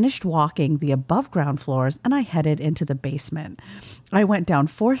 We finished walking the above ground floors and I headed into the basement. I went down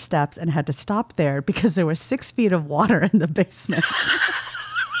 4 steps and had to stop there because there was 6 feet of water in the basement.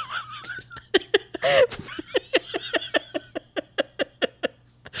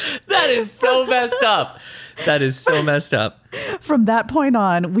 That is so messed up. That is so messed up. From that point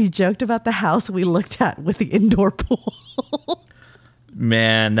on, we joked about the house we looked at with the indoor pool.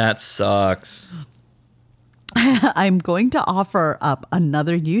 Man, that sucks. I'm going to offer up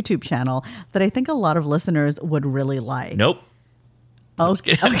another YouTube channel that I think a lot of listeners would really like. Nope. Oh,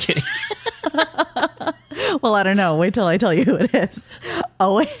 I'm kidding. well, I don't know. Wait till I tell you who it is.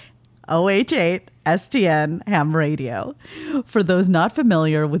 OH8 STN Ham Radio. For those not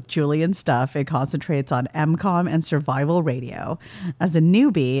familiar with Julian stuff, it concentrates on MCOM and survival radio. As a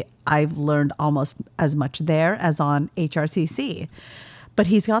newbie, I've learned almost as much there as on HRCC. But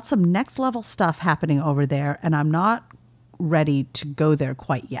he's got some next level stuff happening over there, and I'm not ready to go there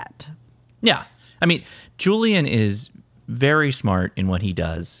quite yet. Yeah. I mean, Julian is very smart in what he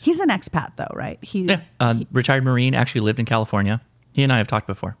does. He's an expat, though, right? He's retired Marine, actually lived in California. He and I have talked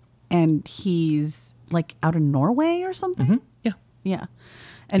before. And he's like out in Norway or something? Yeah. Yeah.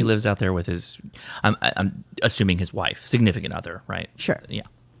 He lives out there with his, I'm assuming his wife, significant other, right? Sure. Yeah.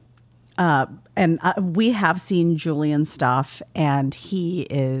 And we have seen Julian stuff, and he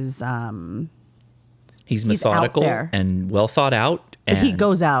is he's methodical there. And well thought out. But he and-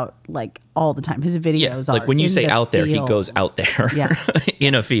 goes out like all the time. His videos are like when you in say the out there, he field. goes out there. Yeah.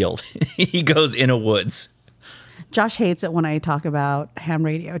 In a field. He goes in a woods. Josh hates it when I talk about ham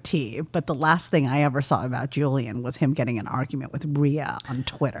radio tea, but the last thing I ever saw about Julian was him getting an argument with Rhea on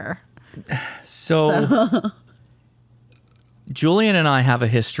Twitter. So Julian and I have a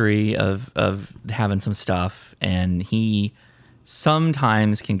history of having some stuff, and he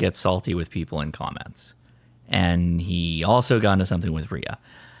sometimes can get salty with people in comments. And he also got into something with Rhea.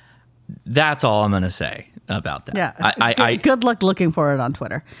 That's all I'm going to say about that. Yeah. Good luck looking for it on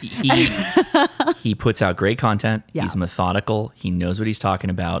Twitter. He puts out great content. Yeah. He's methodical. He knows what he's talking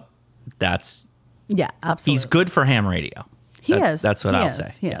about. Yeah, absolutely. He's good for ham radio. He is. That's what He I'll is.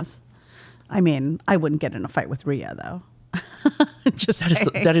 say. He is. I mean, I wouldn't get in a fight with Rhea, though. Just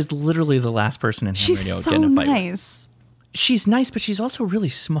saying. That is literally the last person in ham She's radio so getting in a fight with. nice. She's nice, but she's also really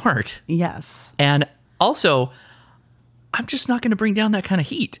smart. Yes. And also, I'm just not going to bring down that kind of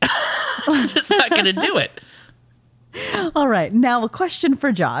heat. I'm just not going to do it. All right. Now, a question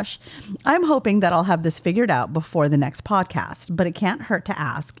for Josh. I'm hoping that I'll have this figured out before the next podcast, but it can't hurt to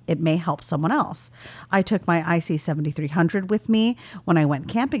ask. It may help someone else. I took my IC7300 with me when I went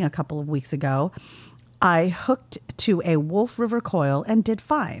camping a couple of weeks ago. I hooked to a Wolf River coil and did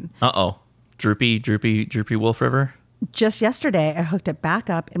fine. Uh-oh. Droopy Wolf River? Just yesterday, I hooked it back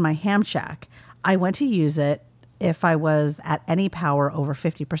up in my ham shack. I went to use it. If I was at any power over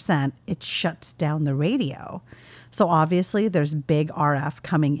 50%, it shuts down the radio. So obviously there's big RF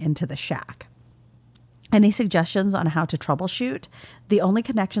coming into the shack. Any suggestions on how to troubleshoot? The only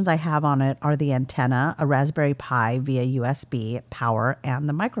connections I have on it are the antenna, a Raspberry Pi via USB, power, and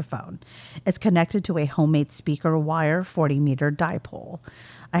the microphone. It's connected to a homemade speaker wire 40-meter dipole.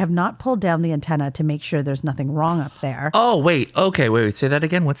 I have not pulled down the antenna to make sure there's nothing wrong up there. Oh, wait. Okay, wait. Say that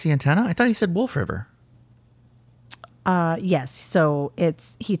again. What's the antenna? I thought he said Wolf River. Yes. So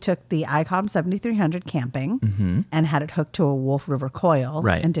he took the ICOM 7300 camping and had it hooked to a Wolf River coil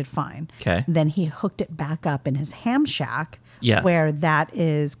Right. and did fine. Okay. Then he hooked it back up in his ham shack Yes. where that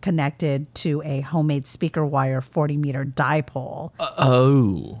is connected to a homemade speaker wire 40-meter dipole.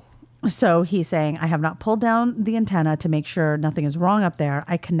 Oh. So he's saying, I have not pulled down the antenna to make sure nothing is wrong up there.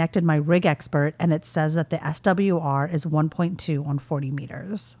 I connected my rig expert and it says that the SWR is 1.2 on 40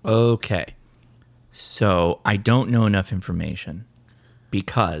 meters. Okay. So I don't know enough information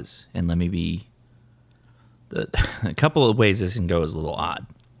because, and let me be, a couple of ways this can go is a little odd.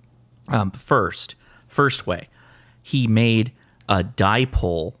 First way, he made a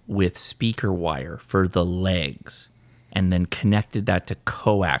dipole with speaker wire for the legs and then connected that to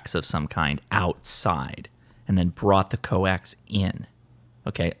coax of some kind outside and then brought the coax in.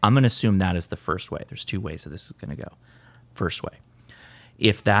 Okay, I'm going to assume that is the first way. There's two ways that this is going to go. First way.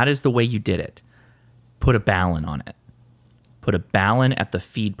 If that is the way you did it, put a ballon on it. Put a ballon at the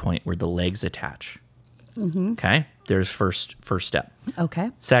feed point where the legs attach. Okay, there's first step.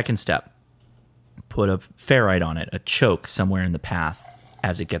 Okay. Second step, put a ferrite on it, a choke somewhere in the path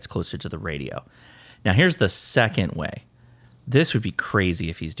as it gets closer to the radio. Now, here's the second way. This would be crazy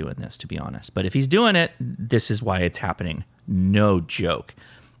if he's doing this, to be honest. But if he's doing it, this is why it's happening. No joke.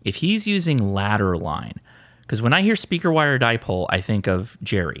 If he's using ladder line, because when I hear speaker wire dipole, I think of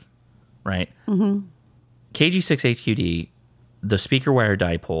Jerry, right? KG6HQD, the speaker wire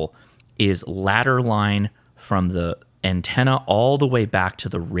dipole, is ladder line from the antenna all the way back to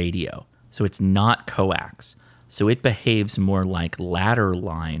the radio. So it's not coax. So it behaves more like ladder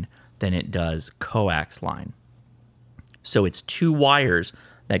line than it does coax line. So it's two wires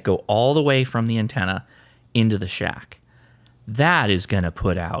that go all the way from the antenna into the shack. That is going to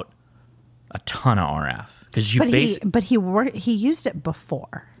put out a ton of RF because you He used it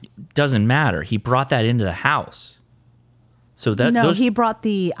before. doesn't matter. He brought that into the house. So that He brought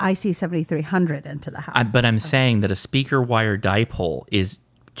the IC 7300 into the house. But I'm saying that a speaker wire dipole is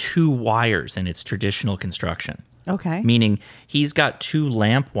two wires in its traditional construction. Okay. Meaning he's got two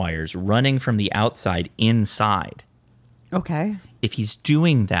lamp wires running from the outside inside. Okay. If he's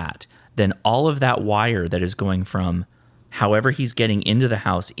doing that, then all of that wire that is going from however he's getting into the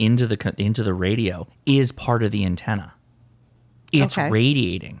house into the radio is part of the antenna. It's Okay.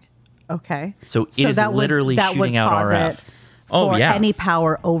 radiating. Okay. So it is literally shooting out RF. For any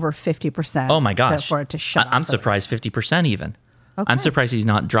power over 50%. Oh my gosh. For it to shut off. I'm surprised 50% even. I'm surprised he's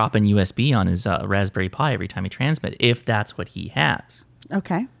not dropping USB on his Raspberry Pi every time he transmits, if that's what he has.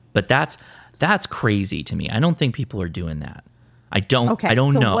 Okay. But that's crazy to me. I don't think people are doing that. I don't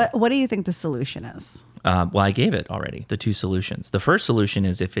know. What do you think the solution is? Well, I gave it already, the two solutions. The first solution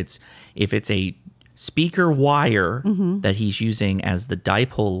is if it's a speaker wire that he's using as the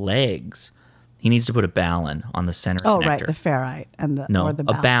dipole legs, he needs to put a ballon on the center connector. Oh, right, the ferrite and the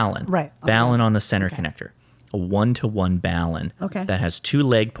a ballon. Right. Ballon on the center connector. A 1-to-1 ballon Okay. that has two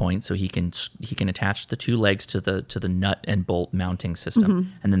leg points, so he can attach the two legs to the nut and bolt mounting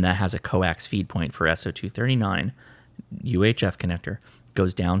system, and then that has a coax feed point for SO239 UHF connector.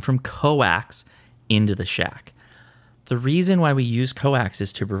 Goes down from coax into the shack. The reason why we use coax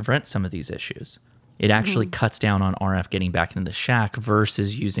is to prevent some of these issues. It actually cuts down on RF getting back into the shack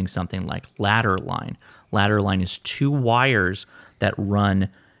versus using something like ladder line. Ladder line is two wires that run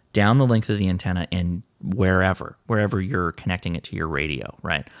down the length of the antenna and wherever you're connecting it to your radio,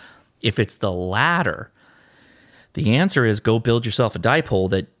 right? If it's the ladder, the answer is go build yourself a dipole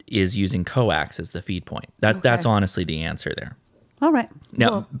that is using coax as the feed point. That's honestly the answer there. All right.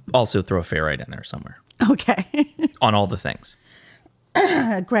 Now, also throw a ferrite in there somewhere Okay. on all the things.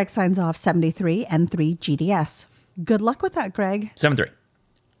 Greg signs off 73 and 3 GDS. Good luck with that, Greg. 7-3.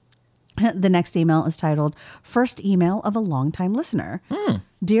 The next email is titled First Email of a Longtime Listener.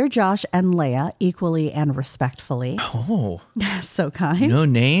 Dear Josh and Leia, equally and respectfully. Oh, So kind. no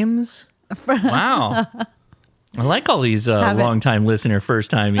names? Wow. I like all these long-time listener,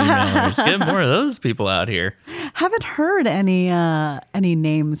 first-time emailers. Get more of those people out here. Haven't heard any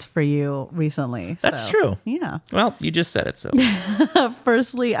names for you recently. That's so, true. Yeah. Well, you just said it, so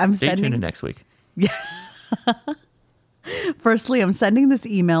Firstly, I'm stay tuned sending to next week. Firstly, I'm sending this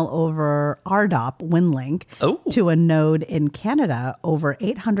email over RDOP WinLink to a node in Canada over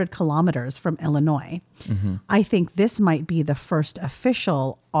 800 kilometers from Illinois. I think this might be the first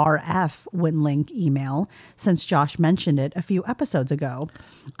official RF WinLink email since Josh mentioned it a few episodes ago.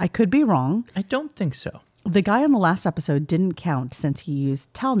 I could be wrong. I don't think so. The guy on the last episode didn't count since he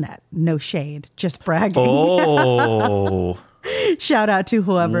used Telnet. No shade, just bragging. Oh. Shout out to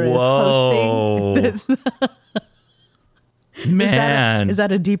whoever is hosting this. Man. Is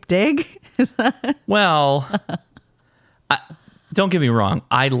that a deep dig? Well, Don't get me wrong.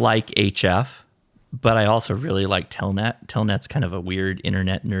 I like HF, but I also really like Telnet. Telnet's kind of a weird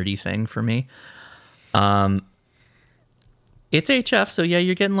internet nerdy thing for me. It's HF, so yeah,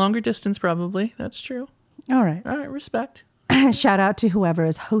 you're getting longer distance probably. That's true. All right. All right, respect. Shout out to whoever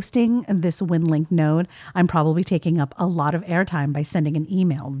is hosting this WinLink node. I'm probably taking up a lot of airtime by sending an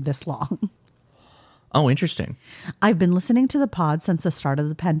email this long. Oh, interesting. I've been listening to the pod since the start of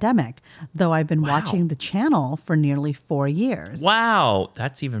the pandemic, though I've been watching the channel for nearly 4 years. Wow.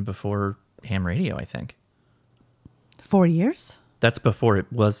 That's even before ham radio, I think. 4 years? That's before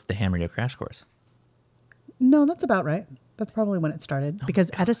it was the ham radio crash course. No, that's about right. That's probably when it started because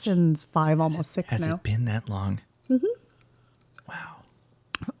Edison's 5, almost 6 Has now. it been that long? Mm-hmm. Wow.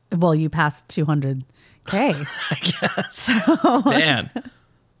 Well, you passed 200K. I guess. Man.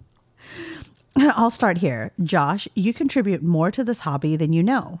 I'll start here. Josh, you contribute more to this hobby than you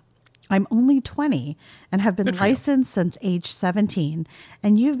know. I'm only 20 and have been licensed since age 17,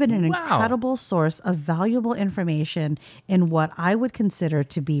 and you've been an incredible source of valuable information in what I would consider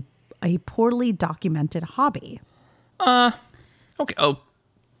to be a poorly documented hobby. Okay. Oh,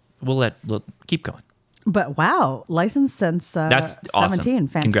 we'll keep going. But wow, licensed since That's 17. awesome.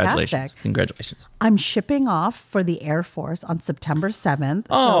 Fantastic. Congratulations. I'm shipping off for the Air Force on September 7th.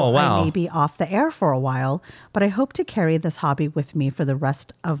 Oh, wow. I may be off the air for a while, but I hope to carry this hobby with me for the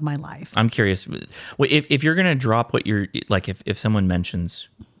rest of my life. I'm curious. If you're going to drop what you're like, if someone mentions,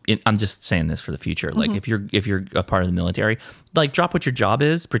 I'm just saying this for the future. Like if you're a part of the military, like drop what your job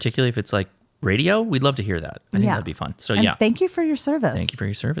is, particularly if it's like radio. We'd love to hear that. I think that'd be fun. So And yeah. thank you for your service. Thank you for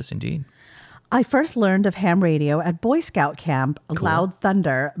your service. Indeed. I first learned of ham radio at Boy Scout camp, Loud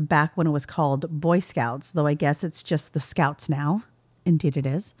Thunder, back when it was called Boy Scouts, though I guess it's just the Scouts now. Indeed it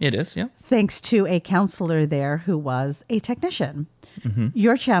is. It is, yeah. Thanks to a counselor there who was a technician.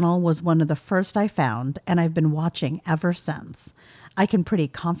 Your channel was one of the first I found, and I've been watching ever since. I can pretty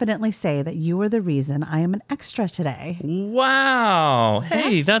confidently say that you are the reason I am an extra today. Wow.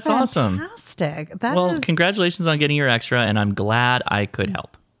 Hey, that's awesome. Fantastic. Well, congratulations on getting your extra, and I'm glad I could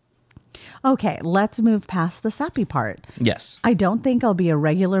help. Okay, let's move past the sappy part. Yes. I don't think I'll be a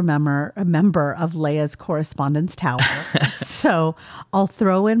regular member of Leia's Correspondence Tower, so I'll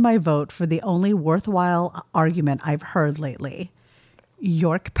throw in my vote for the only worthwhile argument I've heard lately.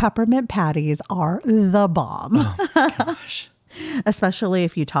 York peppermint patties are the bomb. Oh, gosh. Especially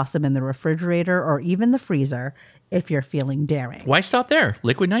if you toss them in the refrigerator or even the freezer if you're feeling daring. Why stop there?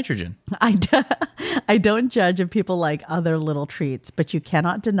 Liquid nitrogen. I don't judge if people like other little treats, but you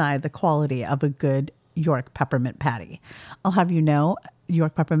cannot deny the quality of a good York peppermint patty. I'll have you know,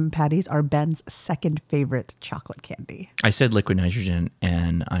 York peppermint patties are Ben's second favorite chocolate candy. I said liquid nitrogen,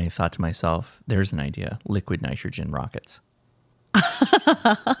 and I thought to myself, there's an idea. Liquid nitrogen rockets.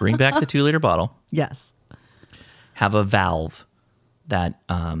 Bring back the 2-liter bottle. Yes. Have a valve that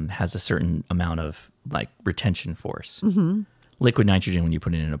has a certain amount of like retention force. Mm-hmm. Liquid nitrogen, when you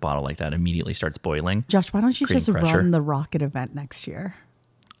put it in a bottle like that, immediately starts boiling. Josh, why don't you just pressure. run the rocket event next year?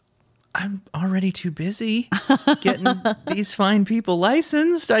 I'm already too busy getting these fine people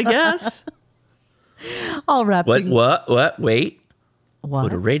licensed, I guess. I'll wrap What? things- Wait. What?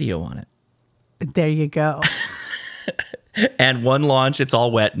 Put a radio on it. There you go. And one launch, it's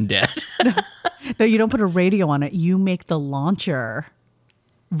all wet and dead. No, you don't put a radio on it. You make the launcher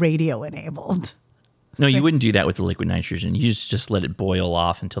radio enabled. No, you wouldn't do that with the liquid nitrogen. You just let it boil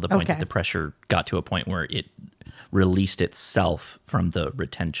off until the point Okay. that the pressure got to a point where it released itself from the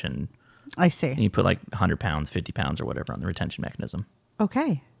retention. I see. And you put like 100 pounds, 50 pounds or whatever on the retention mechanism.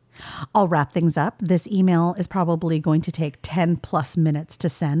 Okay. I'll wrap things up. This email is probably going to take 10 plus minutes to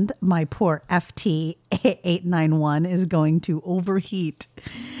send. My poor FT891 is going to overheat.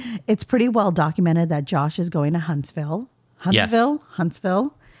 It's pretty well documented that Josh is going to Huntsville. Yes.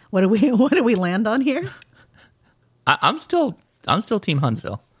 Huntsville. What do we land on here? I'm still Team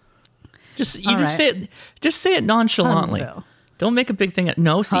Huntsville. Just right. say it nonchalantly. Huntsville. Don't make a big thing.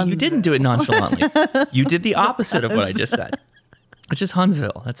 No, see, you didn't do it nonchalantly. You did the opposite of what I just said. It's just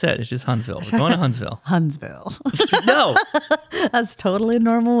Huntsville. That's it. It's just Huntsville. We're going to Huntsville. Huntsville. No, That's totally a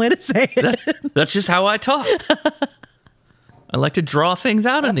normal way to say it. that's just how I talk. I like to draw things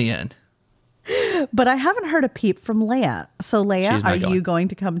out in the end. But I haven't heard a peep from Leia. So Leia, She's not are going. you going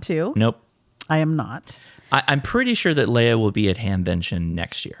to come too? Nope. I am not. I'm pretty sure that Leia will be at Hamvention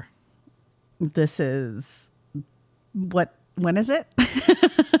next year. This is when is it?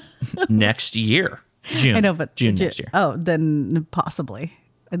 Next year. June. I know, but June next year. Oh, then possibly.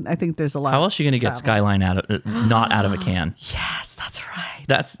 And I think there's a lot. How else are you going to get Skyline not out of a can? Yes, that's right.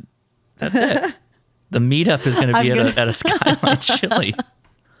 That's it. The meetup is going to be at a Skyline chili.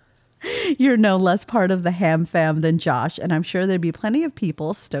 You're no less part of the ham fam than Josh, and I'm sure there'd be plenty of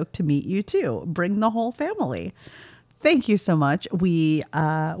people stoked to meet you too. Bring the whole family. Thank you so much. We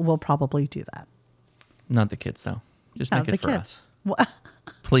will probably do that. Not the kids, though. Just make The it for kids. us. What?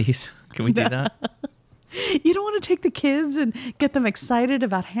 Please. Can we do that? You don't want to take the kids and get them excited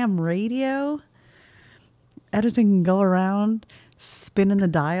about ham radio? Edison can go around spinning the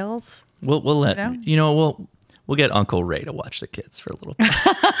dials. We'll let No? we'll get Uncle Ray to watch the kids for a little bit.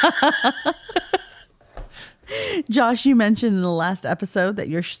 Josh, you mentioned in the last episode that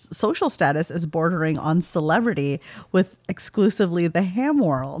your social status is bordering on celebrity with exclusively the ham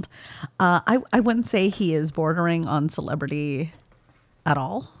world. I wouldn't say he is bordering on celebrity at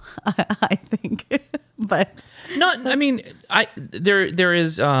all, I think. But Not. I mean, there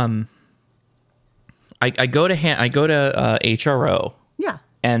is. I go to HRO, yeah,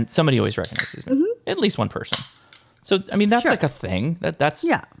 and somebody always recognizes me. At least one person. So I mean, that's Sure. like a thing. That's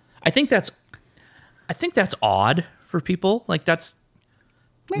Yeah. I think that's odd for people. Like that's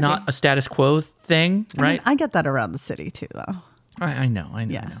Maybe. not a status quo thing, I mean, right? I get that around the city too, though. I know.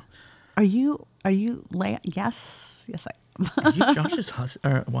 Yeah. I know. Are you Yes, I am. Are you Josh's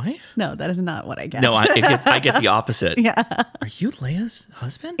wife? No, that is not what I guess. No, I get the opposite. Yeah. Are you Leia's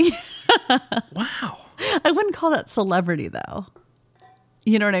husband? Wow. I wouldn't call that celebrity though.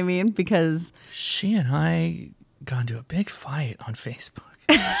 You know what I mean? Because She and I got into a big fight on Facebook.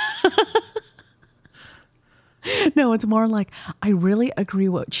 no, it's more like I really agree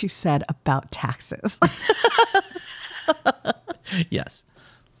what she said about taxes. Yes.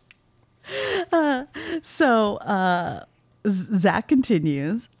 So Zach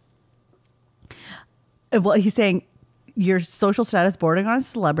continues. Well, he's saying your social status bordering on a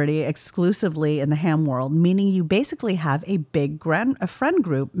celebrity exclusively in the ham world, meaning you basically have a big a friend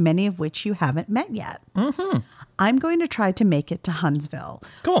group, many of which you haven't met yet. Mm-hmm. I'm going to try to make it to Huntsville.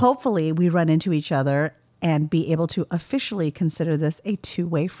 Cool. Hopefully we run into each other and be able to officially consider this a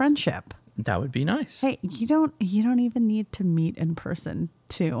two-way friendship. That would be nice. Hey, you don't even need to meet in person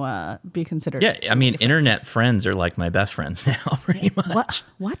to be considered. Yeah, I mean, internet friends are like my best friends now, pretty much.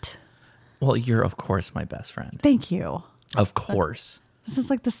 What? Well, you're of course my best friend. Thank you. Of course. This is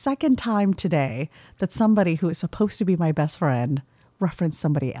like the second time today that somebody who is supposed to be my best friend referenced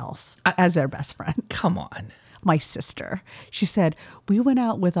somebody else as their best friend. Come on. My sister. She said, we went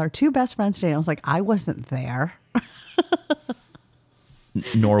out with our two best friends today. And I was like, I wasn't there.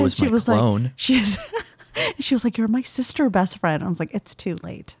 Nor And was my clone. Like, she was like, you're my sister best friend. I was like, it's too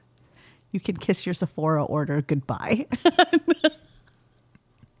late. You can kiss your Sephora order goodbye.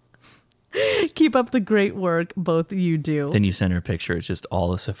 Keep up the great work both you do. Then you send her a picture. It's just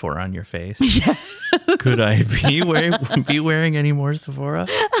all the Sephora on your face. Yeah. Could I be wearing any more Sephora?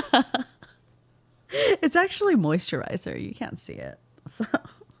 It's actually moisturizer. You can't see it. So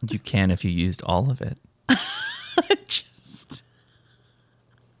You can if you used all of it. just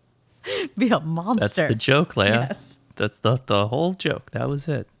be a monster. That's the joke, Leia. Yes. That's the whole joke. That was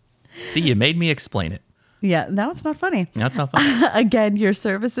it. See, you made me explain it. Yeah, now it's not funny. That's not fun. Again, your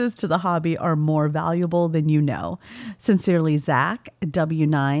services to the hobby are more valuable than you know. Sincerely, Zach,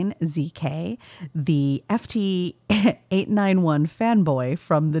 W9ZK, the FT891 fanboy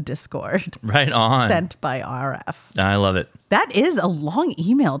from the Discord. Right on. Sent by RF. I love it. That is a long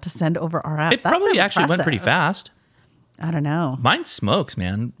email to send over RF. It probably actually went pretty impressive. fast. I don't know. Mine smokes,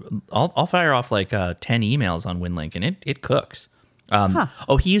 man. I'll fire off like 10 emails on WinLink, and it cooks.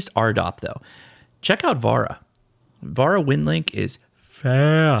 Oh, he used RDOP, though. Check out Vara. Vara WinLink is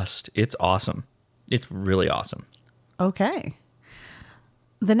fast. It's awesome. It's really awesome. Okay.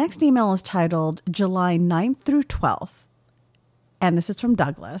 The next email is titled July 9th through 12th. And this is from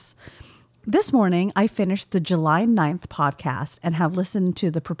Douglas. This morning, I finished the July 9th podcast and have listened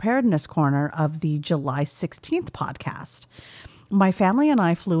to the preparedness corner of the July 16th podcast. My family and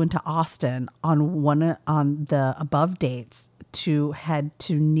I flew into Austin on the above dates to head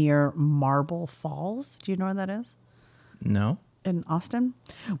to near Marble Falls. Do you know where that is? No? In Austin?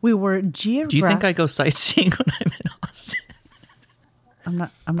 We were Do you think I go sightseeing when I'm in Austin? I'm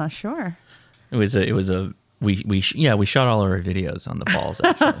not sure. We shot all of our videos on the falls,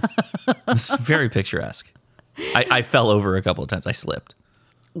 actually. It was very picturesque. I fell over a couple of times. I slipped.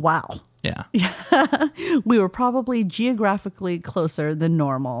 Wow. Yeah. We were probably geographically closer than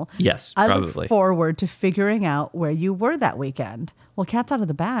normal. Yes, I probably. look forward to figuring out where you were that weekend. Well, cat's out of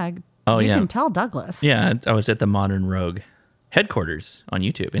the bag. Oh, you yeah. can tell Douglas. Yeah, I was at the Modern Rogue headquarters on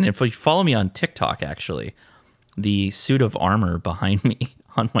YouTube. And if you follow me on TikTok, actually, the suit of armor behind me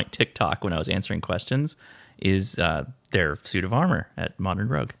on my TikTok when I was answering questions is their suit of armor at Modern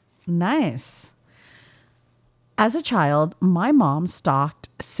Rogue. Nice. As a child, my mom stocked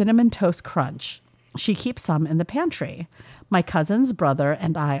Cinnamon Toast Crunch. She keeps some in the pantry. My cousin's brother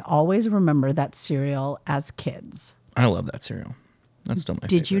and I always remember that cereal as kids. I love that cereal. That's still my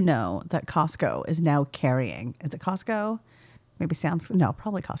favorite. Did you know that Costco is now carrying, is it Costco? Maybe Sam's, no,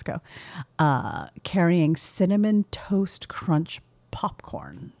 probably Costco, carrying Cinnamon Toast Crunch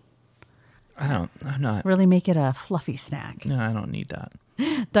popcorn. I'm not. Really make it a fluffy snack. No, I don't need that.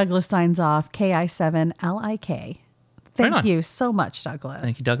 Douglas signs off, KI7LIK. Thank you so much, Douglas.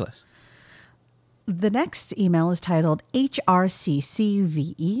 Thank you, Douglas. The next email is titled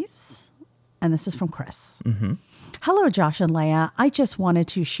HRCCVEs, and this is from Chris. Mm-hmm. Hello, Josh and Leia. I just wanted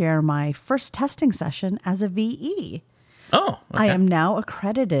to share my first testing session as a VE. Oh, okay. I am now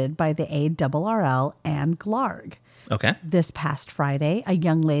accredited by the ARRL and GLARG. Okay. This past Friday, a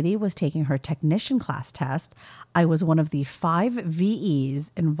young lady was taking her technician class test. I was one of the 5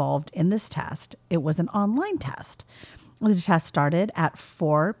 VEs involved in this test. It was an online test. The test started at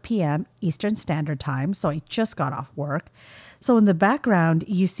 4 p.m. Eastern Standard Time, so I just got off work. So in the background,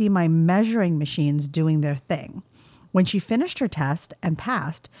 you see my measuring machines doing their thing. When she finished her test and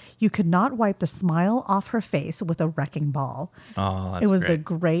passed, you could not wipe the smile off her face with a wrecking ball. Oh, that's It was great. a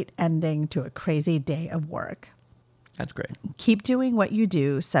great ending to a crazy day of work. That's great. Keep doing what you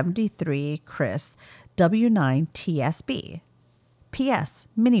do, 73 Chris, W9TSB. P.S.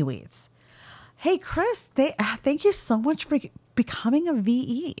 Mini Wheats. Hey, Chris, thank you so much for becoming a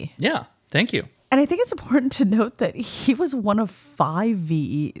VE. Yeah. Thank you. And I think it's important to note that he was one of 5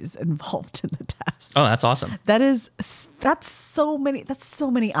 VEs involved in the test. Oh, that's awesome. That's so many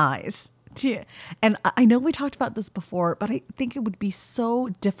eyes. And I know we talked about this before, but I think it would be so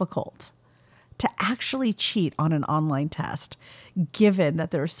difficult to actually cheat on an online test, given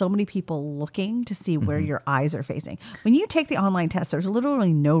that there are so many people looking to see where your eyes are facing. When you take the online test, there's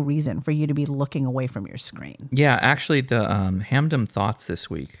literally no reason for you to be looking away from your screen. Yeah, actually, the Hamdom Thoughts this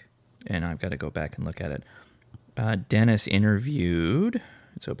week, and I've got to go back and look at it. Dennis interviewed,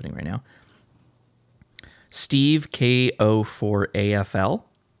 it's opening right now, Steve KO4AFL,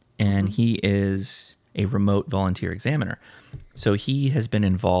 and he is a remote volunteer examiner. So he has been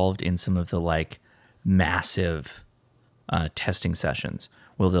involved in some of the like massive testing sessions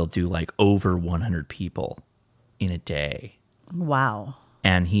where they'll do like over 100 people in a day. Wow.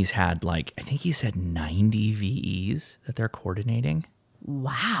 And he's had like, I think he said 90 VEs that they're coordinating.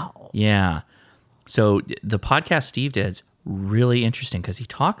 Wow. Yeah. So the podcast Steve did is really interesting because he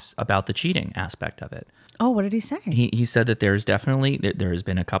talks about the cheating aspect of it. Oh, what did he say? He said that there's definitely, there has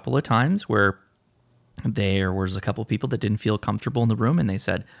been a couple of times where there was a couple of people that didn't feel comfortable in the room and they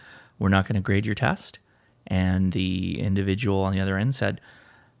said, we're not going to grade your test. And the individual on the other end said,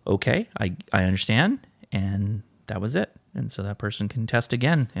 okay, I understand. And that was it. And so that person can test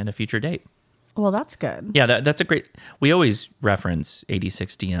again at a future date. Well, that's good. Yeah, that's a great, we always reference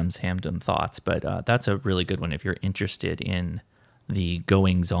 86DM's Hamdom Thoughts, but that's a really good one if you're interested in the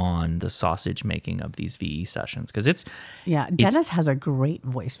goings on, the sausage making of these VE sessions. Because Dennis has a great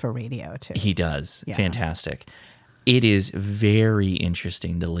voice for radio too. He does. Yeah. Fantastic. It is very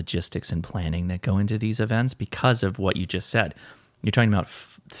interesting, the logistics and planning that go into these events because of what you just said. You're talking about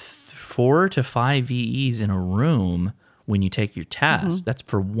 4 to 5 VEs in a room when you take your test. Mm-hmm. That's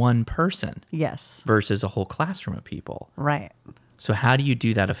for one person. Yes. Versus a whole classroom of people. Right. So how do you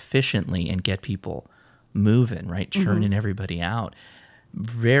do that efficiently and get people moving, right? Churning everybody out.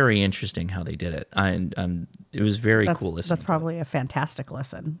 Very interesting how they did it. It was very cool listening. That's probably a fantastic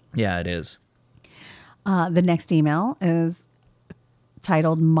listen. Yeah, it is. The next email is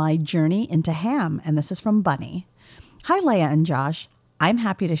titled My Journey into Ham, and this is from Bunny. Hi, Leia and Josh. I'm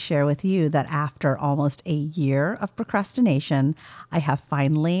happy to share with you that after almost a year of procrastination, I have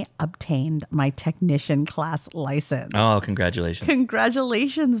finally obtained my technician class license. Oh, congratulations.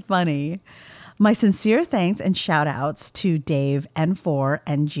 Congratulations, Bunny. My sincere thanks and shout outs to Dave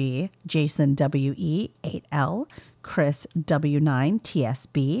N4NG, Jason WE8L, Chris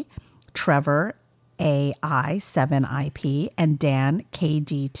W9TSB, Trevor AI7IP, and Dan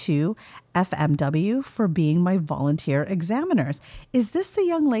KD2FMW for being my volunteer examiners. Is this the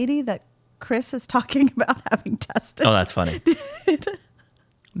young lady that Chris is talking about having tested? Oh, that's funny.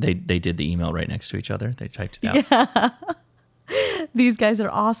 They did the email right next to each other. They typed it out. Yeah. These guys are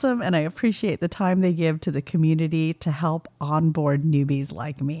awesome, and I appreciate the time they give to the community to help onboard newbies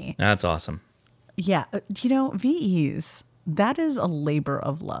like me. That's awesome. Yeah. VEs, that is a labor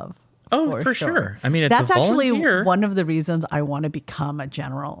of love. Oh, for sure. I mean, it's That's a volunteer. actually one of the reasons I want to become a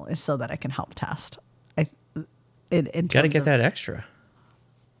general is so that I can help test. Got to get that extra.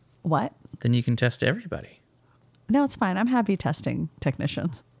 What? Then you can test everybody. No, it's fine. I'm happy testing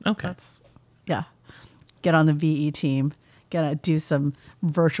technicians. Okay. Yeah. get on the VE team, gonna do some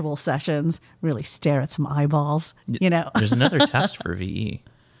virtual sessions, really stare at some eyeballs, There's another test for VE.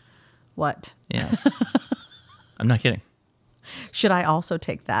 What? Yeah. I'm not kidding. Should I also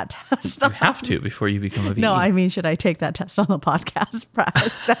take that test? You have to before you become a VE. No, I mean, should I take that test on the podcast?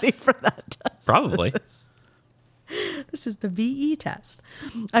 Practice study for that test. Probably. This is the VE test.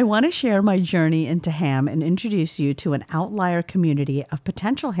 I want to share my journey into ham and introduce you to an outlier community of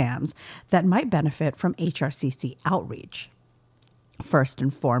potential hams that might benefit from HRCC outreach. First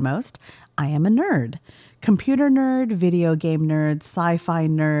and foremost, I am a nerd. Computer nerd, video game nerd, sci-fi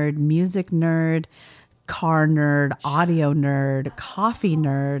nerd, music nerd, car nerd, audio nerd, coffee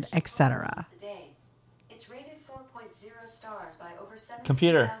nerd, etc. It's rated 4.0 stars by over 70,000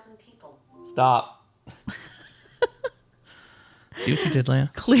 Computer. people. Stop. Do what you did,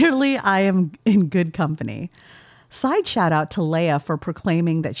 Leia. Clearly, I am in good company. Side shout out to Leia for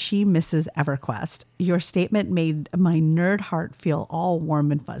proclaiming that she misses EverQuest. Your statement made my nerd heart feel all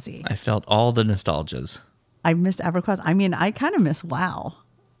warm and fuzzy. I felt all the nostalgias. I miss EverQuest. I mean, I kind of miss WoW.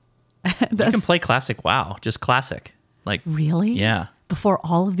 You can play classic WoW, just classic. Like, Really? yeah. Before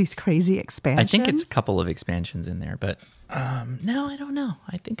all of these crazy expansions? I think it's a couple of expansions in there, but no, I don't know.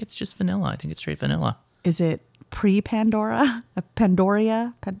 I think it's just vanilla. I think it's straight vanilla. Is it pre-Pandora?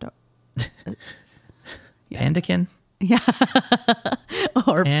 Pandoria? Pandakin?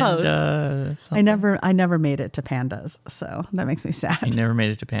 Or And, post? I never made it to pandas, so that makes me I sad. never made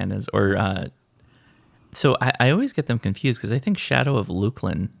it to pandas. Or so I always get them confused because I think Shadow of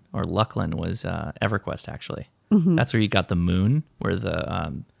Luclin or Luclin was EverQuest actually. Mm-hmm. That's where you got the moon where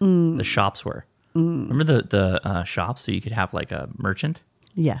the shops were. Remember the shops so you could have like a merchant?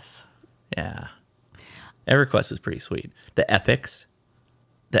 Yes. Yeah. EverQuest was pretty sweet. The epics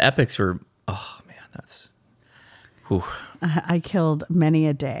were, oh man, that's, whew. I killed many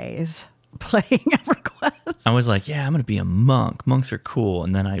a days playing EverQuest. I was like, yeah, I'm going to be a monk. Monks are cool.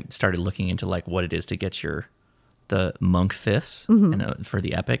 And then I started looking into like what it is to get the monk fists and for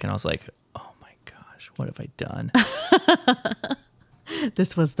the epic. And I was like, oh my gosh, what have I done?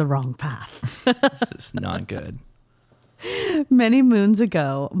 This was the wrong path. This is not good. Many moons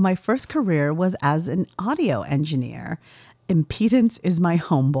ago, my first career was as an audio engineer. Impedance is my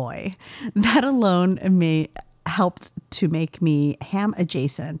homeboy. That alone helped to make me ham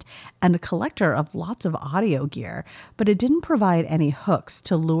adjacent and a collector of lots of audio gear, but it didn't provide any hooks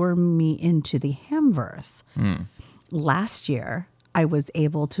to lure me into the hamverse. Last year, I was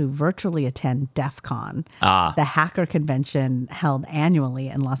able to virtually attend DEF CON, the hacker convention held annually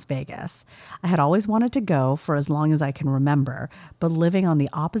in Las Vegas. I had always wanted to go for as long as I can remember, but living on the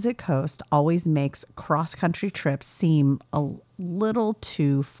opposite coast always makes cross-country trips seem a little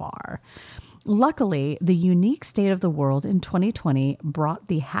too far. Luckily, the unique state of the world in 2020 brought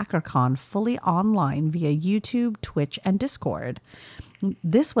the HackerCon fully online via YouTube, Twitch, and Discord.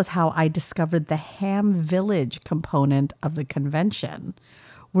 This was how I discovered the Ham Village component of the convention.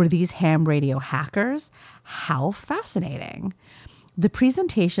 Were these ham radio hackers? How fascinating. The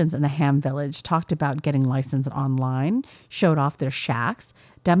presentations in the Ham Village talked about getting licensed online, showed off their shacks,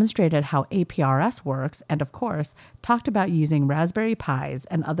 demonstrated how APRS works, and of course, talked about using Raspberry Pis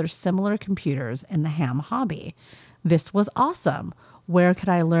and other similar computers in the ham hobby. This was awesome. Where could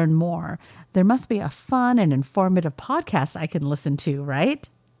I learn more? There must be a fun and informative podcast I can listen to, right?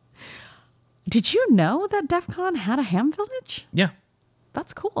 Did you know that DEF CON had a ham village? Yeah.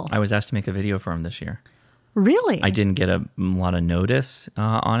 That's cool. I was asked to make a video for him this year. Really? I didn't get a lot of notice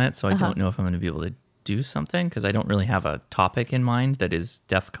on it, so I don't know if I'm going to be able to do something because I don't really have a topic in mind that is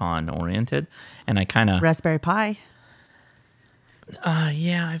DEF CON oriented. And I kind of... Raspberry Pi.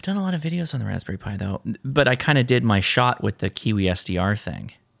 Yeah, I've done a lot of videos on the Raspberry Pi though, but I kind of did my shot with the Kiwi SDR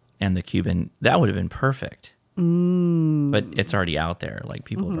thing and the Cuban. That would have been perfect. But it's already out there. Like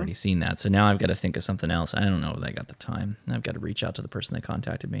people have already seen that. So now I've got to think of something else. I don't know if I got the time. I've got to reach out to the person that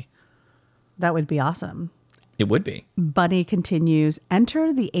contacted me. That would be awesome. It would be. Bunny continues,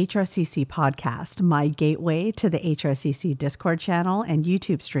 enter the HRCC podcast, my gateway to the HRCC Discord channel and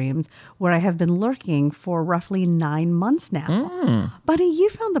YouTube streams, where I have been lurking for roughly 9 months now. Bunny,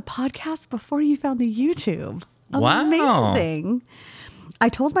 you found the podcast before you found the YouTube. Wow. Amazing. I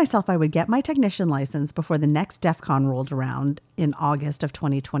told myself I would get my technician license before the next DEF CON rolled around in August of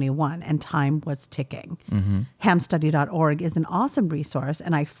 2021, and time was ticking. Hamstudy.org is an awesome resource,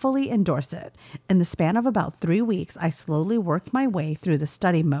 and I fully endorse it. In the span of about 3 weeks, I slowly worked my way through the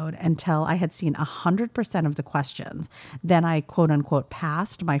study mode until I had seen 100% of the questions. Then I, quote-unquote,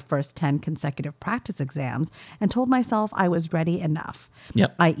 passed my first 10 consecutive practice exams and told myself I was ready enough.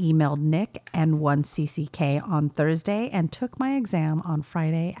 Yep. I emailed Nick N1CCK on Thursday and took my exam on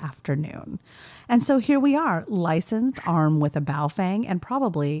Friday afternoon. And so here we are, licensed, armed with a Baofeng, and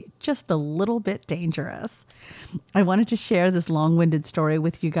probably just a little bit dangerous. I wanted to share this long-winded story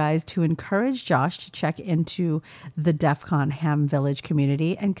with you guys to encourage Josh to check into the DEF CON Ham Village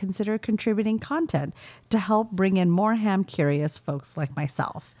community and consider contributing content to help bring in more ham-curious folks like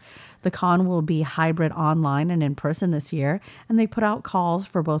myself. The con will be hybrid online and in person this year, and they put out calls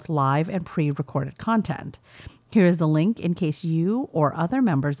for both live and pre-recorded content. Here is the link in case you or other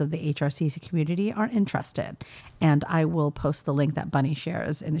members of the HRCC community are interested. And I will post the link that Bunny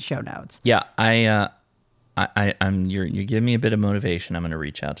shares in the show notes. Yeah, I'm you're giving me a bit of motivation. I'm going to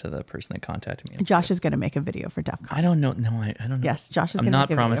reach out to the person that contacted me. Josh is going to make a video for DEF CON. I don't know. No, I don't know. Yes, Josh is I'm going to not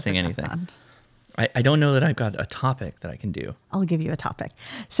make a promising video for anything. DEF CON. I don't know that I've got a topic that I can do. I'll give you a topic.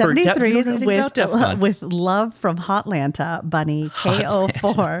 For you don't know 73s anything about DEF CON. with love from Hotlanta, Bunny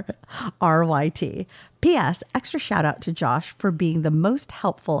KO4RYT. P.S. Extra shout out to Josh for being the most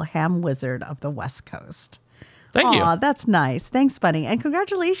helpful ham wizard of the West Coast. Thank you. Aw, that's nice. Thanks, Bunny. And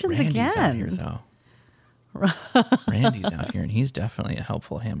congratulations Randy's again. out here, though. Randy's out here, and he's definitely a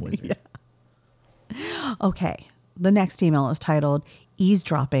helpful ham wizard. Okay. The next email is titled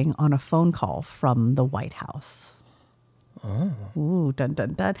Eavesdropping on a Phone Call from the White House. Oh. Ooh, dun,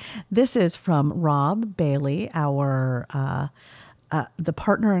 dun, dun. This is from Rob Bailey, our the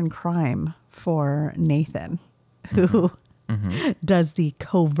partner in crime for Nathan, who does the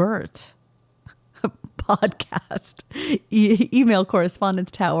Covert podcast email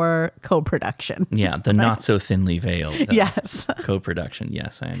correspondence tower co-production. Yeah, the not so thinly veiled Yes. co-production.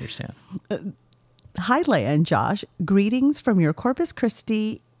 Yes, I understand. Hi, Leia and Josh. Greetings from your Corpus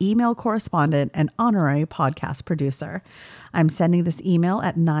Christi email correspondent and honorary podcast producer. I'm sending this email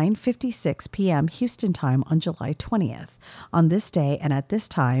at 9:56 p.m. Houston time on July 20th. On this day and at this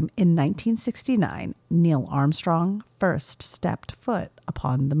time in 1969, Neil Armstrong first stepped foot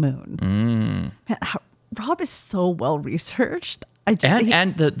upon the moon. Man, Rob is so well researched.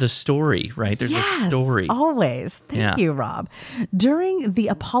 And the story, right? There's a story. Always. Thank you, Rob. During the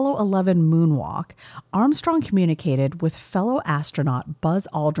Apollo 11 moonwalk, Armstrong communicated with fellow astronaut Buzz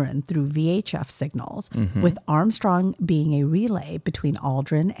Aldrin through VHF signals, with Armstrong being a relay between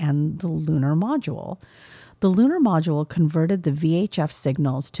Aldrin and the lunar module. The lunar module converted the VHF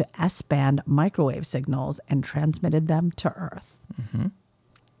signals to S-band microwave signals and transmitted them to Earth.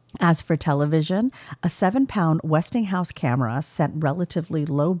 As for television, a 7-pound Westinghouse camera sent relatively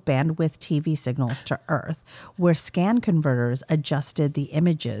low bandwidth TV signals to Earth, where scan converters adjusted the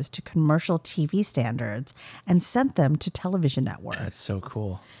images to commercial TV standards and sent them to television networks. That's so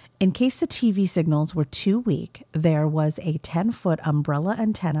cool. In case the TV signals were too weak, there was a 10-foot umbrella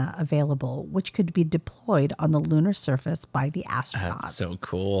antenna available, which could be deployed on the lunar surface by the astronauts. That's so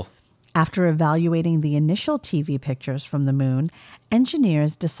cool. After evaluating the initial TV pictures from the moon,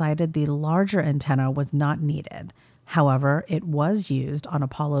 engineers decided the larger antenna was not needed. However, it was used on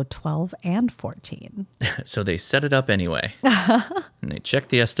Apollo 12 and 14. So they set it up anyway. And they checked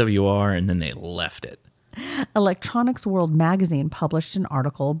the SWR and then they left it. Electronics World magazine published an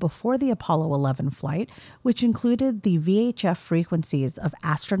article before the Apollo 11 flight, which included the VHF frequencies of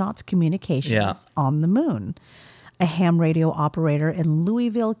astronauts' communications on the moon. A ham radio operator in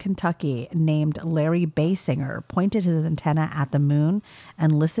Louisville, Kentucky, named Larry Basinger, pointed his antenna at the moon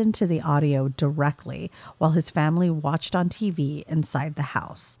and listened to the audio directly while his family watched on TV inside the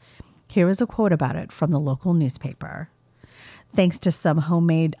house. Here is a quote about it from the local newspaper. Thanks to some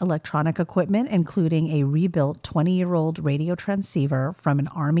homemade electronic equipment, including a rebuilt 20-year-old radio transceiver from an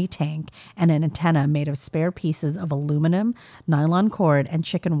Army tank and an antenna made of spare pieces of aluminum, nylon cord, and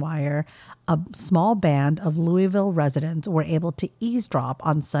chicken wire, a small band of Louisville residents were able to eavesdrop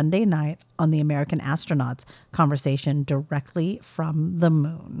on Sunday night on the American astronauts' conversation directly from the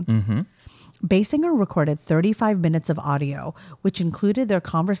moon. Basinger recorded 35 minutes of audio, which included their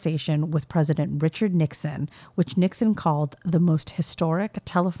conversation with President Richard Nixon, which Nixon called the most historic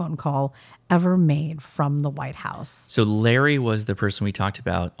telephone call ever made from the White House. So Larry was the person we talked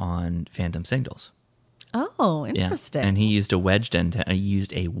about on Phantom Signals. Oh, interesting. Yeah. And he used a wedge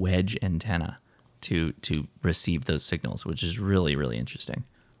antenna to receive those signals, which is really, really interesting.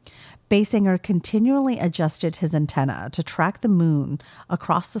 Basinger continually adjusted his antenna to track the moon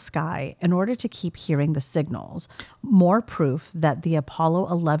across the sky in order to keep hearing the signals. More proof that the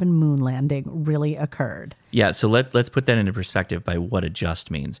Apollo 11 moon landing really occurred. Yeah, so let's put that into perspective by what adjust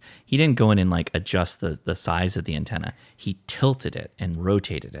means. He didn't go in and adjust the size of the antenna. He tilted it and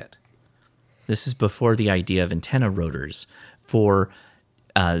rotated it. This is before the idea of antenna rotors for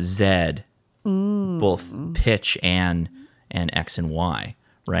Z, both pitch and X and Y.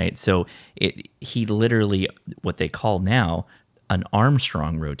 Right. So he literally, what they call now, an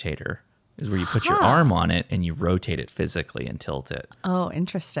Armstrong rotator, is where you put your arm on it and you rotate it physically and tilt it. Oh,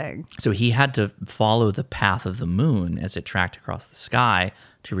 interesting. So he had to follow the path of the moon as it tracked across the sky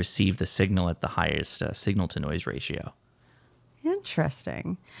to receive the signal at the highest signal to noise ratio.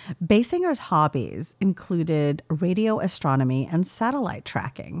 Interesting. Basinger's hobbies included radio astronomy and satellite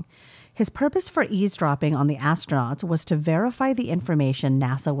tracking. His purpose for eavesdropping on the astronauts was to verify the information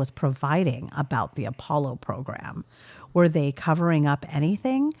NASA was providing about the Apollo program. Were they covering up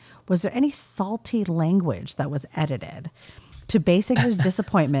anything? Was there any salty language that was edited? To Basinger's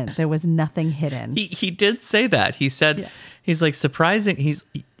disappointment, there was nothing hidden. He did say that. He said, he's like surprising. He's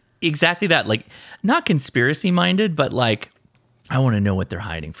exactly that. Like, not conspiracy minded, but like, I want to know what they're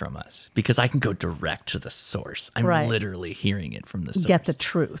hiding from us because I can go direct to the source. I'm literally hearing it from the source. Get the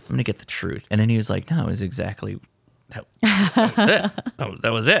truth. I'm going to get the truth. And then he was like, no, it was exactly that was it.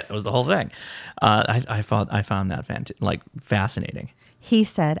 That was it. That was the whole thing. I found that fascinating. He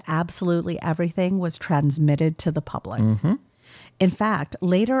said absolutely everything was transmitted to the public. Mm-hmm. In fact,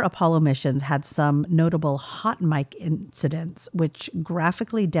 later Apollo missions had some notable hot mic incidents, which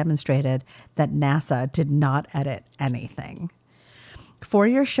graphically demonstrated that NASA did not edit anything. For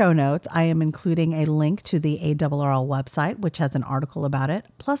your show notes, I am including a link to the ARRL website, which has an article about it,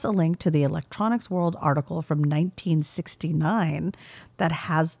 plus a link to the Electronics World article from 1969 that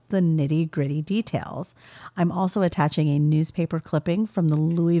has the nitty-gritty details. I'm also attaching a newspaper clipping from the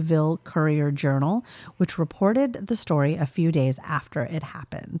Louisville Courier-Journal, which reported the story a few days after it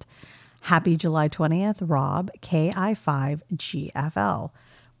happened. Happy July 20th, Rob, KI5GFL.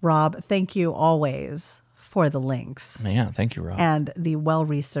 Rob, thank you always for the links. Yeah, thank you, Rob. And the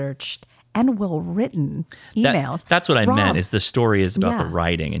well-researched and well-written emails. That's what I Rob, meant, is the story is about the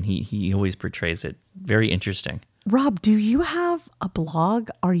writing, and he always portrays it very interesting. Rob, do you have a blog?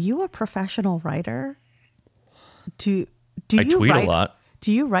 Are you a professional writer? Do I you tweet write, a lot.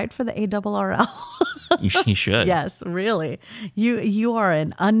 Do you write for the ARRL? You should. Yes, really. You are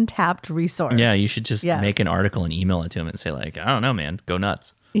an untapped resource. Yeah, you should just make an article and email it to him and say like, I don't know, man, go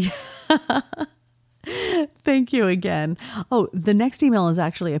nuts. Thank you again. Oh, the next email is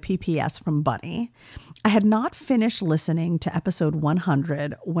actually a PPS from Bunny. I had not finished listening to episode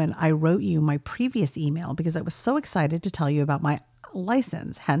 100 when I wrote you my previous email because I was so excited to tell you about my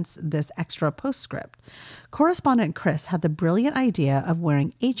license, hence this extra postscript. Correspondent Chris had the brilliant idea of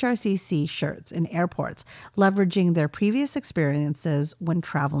wearing HRCC shirts in airports, leveraging their previous experiences when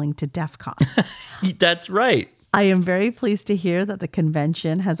traveling to DEF CON. That's right. I am very pleased to hear that the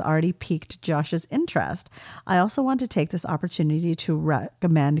convention has already piqued Josh's interest. I also want to take this opportunity to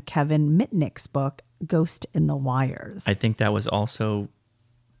recommend Kevin Mitnick's book, Ghost in the Wires. I think that was also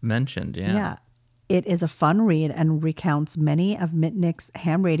mentioned, Yeah. It is a fun read and recounts many of Mitnick's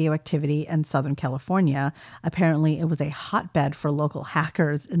ham radio activity in Southern California. Apparently, it was a hotbed for local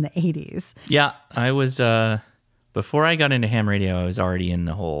hackers in the 80s. Yeah, I was, before I got into ham radio, I was already in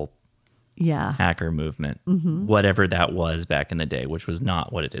the whole hacker movement, whatever that was back in the day, which was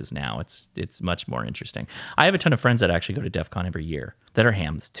not what it is now. It's much more interesting. I have a ton of friends that actually go to DEF CON every year that are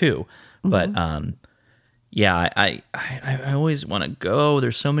hams too. But I always want to go.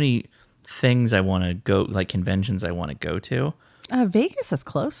 There's so many things I want to go, like conventions I want to go to. Vegas is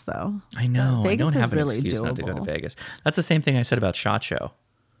close though. I know. Vegas I don't have an really excuse not to go to Vegas. That's the same thing I said about SHOT Show.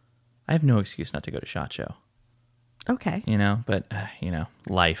 I have no excuse not to go to SHOT Show. Okay. But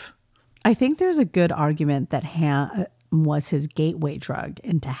life. I think there's a good argument that ham was his gateway drug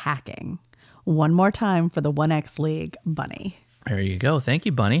into hacking. One more time for the 1X League, Bunny. There you go. Thank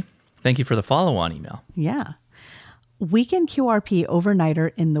you, Bunny. Thank you for the follow-on email. Yeah. Weekend QRP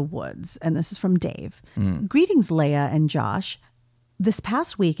overnighter in the woods. And this is from Dave. Greetings, Leia and Josh. This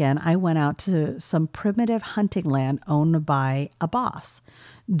past weekend, I went out to some primitive hunting land owned by a boss.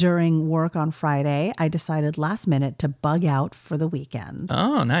 During work on Friday, I decided last minute to bug out for the weekend.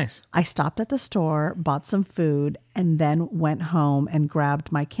 Oh, nice. I stopped at the store, bought some food, and then went home and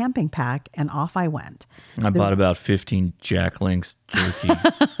grabbed my camping pack, and off I went. I bought about 15 Jack Link's jerky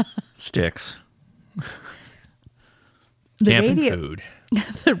sticks. Camping food.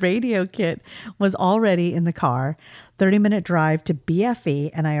 The radio kit was already in the car. 30-minute drive to BFE,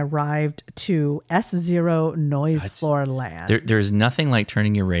 and I arrived to S0 noise floor land. There's nothing like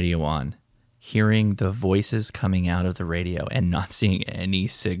turning your radio on, hearing the voices coming out of the radio, and not seeing any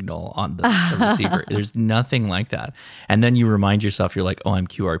signal on the receiver. There's nothing like that. And then you remind yourself, you're like, oh, I'm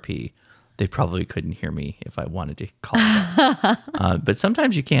QRP. They probably couldn't hear me if I wanted to call them. But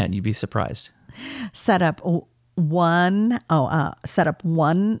sometimes you can. You'd be surprised. Set up one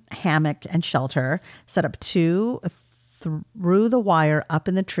hammock and shelter, set up two through the wire up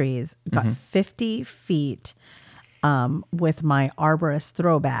in the trees, got 50 feet with my arborist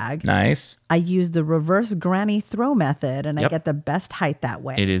throw bag. Nice. I use the reverse granny throw method, and I Yep. get the best height that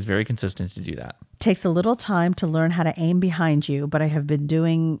way. It is very consistent to do that. Takes a little time to learn how to aim behind you, but I have been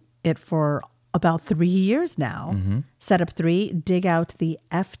doing it for about 3 years now. Setup 3, dig out the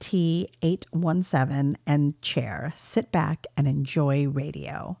FT817 and chair. Sit back and enjoy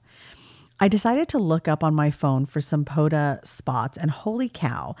radio. I decided to look up on my phone for some POTA spots, and holy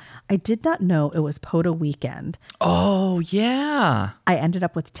cow, I did not know it was POTA weekend. Oh, yeah. I ended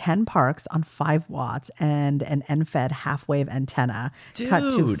up with 10 parks on 5 watts and an NFED half-wave antenna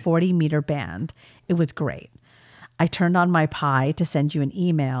cut to Dude. 40-meter band. It was great. I turned on my Pi to send you an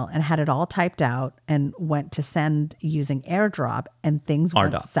email and had it all typed out and went to send using AirDrop, and things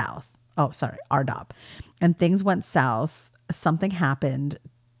went RDOP. south. Oh, sorry, RDOP. And things went south. Something happened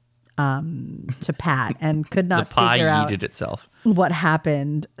to Pat and could The not pie figure out yeeted itself. what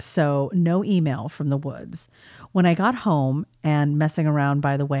happened, so no email from the woods. When I got home, and messing around,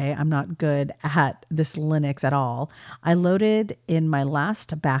 by the way, I'm not good at this Linux at all, I loaded in my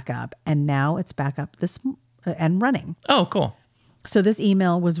last backup, and now it's back up and running. Oh, cool. So this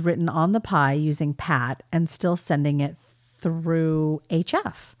email was written on the Pi using Pat and still sending it through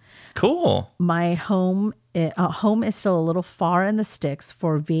HF. Cool. My home is still a little far in the sticks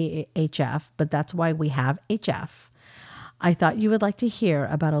for VHF, but that's why we have HF. I thought you would like to hear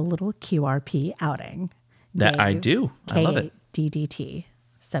about a little QRP outing. That I Dave, do. I love it. KDDT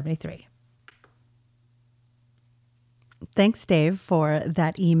 73. Thanks, Dave, for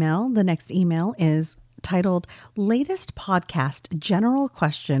that email. The next email is titled Latest Podcast General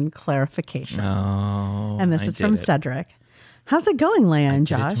Question Clarification. Oh, And this I is did from it. Cedric. How's it going, Leia and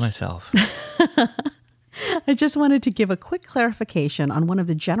Did it Josh? to myself. I just wanted to give a quick clarification on one of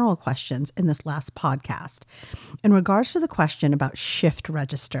the general questions in this last podcast in regards to the question about shift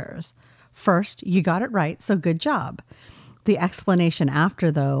registers. First, you got it right, so good job. The explanation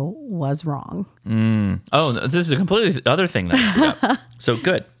after, though, was wrong. Oh, this is a completely other thing that I screwed up. So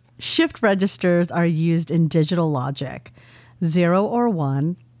good. Shift registers are used in digital logic, 0 or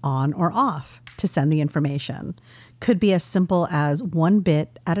 1, on or off, to send the information. Could be as simple as 1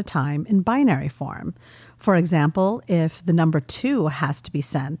 bit at a time in binary form. For example, if the number 2 has to be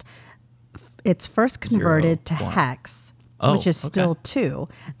sent, it's first converted to 1. hex, Oh, which is still 2,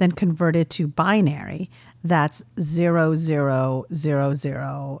 then converted to binary. That's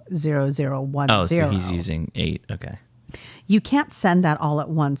 00000010. Oh, so he's using 8. Okay. You can't send that all at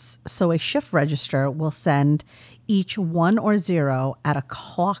once, so a shift register will send each 1 or 0 at a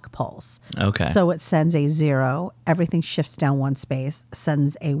clock pulse. Okay. So it sends a 0, everything shifts down 1 space,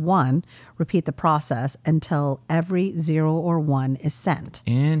 sends a 1, repeat the process until every 0 or 1 is sent.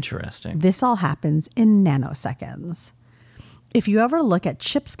 Interesting. This all happens in nanoseconds. If you ever look at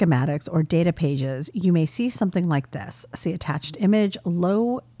chip schematics or data pages, you may see something like this. See attached image,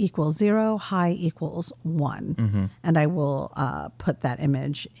 low equals 0, high equals 1. And I will put that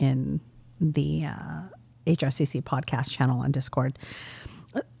image in the HRCC podcast channel on Discord.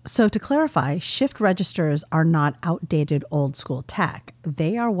 So to clarify, shift registers are not outdated old school tech.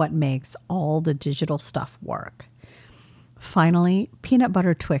 They are what makes all the digital stuff work. Finally, peanut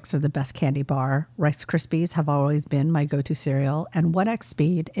butter Twix are the best candy bar. Rice Krispies have always been my go-to cereal, and 1x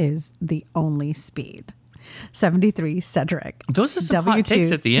speed is the only speed. 73 Cedric. Those are some hot takes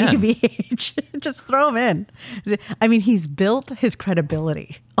at the end. CBH. Just throw him in. I mean, he's built his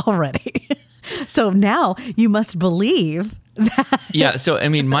credibility already. So now you must believe that. Yeah. So, I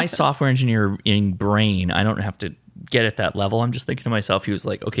mean, my software engineering brain, I don't have to get at that level. I'm just thinking to myself, he was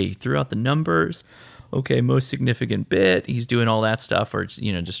like, okay, he threw out the numbers. Okay, most significant bit. He's doing all that stuff, or it's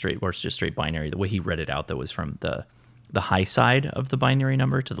just straight binary. The way he read it out, that was from the high side of the binary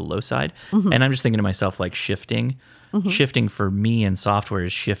number to the low side. And I'm just thinking to myself, like shifting for me in software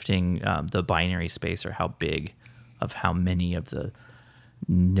is shifting the binary space, or how big of how many of the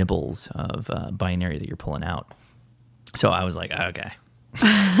nibbles of binary that you're pulling out. So I was like, okay.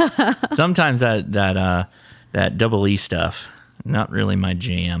 Sometimes that double E stuff, not really my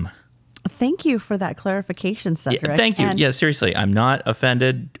jam. Thank you for that clarification, Cedric. Yeah, thank you. And Yeah, seriously, I'm not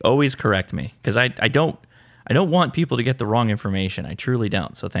offended. Always correct me, because I don't want people to get the wrong information. I truly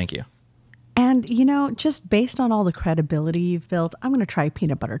don't. So thank you. And, just based on all the credibility you've built, I'm going to try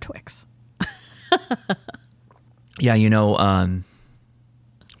peanut butter Twix. Yeah,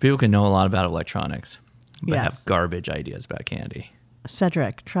 people can know a lot about electronics, but Yes. have garbage ideas about candy.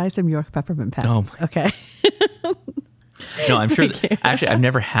 Cedric, try some York peppermint pens. Oh, okay. No, I'm sure. Actually, I've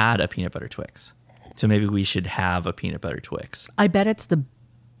never had a peanut butter Twix, so maybe we should have a peanut butter Twix. I bet it's the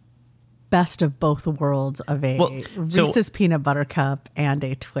best of both worlds of a Reese's peanut butter cup and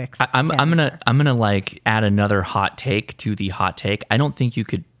a Twix. I'm gonna like add another hot take to the hot take. I don't think you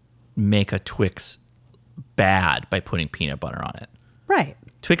could make a Twix bad by putting peanut butter on it. Right.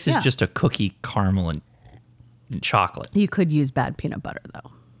 Twix is just a cookie, caramel, and chocolate. You could use bad peanut butter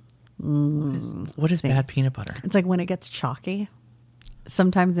though. What is bad peanut butter? It's like when it gets chalky.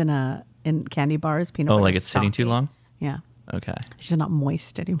 Sometimes in candy bars, peanut butter. Oh, like it's sitting too long? Yeah. Okay. It's just not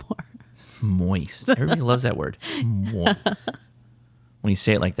moist anymore. Moist. Everybody loves that word. Moist. When you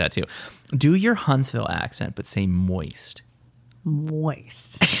say it like that too. Do your Huntsville accent, but say moist.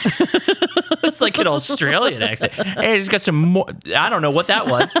 Moist. It's like an Australian accent. Hey, it's got some I don't know what that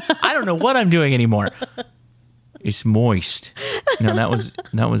was. I don't know what I'm doing anymore. It's moist. No, that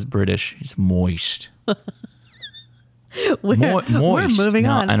was British. It's moist. We're moving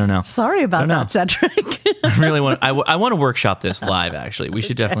on. I don't know. Sorry about that, Cedric. I really want. I want to workshop this live. Actually, we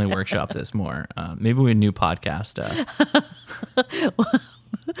should definitely workshop this more. Maybe we a new podcast.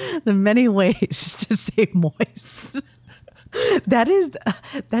 The many ways to say moist.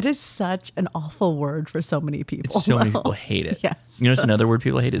 That is such an awful word for so many people. So many people hate it. Yes. You know, what's another word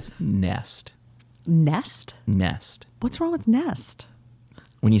people hate is nest. Nest? Nest. What's wrong with nest?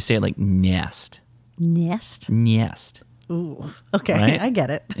 When you say it like nest. Nest? Nest. Ooh. Okay, right? I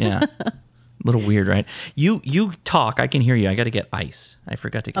get it. Yeah. A little weird, right? You talk. I can hear you. I got to get ice. I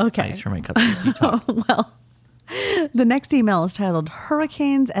forgot to get ice for my cup. You talk. Well, the next email is titled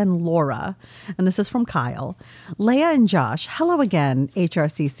Hurricanes and Laura, and this is from Kyle. Leah and Josh, hello again,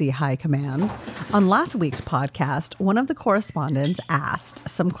 HRCC High Command. On last week's podcast, one of the correspondents asked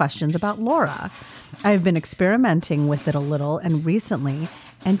some questions about Laura. I've been experimenting with it a little and recently,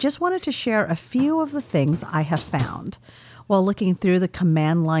 and just wanted to share a few of the things I have found. While looking through the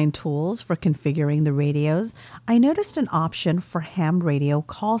command line tools for configuring the radios, I noticed an option for ham radio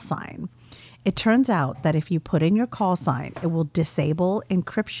call sign. It turns out that if you put in your call sign, it will disable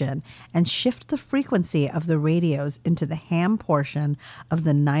encryption and shift the frequency of the radios into the ham portion of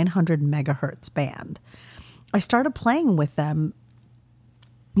the 900 megahertz band. I started playing with them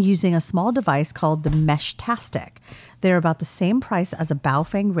using a small device called the Meshtastic. They're about the same price as a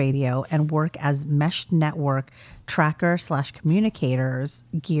Baofeng radio and work as mesh network tracker/communicators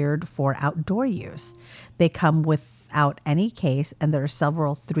geared for outdoor use. They come without any case, and there are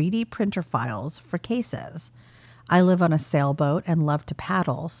several 3D printer files for cases. I live on a sailboat and love to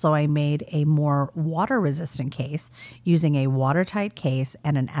paddle, so I made a more water-resistant case using a watertight case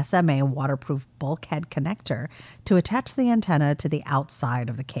and an SMA waterproof bulkhead connector to attach the antenna to the outside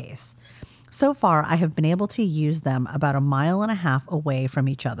of the case. So far, I have been able to use them about 1.5 miles away from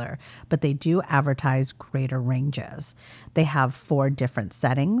each other, but they do advertise greater ranges. They have 4 different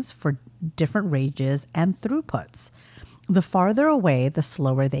settings for different ranges and throughputs. The farther away, the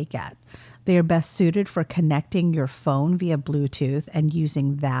slower they get. They are best suited for connecting your phone via Bluetooth and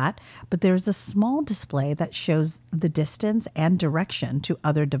using that, but there's a small display that shows the distance and direction to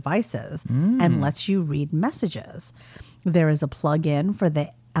other devices and lets you read messages. There is a plug-in for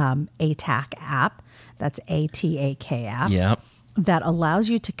the ATAK app, that's ATAK app, that allows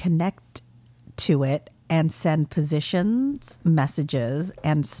you to connect to it and send positions, messages,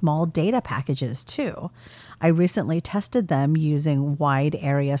 and small data packages too. I recently tested them using Wide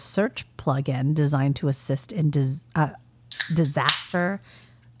Area Search plugin designed to assist in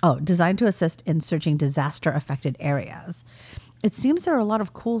searching disaster-affected areas. It seems there are a lot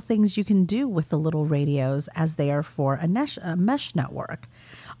of cool things you can do with the little radios as they are for a mesh network.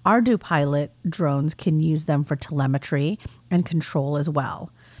 Ardu Pilot drones can use them for telemetry and control as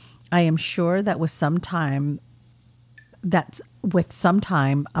well. I am sure that with some time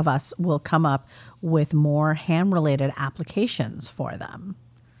of us will come up with more ham-related applications for them.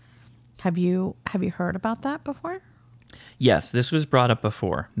 Have you heard about that before? Yes, this was brought up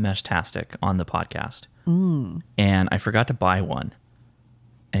before, Meshtastic, on the podcast. And I forgot to buy one.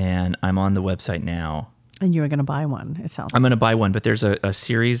 And I'm on the website now. And you were going to buy one, it sounds like. I'm going to buy one, but there's a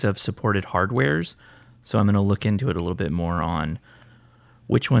series of supported hardwares. So I'm going to look into it a little bit more on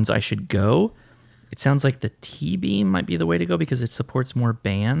which ones I should go. It sounds like the T-Beam might be the way to go because it supports more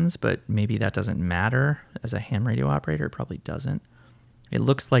bands, but maybe that doesn't matter. As a ham radio operator, it probably doesn't. It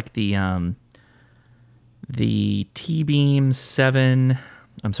looks like the T-Beam version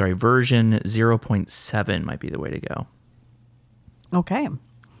 0.7 might be the way to go. Okay.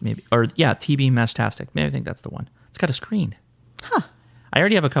 Maybe, or yeah, T-Beam Meshtastic. Maybe I think that's the one. It's got a screen. Huh. I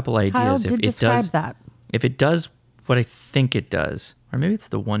already have a couple ideas. Kyle did describe that. If it does what I think it does, or maybe it's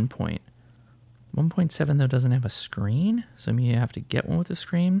the 1.7 though doesn't have a screen, so maybe you have to get one with a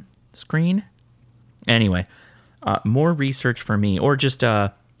screen. Anyway, more research for me, or just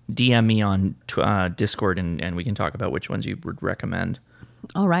DM me on Discord and we can talk about which ones you would recommend.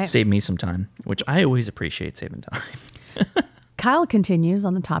 All right. Save me some time, which I always appreciate saving time. Kyle continues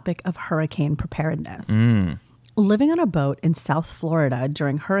on the topic of hurricane preparedness. Living on a boat in South Florida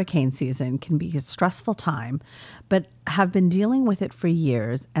during hurricane season can be a stressful time, but have been dealing with it for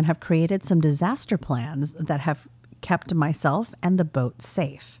years and have created some disaster plans that have kept myself and the boat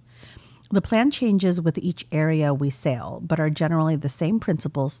safe. The plan changes with each area we sail, but are generally the same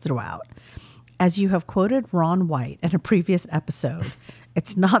principles throughout. As you have quoted Ron White in a previous episode,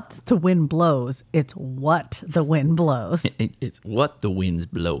 it's not that the wind blows, it's what the wind blows. It's what the wind's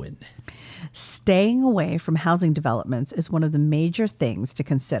blowing. Staying away from housing developments is one of the major things to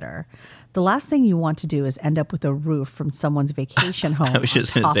consider. The last thing you want to do is end up with a roof from someone's vacation home. I was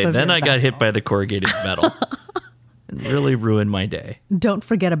just going to say, then I got hit by the corrugated metal and really ruined my day. Don't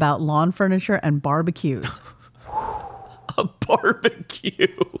forget about lawn furniture and barbecues. A barbecue.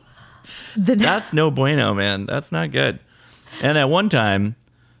 That's no bueno, man. That's not good. And at one time,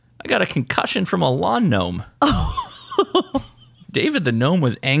 I got a concussion from a lawn gnome. David the gnome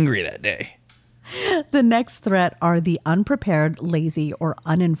was angry that day. The next threat are the unprepared, lazy, or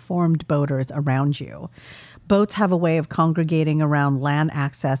uninformed boaters around you. Boats have a way of congregating around land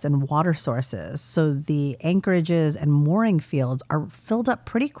access and water sources, so the anchorages and mooring fields are filled up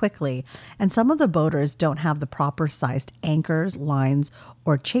pretty quickly, and some of the boaters don't have the proper sized anchors, lines,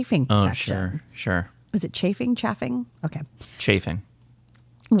 or chafing protection. Oh, sure. Is it chaffing? Okay. Chafing.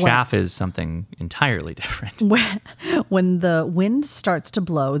 What? Chaff is something entirely different. When the wind starts to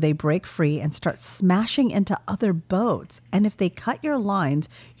blow, they break free and start smashing into other boats. And if they cut your lines,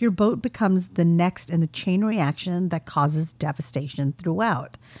 your boat becomes the next in the chain reaction that causes devastation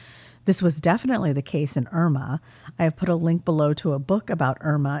throughout. This was definitely the case in Irma. I have put a link below to a book about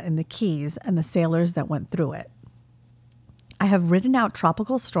Irma in the Keys and the sailors that went through it. I have ridden out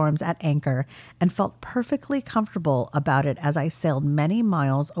tropical storms at anchor and felt perfectly comfortable about it as I sailed many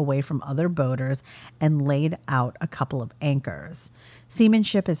miles away from other boaters and laid out a couple of anchors.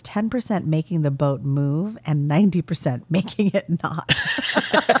 Seamanship is 10% making the boat move and 90% making it not.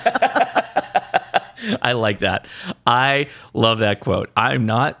 I like that. I love that quote. I'm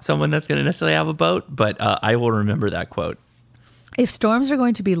not someone that's going to necessarily have a boat, but I will remember that quote. If storms are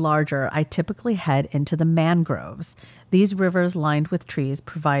going to be larger, I typically head into the mangroves. These rivers lined with trees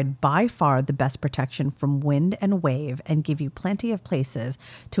provide by far the best protection from wind and wave and give you plenty of places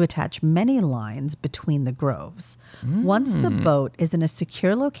to attach many lines between the groves. Once the boat is in a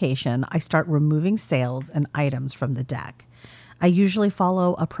secure location, I start removing sails and items from the deck. I usually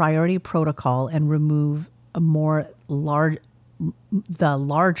follow a priority protocol and remove the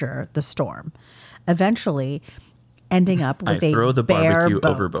larger the storm. Eventually, ending up with I throw the bare barbecue boat.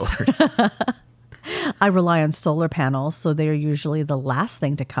 overboard. I rely on solar panels, so they are usually the last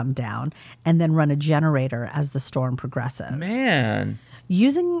thing to come down, and then run a generator as the storm progresses. Man.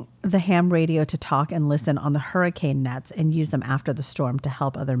 Using the ham radio to talk and listen on the hurricane nets and use them after the storm to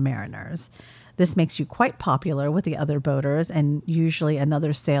help other mariners. This makes you quite popular with the other boaters and usually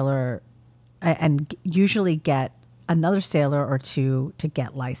get another sailor or two to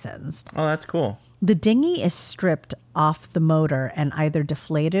get licensed. Oh, that's cool. The dinghy is stripped off the motor and either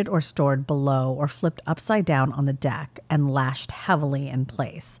deflated or stored below or flipped upside down on the deck and lashed heavily in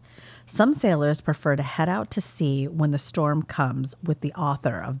place. Some sailors prefer to head out to sea when the storm comes with the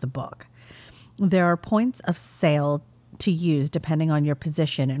author of the book. There are points of sail to use depending on your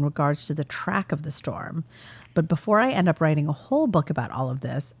position in regards to the track of the storm. But before I end up writing a whole book about all of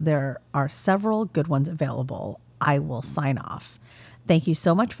this, there are several good ones available. I will sign off. Thank you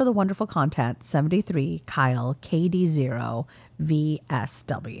so much for the wonderful content. 73 Kyle KD0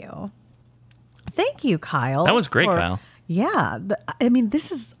 VSW. Thank you, Kyle. That was great, Kyle. Yeah.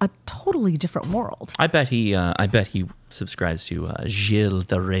 This is a totally different world. I bet he subscribes to Gilles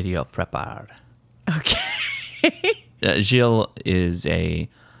the Radio Prepare. Okay. Gilles is a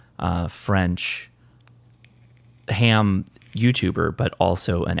French ham YouTuber, but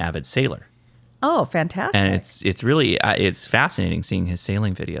also an avid sailor. Oh, fantastic. And it's really it's fascinating seeing his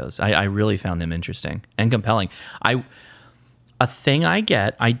sailing videos. I really found them interesting and compelling. I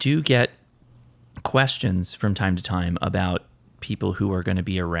do get questions from time to time about people who are going to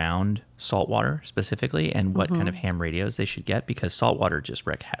be around saltwater specifically and what kind of ham radios they should get, because saltwater just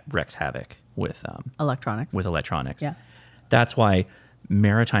wreaks havoc with electronics. Yeah. That's why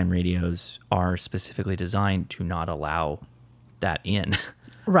maritime radios are specifically designed to not allow that in.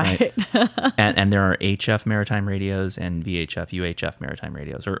 Right. and there are HF maritime radios and VHF, UHF maritime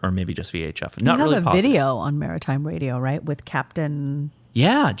radios, or maybe just VHF. You have a video on maritime radio, right? With Captain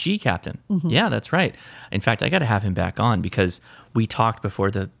Yeah, G Captain. Yeah, that's right. In fact, I got to have him back on because we talked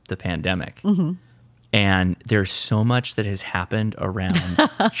before the pandemic. And there's so much that has happened around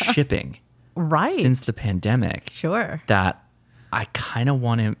shipping Right. since the pandemic Sure. that I kind of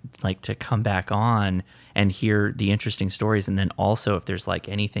want him like to come back on and hear the interesting stories. And then also if there's like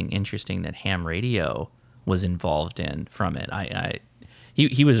anything interesting that ham radio was involved in from it.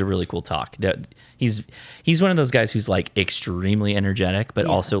 He was a really cool talk. He's one of those guys who's like extremely energetic, but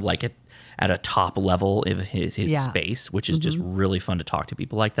also like at a top level of his space, which is just really fun to talk to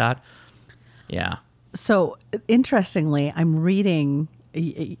people like that. Yeah. So interestingly, I'm reading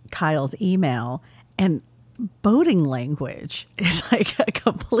Kyle's email, and boating language is like a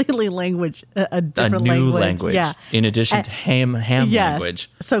completely a different A new language. Yeah. In addition to ham Yes. language.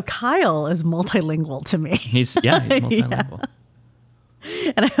 So Kyle is multilingual to me. He's multilingual.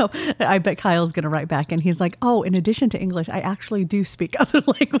 And I bet Kyle's going to write back and he's like, oh, in addition to English, I actually do speak other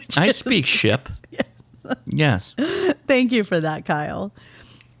languages. I speak ship. Yes. Thank you for that, Kyle.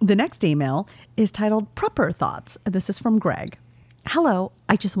 The next email is titled Prepper Thoughts. This is from Greg. Hello,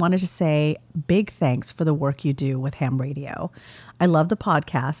 I just wanted to say big thanks for the work you do with Ham Radio. I love the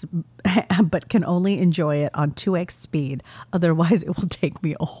podcast, but can only enjoy it on 2x speed. Otherwise, it will take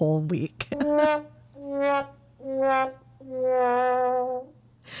me a whole week.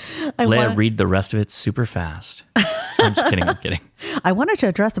 Leia, read the rest of it super fast. I'm just kidding. I'm kidding. I wanted to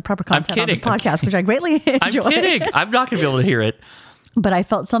address the proper content on this podcast, which I greatly enjoy. I'm kidding. I'm not going to be able to hear it. But I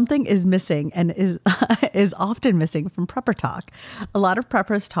felt something is missing and is often missing from prepper talk. A lot of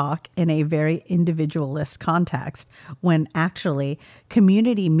preppers talk in a very individualist context when actually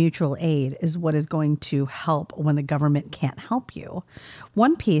community mutual aid is what is going to help when the government can't help you.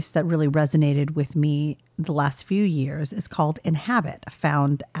 One piece that really resonated with me the last few years is called Inhabit,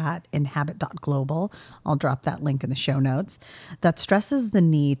 found at inhabit.global. I'll drop that link in the show notes. That stresses the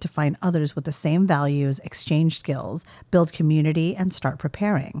need to find others with the same values, exchange skills, build community, and start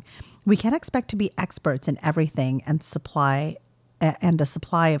preparing. We can't expect to be experts in everything, and a supply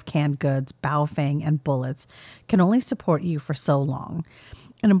of canned goods, Baofeng, and bullets can only support you for so long.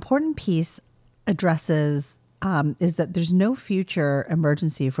 An important piece addresses is that there's no future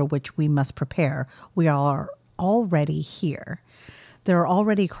emergency for which we must prepare. We are already here. There are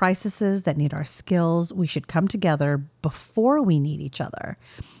already crises that need our skills. We should come together before we need each other.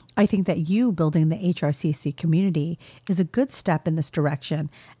 I think that you building the HRCC community is a good step in this direction,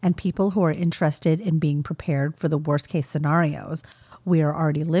 and people who are interested in being prepared for the worst case scenarios we are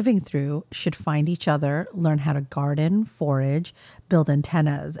already living through should find each other, learn how to garden, forage, build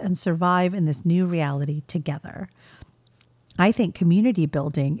antennas, and survive in this new reality together. I think community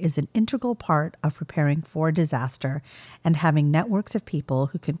building is an integral part of preparing for disaster, and having networks of people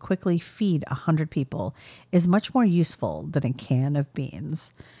who can quickly feed 100 people is much more useful than a can of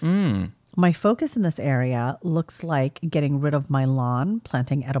beans. My focus in this area looks like getting rid of my lawn,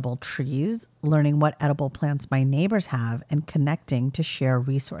 planting edible trees, learning what edible plants my neighbors have, and connecting to share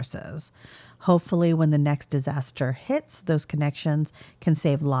resources. Hopefully, when the next disaster hits, those connections can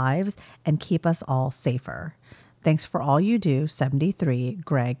save lives and keep us all safer. Thanks for all you do, 73,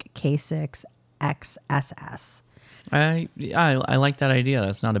 Greg, K6XSS. I like that idea.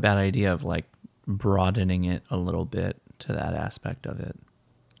 That's not a bad idea of like broadening it a little bit to that aspect of it.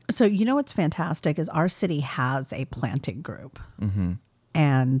 So, you know what's fantastic is our city has a planting group.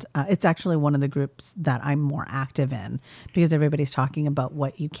 And it's actually one of the groups that I'm more active in because everybody's talking about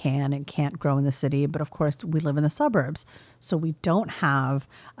what you can and can't grow in the city. But of course, we live in the suburbs, so we don't have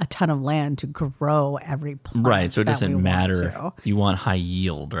a ton of land to grow every plant. Right. So it that we doesn't want matter. to. You want high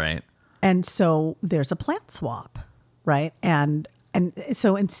yield, right? And so there's a plant swap, right? And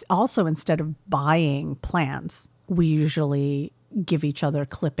so also instead of buying plants, we usually give each other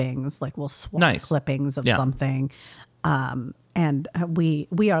clippings, like we'll swap clippings of something. And we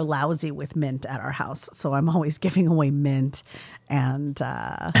are lousy with mint at our house, so I'm always giving away mint and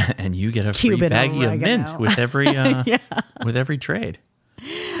and you get a free baggie of mint with every with every trade.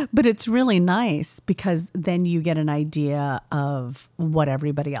 But it's really nice because then you get an idea of what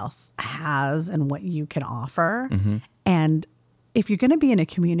everybody else has and what you can offer. And if you're going to be in a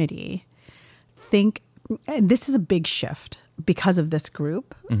community, and this is a big shift because of this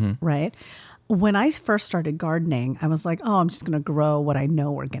group, right? When I first started gardening, I was like, oh, I'm just going to grow what I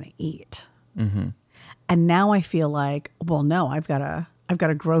know we're going to eat. And now I feel like, well, no, I've got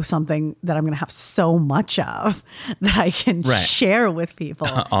to grow something that I'm going to have so much of that I can share with people.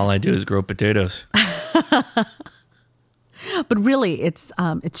 All I do is grow potatoes. But really, it's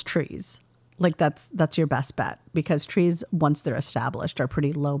trees. Like that's your best bet because trees, once they're established, are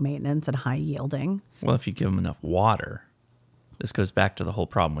pretty low maintenance and high yielding. Well, if you give them enough water. This goes back to the whole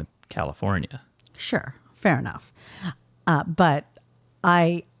problem with California. Sure, fair enough. But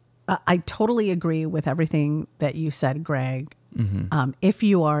I totally agree with everything that you said, Greg. If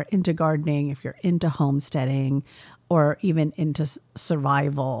you are into gardening, if you're into homesteading, or even into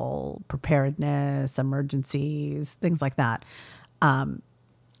survival, preparedness, emergencies, things like that,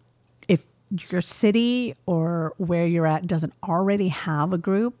 if your city or where you're at doesn't already have a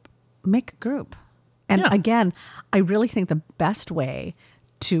group, make a group. And again, I really think the best way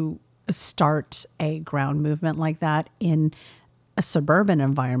to start a ground movement like that in a suburban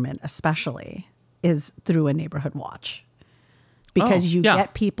environment, especially, is through a neighborhood watch. Because you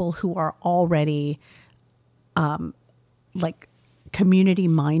get people who are already like community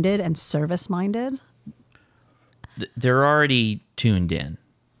minded and service minded. They're already tuned in.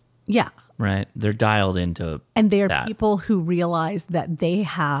 Yeah. Right. They're dialed into And they're that. people who realize that they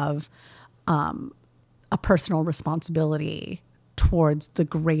have a personal responsibility towards the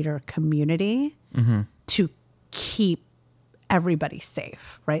greater community to keep everybody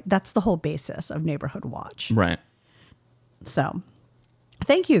safe, right? That's the whole basis of Neighborhood Watch. Right. So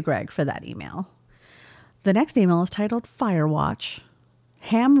thank you, Greg, for that email. The next email is titled Firewatch,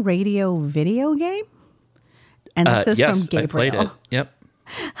 ham radio video game? And this is yes, from Gabriel. I played it. Yep.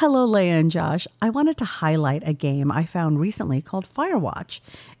 Hello, Leia and Josh. I wanted to highlight a game I found recently called Firewatch.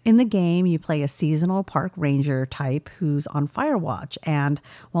 In the game, you play a seasonal park ranger type who's on Firewatch. And,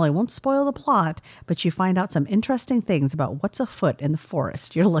 well, I won't spoil the plot, but you find out some interesting things about what's afoot in the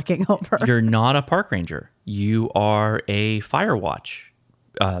forest you're looking over. You're not a park ranger. You are a Firewatch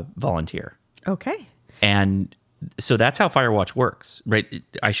volunteer. Okay. And so that's how Firewatch works, right?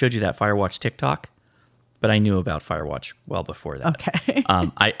 I showed you that Firewatch TikTok, but I knew about Firewatch well before that. Okay.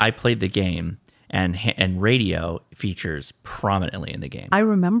 I played the game, and radio features prominently in the game. I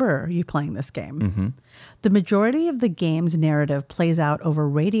remember you playing this game. The majority of the game's narrative plays out over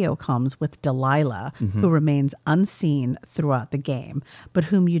radio comms with Delilah, who remains unseen throughout the game, but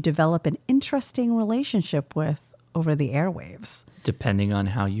whom you develop an interesting relationship with over the airwaves. Depending on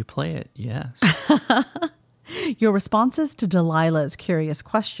how you play it, yes. Your responses to Delilah's curious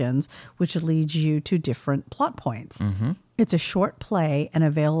questions, which leads you to different plot points. It's a short play and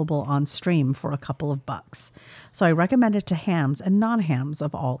available on stream for a couple of bucks. So I recommend it to hams and non-hams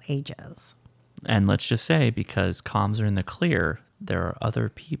of all ages. And let's just say, because comms are in the clear, there are other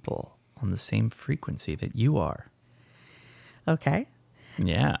people on the same frequency that you are. Okay.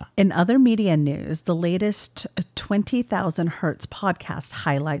 Yeah. In other media news, the latest 20,000 Hertz podcast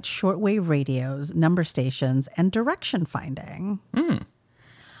highlights shortwave radios, number stations, and direction finding.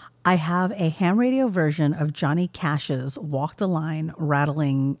 I have a ham radio version of Johnny Cash's Walk the Line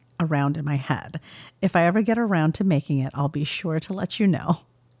rattling around in my head. If I ever get around to making it, I'll be sure to let you know.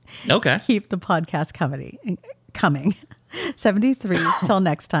 Okay. Keep the podcast coming. 73 till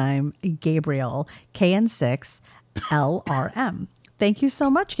next time, Gabriel, KN6 LRM. Thank you so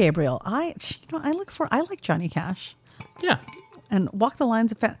much, Gabriel. I like Johnny Cash. Yeah. And Walk the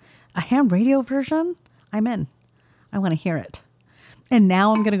Line's a ham radio version. I'm in. I want to hear it. And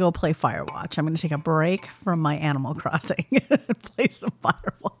now I'm going to go play Firewatch. I'm going to take a break from my Animal Crossing and play some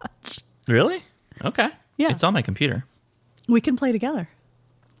Firewatch. Really? Okay. Yeah. It's on my computer. We can play together.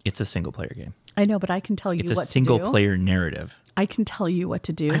 It's a single player game. I know, but I can tell you It's what a to do. single player narrative. I can tell you what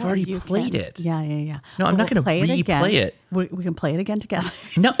to do. I've already and you played can. it. Yeah. No, I'm not We'll going to again. replay it. We can play it again together.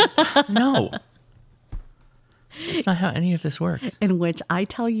 No. No. That's not how any of this works. In which I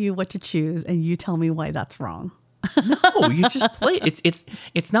tell you what to choose and you tell me why that's wrong. No, you just play it.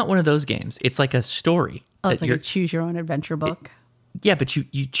 It's not one of those games. It's like a story. Oh, that it's like a choose your own adventure book. Yeah, but you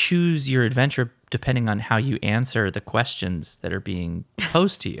choose your adventure depending on how you answer the questions that are being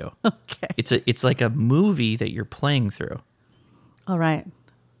posed to you. Okay. It's like a movie that you're playing through. All right.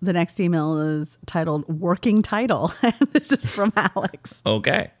 The next email is titled Working Title. This is from Alex.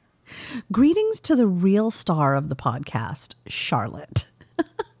 Okay. Greetings to the real star of the podcast, Charlotte.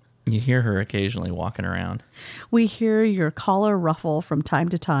 You hear her occasionally walking around. We hear your collar ruffle from time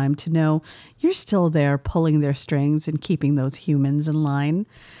to time to know you're still there pulling their strings and keeping those humans in line.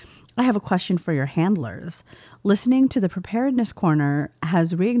 I have a question for your handlers. Listening to the Preparedness Corner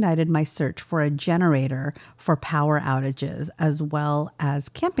has reignited my search for a generator for power outages as well as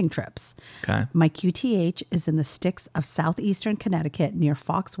camping trips. Okay. My QTH is in the sticks of southeastern Connecticut near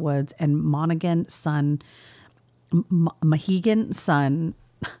Foxwoods and Mohegan Sun.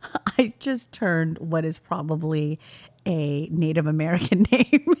 I just turned what is probably a Native American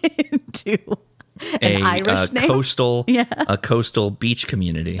name into an Irish name. A coastal beach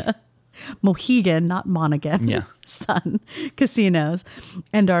community. Mohegan, not Monaghan, Yeah. Sun casinos,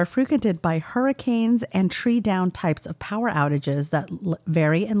 and are frequented by hurricanes and tree down types of power outages that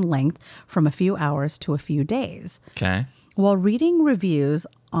vary in length from a few hours to a few days. Okay. While reading reviews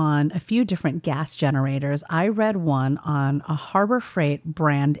on a few different gas generators, I read one on a Harbor Freight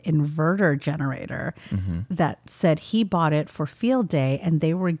brand inverter generator that said he bought it for field day and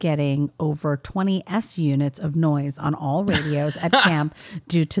they were getting over 20 S units of noise on all radios at camp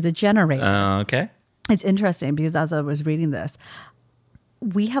due to the generator. Okay. It's interesting because as I was reading this,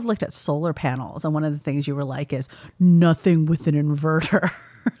 we have looked at solar panels, and one of the things you were like is nothing with an inverter.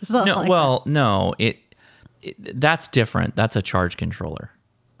 No, that's different. That's a charge controller.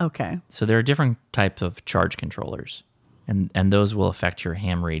 Okay. So there are different types of charge controllers, and those will affect your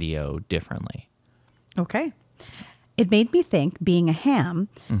ham radio differently. Okay. It made me think, being a ham,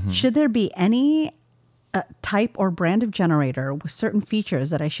 should there be any type or brand of generator with certain features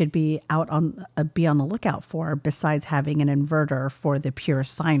that I should be on the lookout for besides having an inverter for the pure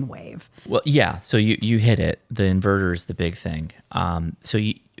sine wave? Well, yeah. So you hit it. The inverter is the big thing.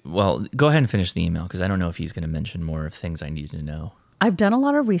 Go ahead and finish the email because I don't know if he's going to mention more of things I need to know. I've done a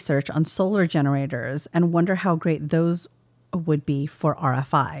lot of research on solar generators and wonder how great those would be for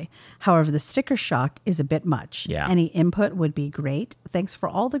RFI. However, the sticker shock is a bit much. Yeah. Any input would be great. Thanks for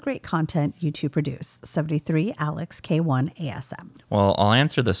all the great content you two produce. 73 Alex K1 ASM. Well, I'll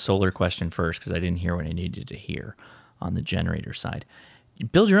answer the solar question first because I didn't hear what I needed to hear on the generator side. You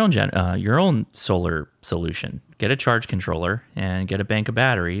build your own solar solution. Get a charge controller and get a bank of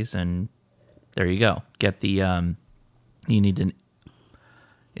batteries, and there you go. Get the you need an.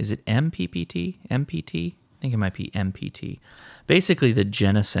 Is it MPPT? MPT? I think it might be MPT. Basically, the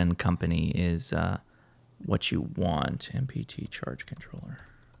Jenison company is what you want. MPT charge controller.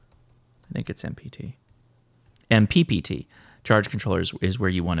 I think it's MPT. MPPT charge controller is where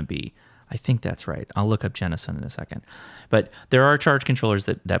you want to be. I think that's right. I'll look up Jenison in a second. But there are charge controllers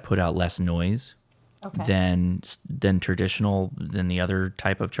that put out less noise than the other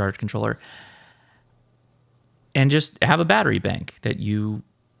type of charge controller. And just have a battery bank that you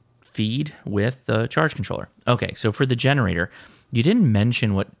feed with the charge controller. Okay, so for the generator, you didn't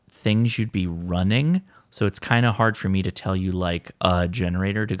mention what things you'd be running, so it's kind of hard for me to tell you like a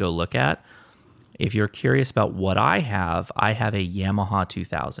generator to go look at. If you're curious about what I have a Yamaha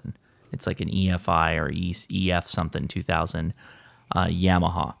 2000. It's like an EFI or EF something 2000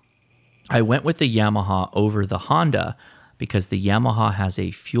 Yamaha. I went with the Yamaha over the Honda because the Yamaha has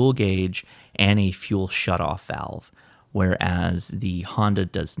a fuel gauge and a fuel shutoff valve, whereas the Honda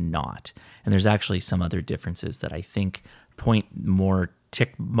does not. And there's actually some other differences that I think point more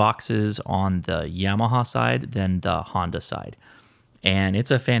tick boxes on the Yamaha side than the Honda side. And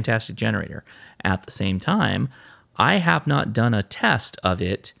it's a fantastic generator. At the same time, I have not done a test of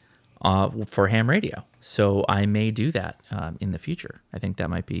it for ham radio, so I may do that in the future. I think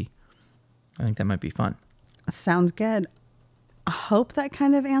that might be fun. Sounds good. I hope that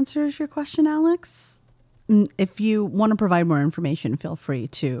kind of answers your question, Alex. If you want to provide more information, feel free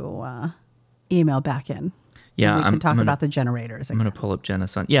to email back in. Yeah, we can talk about the generators. I'm going to pull up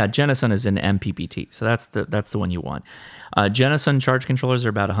Jenison. Yeah, Jenison is an MPPT, so that's the one you want. Jenison charge controllers are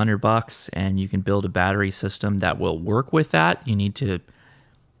about $100, and you can build a battery system that will work with that. You need to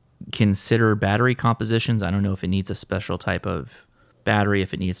consider battery compositions. I don't know if it needs a special type of battery,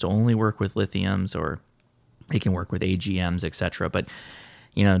 if it needs to only work with lithiums, or it can work with AGMs, etc. But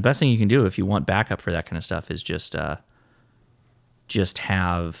the best thing you can do if you want backup for that kind of stuff is just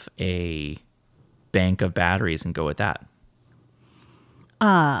have a bank of batteries and go with that.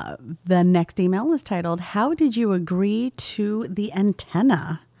 The next email is titled, "How did you agree to the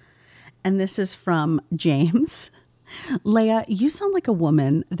antenna?" And this is from James. Leah, you sound like a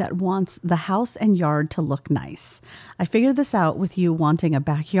woman that wants the house and yard to look nice. I figured this out with you wanting a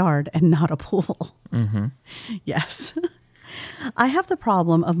backyard and not a pool. Mm-hmm. Yes. I have the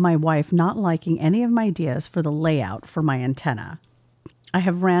problem of my wife not liking any of my ideas for the layout for my antenna. I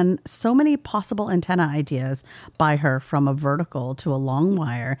have ran so many possible antenna ideas by her, from a vertical to a long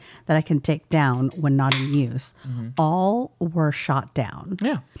wire that I can take down when not in use. Mm-hmm. All were shot down.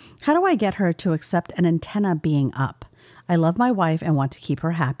 Yeah. How do I get her to accept an antenna being up? I love my wife and want to keep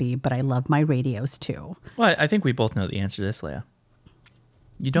her happy, but I love my radios too. Well, I think we both know the answer to this, Leah.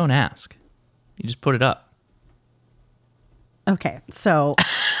 You don't ask. You just put it up. Okay, so...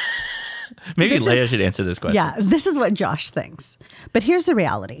 Maybe Leah should answer this question. Yeah, this is what Josh thinks. But here's the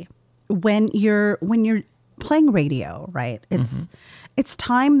reality. When you're playing radio, right? It's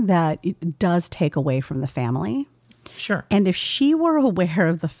time that it does take away from the family. Sure. And if she were aware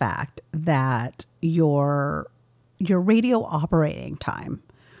of the fact that your radio operating time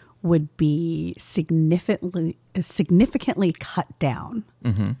would be significantly cut down.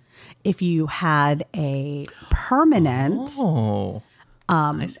 If you had a permanent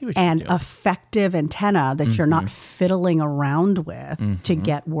I see what and you're doing. effective antenna that you're not fiddling around with to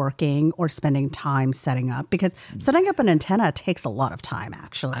get working or spending time setting up, because setting up an antenna takes a lot of time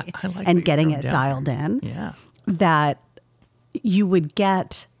actually, I like what and you're getting throwing it down dialed in. Yeah. That you would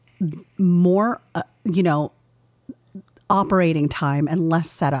get more, operating time and less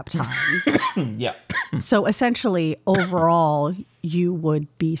setup time. Yeah. So essentially, overall, you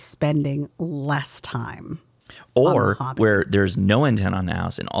would be spending less time. Or hobby. where there's no antenna on the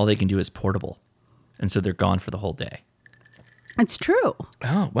house and all they can do is portable. And so they're gone for the whole day. It's true.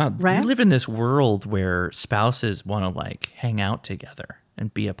 Oh, wow. Right? We live in this world where spouses want to like hang out together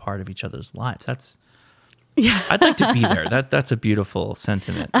and be a part of each other's lives. I'd like to be there. That's a beautiful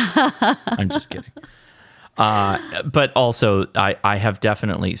sentiment. I'm just kidding. But also I have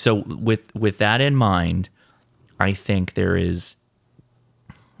definitely, so with that in mind, I think there's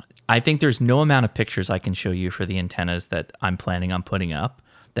no amount of pictures I can show you for the antennas that I'm planning on putting up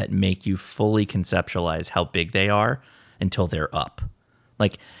that make you fully conceptualize how big they are until they're up.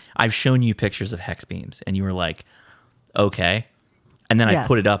 Like, I've shown you pictures of hex beams and you were like, okay. And then I Yes.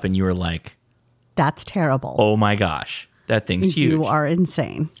 put it up and you were like, That's terrible. oh my gosh, that thing's huge. You are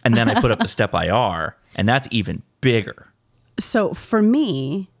insane. And then I put up the Step IR and that's even bigger. So for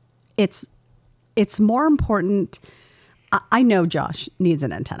me, it's more important. I know Josh needs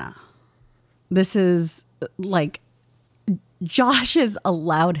an antenna. This is like, Josh is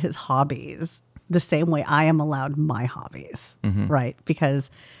allowed his hobbies the same way I am allowed my hobbies, right? Because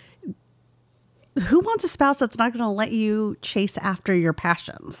who wants a spouse that's not going to let you chase after your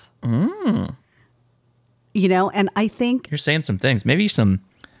passions? And I think You're saying some things. Maybe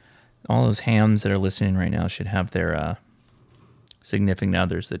all those hams that are listening right now should have their significant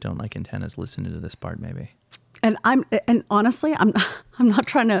others that don't like antennas listen to this part, maybe. And honestly, I'm not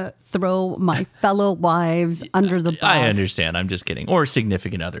trying to throw my fellow wives under the bus. I understand. I'm just kidding. Or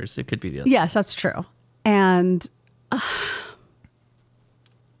significant others. It could be the other. Yes, that's true. And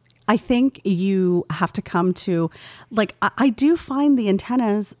I think you have to come to, like, I do find the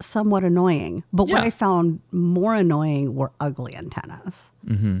antennas somewhat annoying, but what Yeah. I found more annoying were ugly antennas.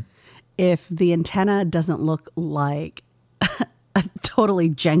 If the antenna doesn't look like a totally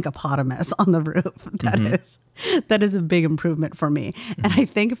jankopotamus on the roof, that is a big improvement for me. And I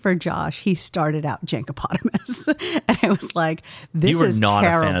think for Josh, he started out jankopotamus, and I was like, "This You were is not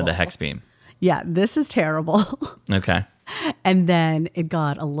terrible. a fan of the hex beam. Yeah, this is terrible." Okay. And then it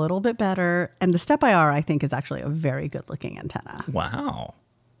got a little bit better, and the Step IR I think is actually a very good looking antenna. Wow.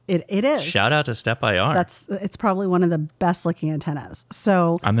 It is. Shout out to Step IR. It's probably one of the best looking antennas.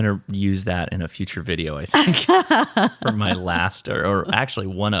 So I'm going to use that in a future video, I think, for my last, or actually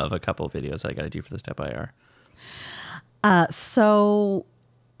one of a couple of videos I got to do for the Step IR. So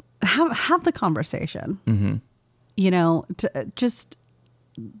have the conversation. Just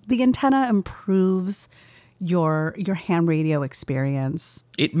the antenna improves your ham radio experience.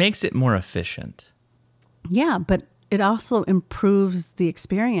 It makes it more efficient. Yeah, but it also improves the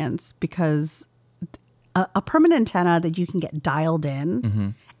experience because a permanent antenna that you can get dialed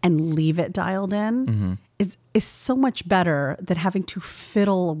in and leave it dialed in is so much better than having to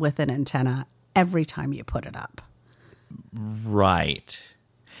fiddle with an antenna every time you put it up. Right.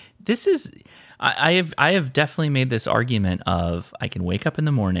 This is, I have definitely made this argument of I can wake up in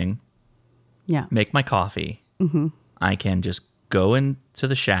the morning, Yeah. make my coffee. I can just go into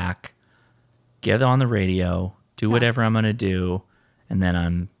the shack, get on the radio, do whatever I'm going to do, and then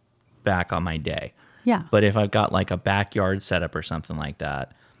I'm back on my day. Yeah. But if I've got like a backyard setup or something like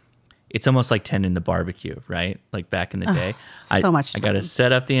that, it's almost like tending the barbecue, right? Like back in the day. so much I got to time.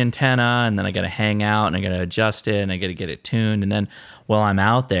 set up the antenna, and then I got to hang out, and I got to adjust it, and I got to get it tuned. And then while I'm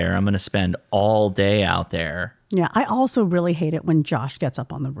out there, I'm going to spend all day out there. Yeah. I also really hate it when Josh gets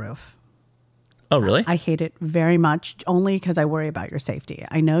up on the roof. Oh, really? I hate it very much, only because I worry about your safety.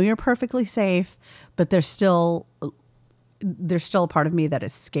 I know you're perfectly safe, but there's still a part of me that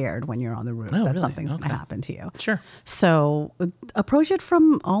is scared when you're on the roof Oh, that really? something's going Okay. to happen to you. Sure. So approach it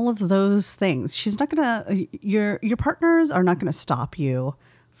from all of those things. She's not going to, your partners are not going to stop you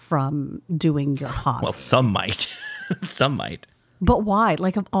from doing your hobby. Well, some might. Some might. But why?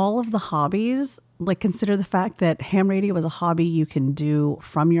 Like, of all of the hobbies, like, consider the fact that ham radio is a hobby you can do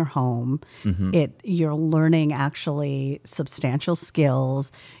from your home. You're learning actually substantial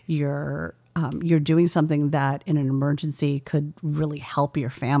skills. You're doing something that in an emergency could really help your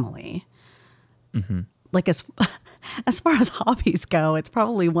family. Like, as far as hobbies go, it's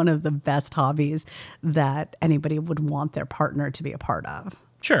probably one of the best hobbies that anybody would want their partner to be a part of.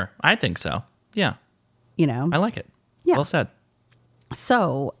 Sure. I think so. Yeah. You know? I like it. Yeah. Well said.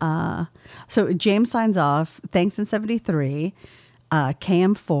 So, so James signs off. Thanks in 73.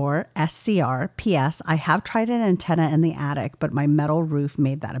 KM4 SCR. P.S. I have tried an antenna in the attic, but my metal roof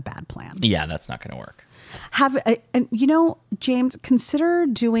made that a bad plan. Yeah, that's not going to work. And you know, James, consider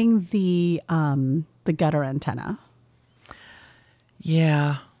doing the gutter antenna.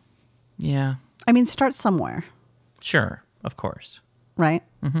 Yeah. Yeah. I mean, start somewhere, Sure. Of course. right?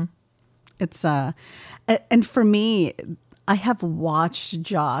 Mm-hmm. It's and for me, I have watched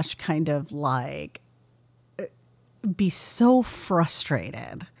Josh kind of like be so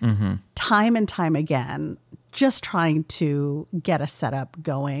frustrated time and time again, just trying to get a setup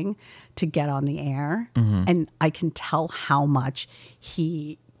going to get on the air. And I can tell how much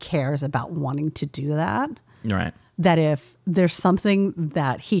he cares about wanting to do that. Right. That if there's something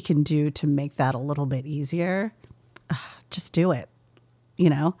that he can do to make that a little bit easier, just do it. You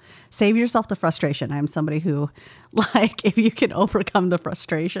know, save yourself the frustration. I'm somebody who, like, if you can overcome the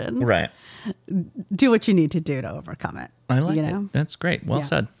frustration, Right. do what you need to do to overcome it. I like you it. know? That's great. Well Yeah.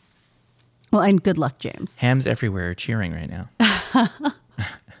 said. Well, and good luck, James. Hams everywhere are cheering right now.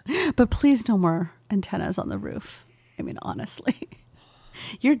 But please, no more antennas on the roof. I mean, honestly,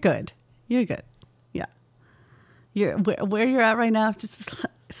 you're good. You're good. Yeah. You're where you're at right now. Just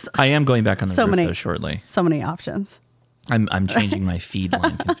I am going back on the So roof many- though shortly. so many options. I'm changing my feed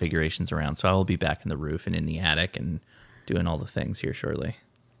line configurations around, so I will be back in the roof and in the attic and doing all the things here shortly.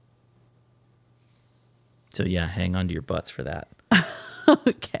 So yeah, hang on to your butts for that.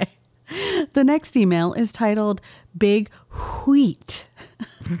 Okay. The next email is titled Big Wheat.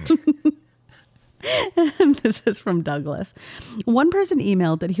 And this is from Douglas. One person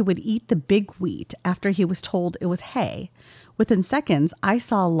emailed that he would eat the big wheat after he was told it was hay. Within seconds, I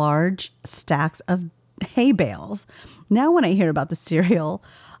saw large stacks of hay bales. Now, when I hear about the cereal,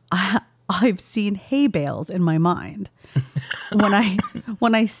 I've seen hay bales in my mind. When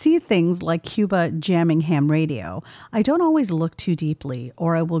I see things like Cuba jamming ham radio, I don't always look too deeply,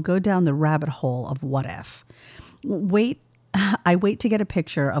 or I will go down the rabbit hole of what if. I wait to get a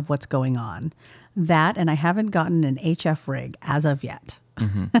picture of what's going on. That, and I haven't gotten an HF rig as of yet.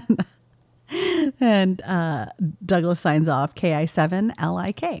 And Douglas signs off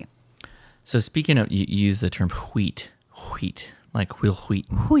KI7LIK. So speaking of, you use the term wheat, like Will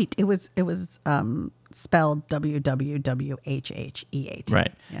Wheaton. Wheat. It was spelled WWWHHEAT.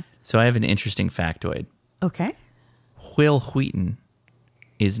 Right. Yeah. So I have an interesting factoid. Okay. Will Wheaton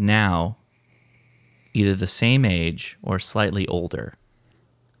is now either the same age or slightly older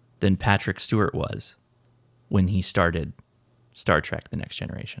than Patrick Stewart was when he started Star Trek: The Next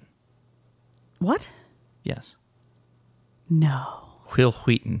Generation. What? Yes. No. Will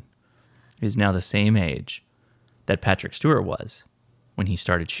Wheaton is now the same age that Patrick Stewart was when he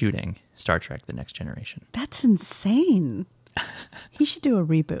started shooting Star Trek: The Next Generation. That's insane. He should do a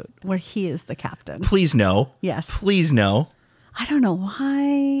reboot where he is the captain. Please no. Yes. Please no. I don't know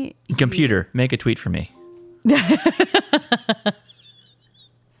why. Computer, make a tweet for me. I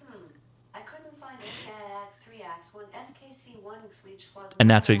couldn't find an 3-ax when SKC-1 Sleech was. And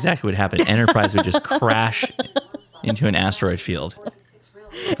that's exactly what happened. Enterprise would just crash into an asteroid field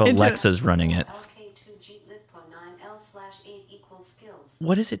if Alexa's running it. LK2G Litpo 9L/8 equals skills.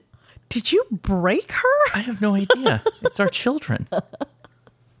 What is it? Did you break her? I have no idea. It's our children.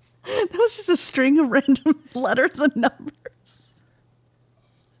 That was just a string of random letters and numbers.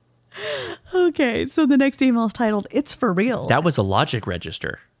 Okay, so the next email is titled "It's for Real." That was a logic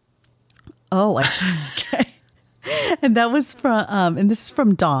register. Oh, I see. Okay. And that was from, and this is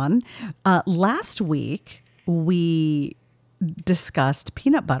from Dawn. Last week, we discussed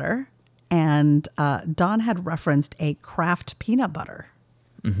peanut butter, and Dawn had referenced a Kraft peanut butter.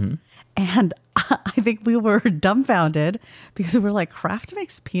 Mm-hmm. And I think we were dumbfounded because we were like, Kraft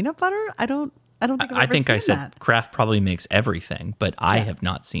makes peanut butter? I don't think I've I ever think I seen said that. Kraft probably makes everything, but I have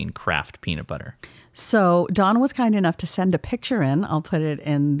not seen Kraft peanut butter. So Dawn was kind enough to send a picture in. I'll put it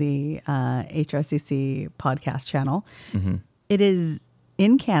in the HRCC podcast channel. Mm-hmm. It is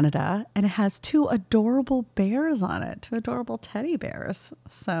in Canada, and it has 2 adorable bears on it, 2 adorable teddy bears.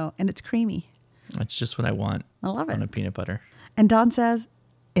 So, and it's creamy. That's just what I want. I love it. On a peanut butter. And Dawn says,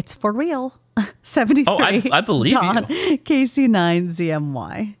 it's for real. 73. Oh, I believe Dawn, you.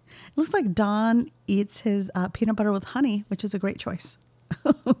 KC9ZMY. It looks like Dawn eats his peanut butter with honey, which is a great choice.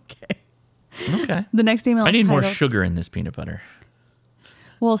 Okay. Okay. The next email I is need more titled- sugar in this peanut butter.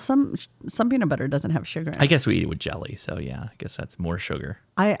 Well, some peanut butter doesn't have sugar in it. I guess we eat it with jelly, so yeah, I guess that's more sugar.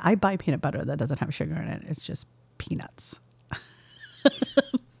 I buy peanut butter that doesn't have sugar in it. It's just peanuts.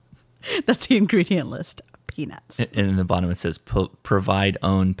 That's the ingredient list. peanuts. And in the bottom it says, provide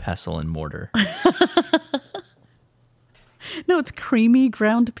own pestle and mortar. No, it's creamy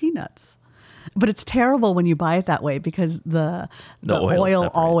ground peanuts. But it's terrible when you buy it that way because the oil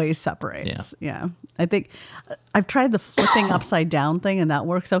separates. always separates. Yeah. I think I've tried the flipping upside down thing and that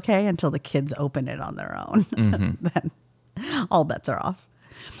works okay until the kids open it on their own. Then all bets are off.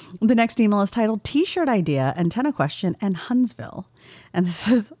 The next email is titled T-shirt Idea, Antenna Question, and Huntsville. And this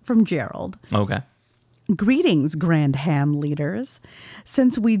is from Gerald. Okay. Greetings, Grand Ham leaders.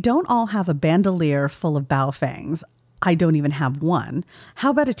 Since we don't all have a bandolier full of bow fangs, I don't even have one.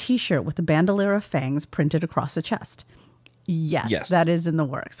 How about a T-shirt with a bandolier of fangs printed across the chest? Yes. That is in the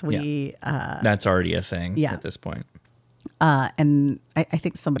works. That's already a thing at this point. And I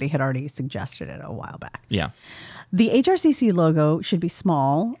think somebody had already suggested it a while back. Yeah. The HRCC logo should be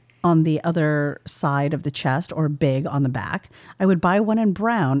small on the other side of the chest or big on the back. I would buy one in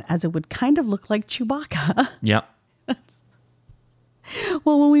brown as it would kind of look like Chewbacca. Yep.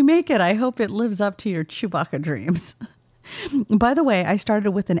 Well, when we make it, I hope it lives up to your Chewbacca dreams. By the way, I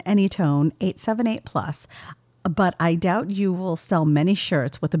started with an Anytone 878 Plus, but I doubt you will sell many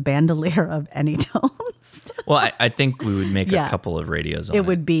shirts with a bandolier of Anytones. Well, I think we would make a couple of radios on it. It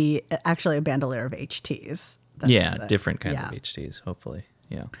would be actually a bandolier of HTs. Different kinds of HTs, hopefully.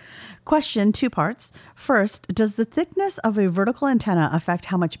 Yeah. Question, 2 parts. First, does the thickness of a vertical antenna affect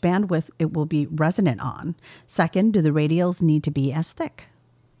how much bandwidth it will be resonant on? Second, do the radials need to be as thick?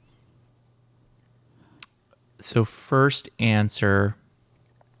 So first answer,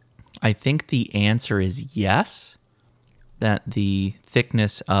 I think the answer is yes, that the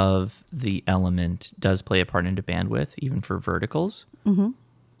thickness of the element does play a part into bandwidth, even for verticals. Mm-hmm.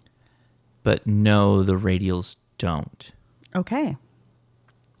 But no, the radials don't. Okay.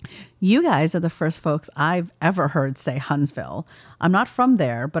 You guys are the first folks I've ever heard say Huntsville. I'm not from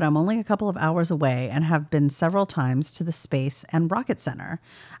there, but I'm only a couple of hours away and have been several times to the Space and Rocket Center.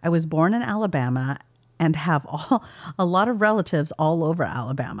 I was born in Alabama and have a lot of relatives all over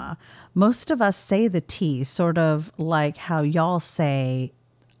Alabama. Most of us say the T, sort of like how y'all say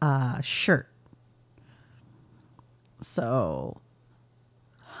shirt. So,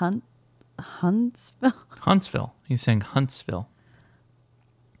 Huntsville? Huntsville. He's saying Huntsville.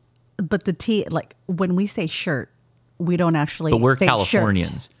 But the T, like when we say shirt, we don't actually. But we're say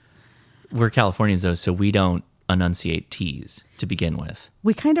Californians. Shirt. We're Californians, though, so we don't enunciate T's to begin with.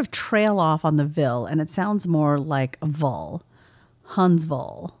 We kind of trail off on the vil, and it sounds more like vul.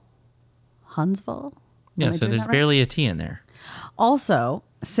 Huntsville. Huntsville? Yeah, so there's barely a T in there. Also,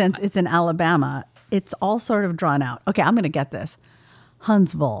 since it's in Alabama, it's all sort of drawn out. Okay, I'm going to get this.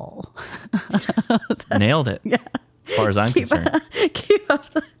 Huntsville. Nailed it. Yeah. As far as I'm concerned. Keep up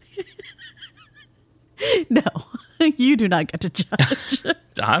the... No, you do not get to judge.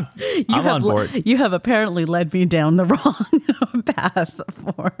 I'm on board. You have apparently led me down the wrong path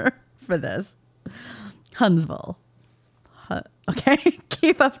for this. Huntsville. Okay,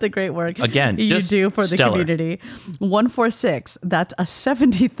 keep up the great work. Again, you just do for stellar. the community. 146. That's a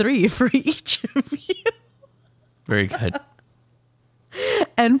 73 for each of you. Very good.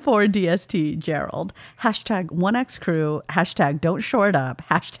 And for DST Gerald, hashtag 1X crew, hashtag don't short up,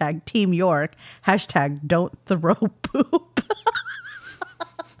 hashtag Team York, hashtag don't throw poop.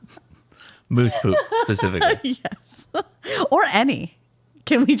 Moose poop, specifically. Yes. Or any.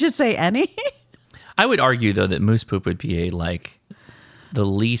 Can we just say any? I would argue, though, that moose poop would be the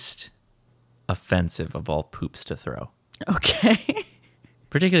least offensive of all poops to throw. Okay.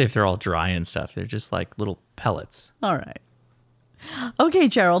 Particularly if they're all dry and stuff. They're just like little pellets. All right. Okay,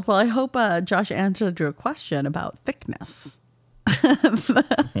 Gerald. Well, I hope Josh answered your question about thickness.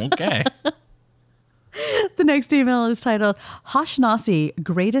 Okay. The next email is titled Hoshnasi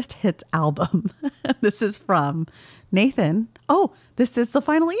Greatest Hits Album. This is from Nathan. Oh, this is the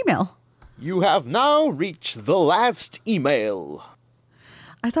final email. You have now reached the last email.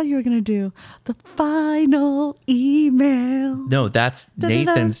 I thought you were going to do the final email. No, that's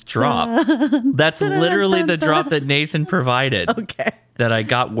Nathan's drop. That's literally the drop that Nathan provided. Okay. That I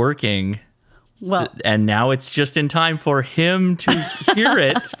got working. Well, and now it's just in time for him to hear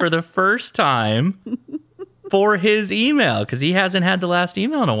it for the first time for his email, because he hasn't had the last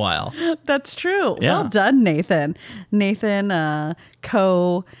email in a while. That's true. Yeah. Well done, Nathan. Nathan,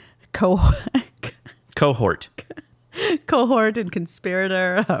 cohort and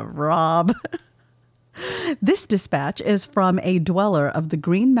conspirator, Rob. This dispatch is from a dweller of the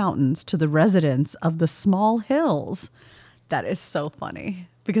Green Mountains to the residents of the Small Hills. That is so funny,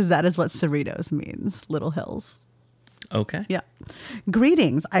 because that is what Cerritos means, little hills. Okay. Yeah.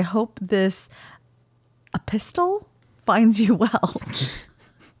 Greetings. I hope this epistle finds you well.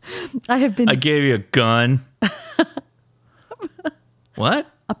 I have been I gave you a gun. What?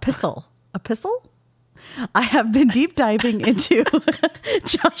 epistle. I have been deep diving into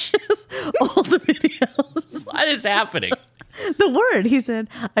Josh's old videos. What is happening? The word, he said,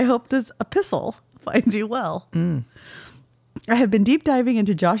 I hope this epistle finds you well. I have been deep diving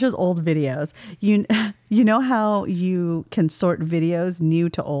into Josh's old videos. You know how you can sort videos new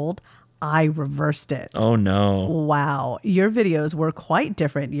to old? I reversed it. Oh, no. Wow, your videos were quite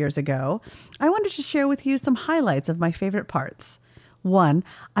different years ago. I wanted to share with you some highlights of my favorite parts. 1,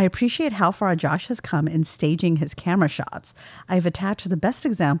 I appreciate how far Josh has come in staging his camera shots. I've attached the best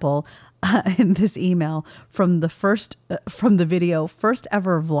example in this email from the video first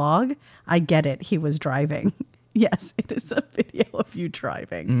ever vlog. I get it. He was driving. Yes, it is a video of you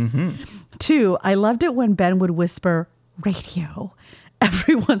driving. 2, I loved it when Ben would whisper radio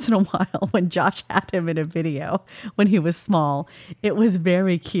every once in a while when Josh had him in a video when he was small. It was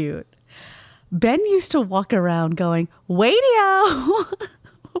very cute. Ben used to walk around going, "Wadio."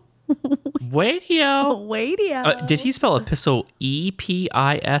 Wadio. Wadio. Did he spell epistle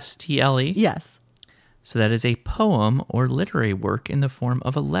Epistle? Yes. So that is a poem or literary work in the form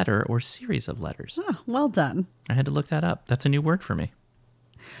of a letter or series of letters. Oh, well done. I had to look that up. That's a new word for me.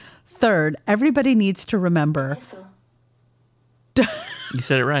 3rd, everybody needs to remember. You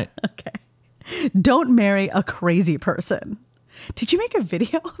said it right. Okay. Don't marry a crazy person. Did you make a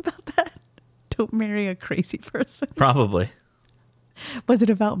video about that? Don't marry a crazy person. Probably. Was it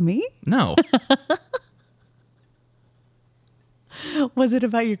about me? No. Was it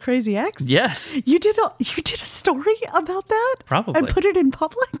about your crazy ex? Yes. You did a story about that? Probably. And put it in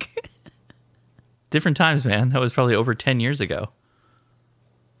public? Different times, man. That was probably over 10 years ago.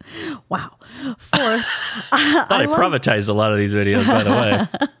 Wow. 4th, I thought I privatized a lot of these videos, by the way.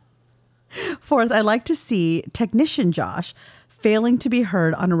 4th, I like to see technician Josh failing to be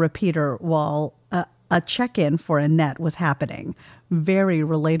heard on a repeater while a check-in for Annette was happening. Very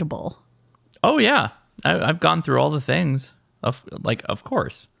relatable. Oh, yeah. I've gone through all the things. Of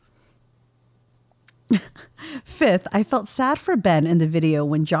course. 5th, I felt sad for Ben in the video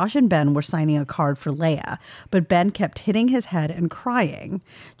when Josh and Ben were signing a card for Leia, but Ben kept hitting his head and crying.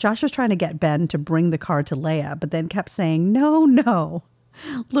 Josh was trying to get Ben to bring the card to Leia, but then kept saying, no.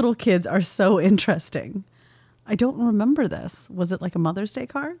 Little kids are so interesting. I don't remember this. Was it like a Mother's Day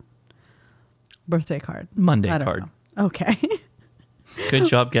card? Birthday card? Monday I don't card. know. Okay. Good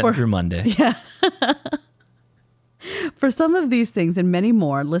job getting through Monday. Yeah. For some of these things and many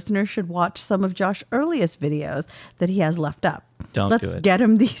more, listeners should watch some of Josh's earliest videos that he has left up. Let's get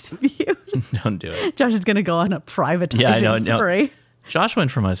him these views. Don't do it. Josh is going to go on a privatizing spree. No. Josh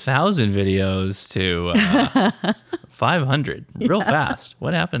went from 1,000 videos to 500 real fast.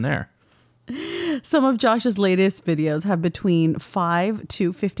 What happened there? Some of Josh's latest videos have between 5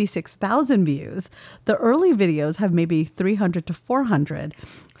 to 56,000 views. The early videos have maybe 300 to 400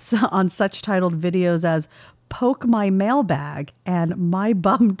 on such titled videos as Poke My Mailbag and My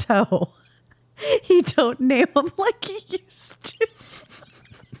Bum Toe. He don't name them like he used to.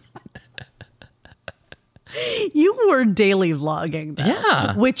 You were daily vlogging, though.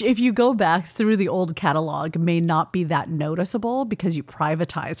 Yeah. Which, if you go back through the old catalog, may not be that noticeable because you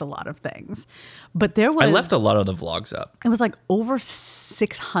privatized a lot of things. But there was... I left a lot of the vlogs up. It was like over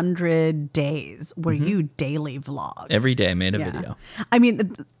 600 days where you daily vlogged. Every day I made a video. I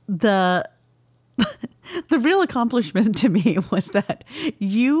mean, the real accomplishment to me was that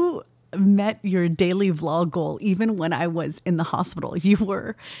you met your daily vlog goal even when I was in the hospital. You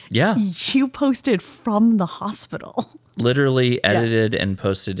posted from the hospital. Literally edited and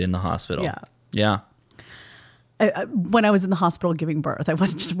posted in the hospital. Yeah. When I was in the hospital giving birth, I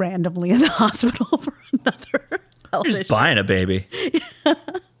wasn't just randomly in the hospital for another health You're just issue. buying a baby.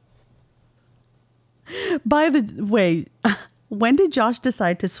 By the way, when did Josh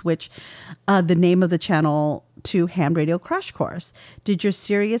decide to switch the name of the channel to Ham Radio Crash Course? Did your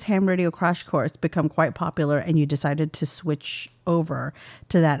serious Ham Radio Crash Course become quite popular and you decided to switch over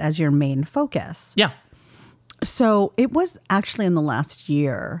to that as your main focus? Yeah. So it was actually in the last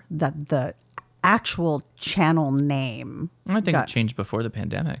year that the actual channel name... I think it changed before the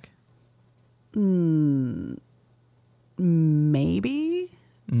pandemic. Maybe?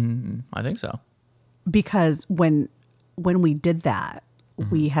 I think so. Because when we did that,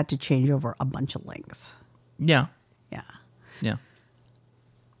 we had to change over a bunch of links. Yeah. Yeah.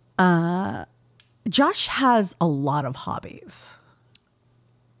 Josh has a lot of hobbies.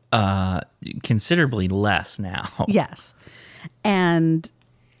 Considerably less now. Yes. And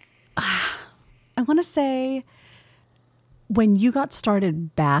I want to say when you got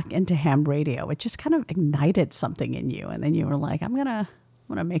started back into ham radio, it just kind of ignited something in you. And then you were like, I'm going to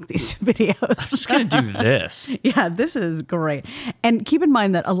I'm going to make these videos. Just going to do this. Yeah, this is great. And keep in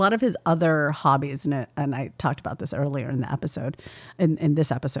mind that a lot of his other hobbies, and I talked about this earlier in the episode, in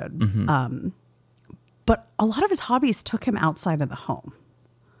this episode, but a lot of his hobbies took him outside of the home,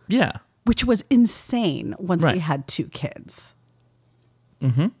 Yeah. which was insane once Right. we had 2 kids.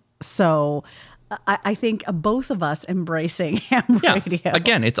 So I think both of us embracing ham Yeah. radio.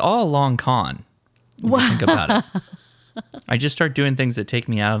 Again, it's all a long con. When you think about it. I just start doing things that take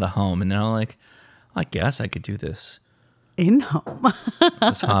me out of the home, and then I'm like, I guess I could do this In-home.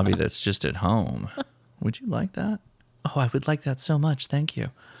 this hobby that's just at home. Would you like that? Oh, I would like that so much. Thank you.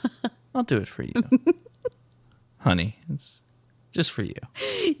 I'll do it for you. Honey, it's just for you.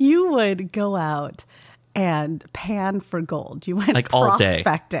 You would go out and pan for gold. You went Like all day.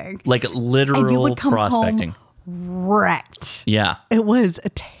 prospecting. Like And you literal would come prospecting. home wrecked. Yeah. It was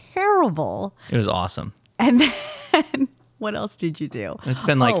terrible. It was awesome. And then what else did you do? It's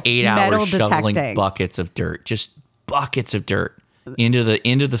been like 8 metal hours shoveling detecting. buckets of dirt, just buckets of dirt into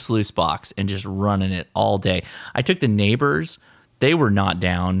the sluice box and just running it all day. I took the neighbors; they were not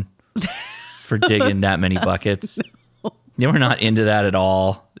down for digging that many buckets. They were not into that at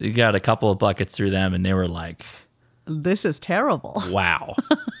all. You got a couple of buckets through them, and they were like, This is terrible. "Wow."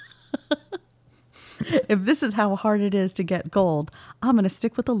 If this is how hard it is to get gold, I'm going to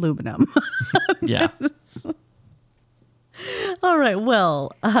stick with aluminum. Yeah. All right.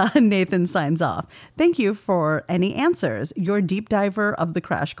 Well, Nathan signs off. Thank you for any answers. Your deep diver of the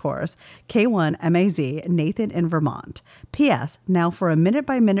crash course, K1MAZ, Nathan in Vermont. P.S. Now for a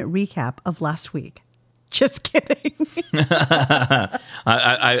minute-by-minute recap of last week. Just kidding.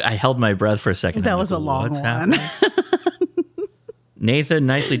 I held my breath for a second. That I'm was like, a long "What's one." happening?" Nathan,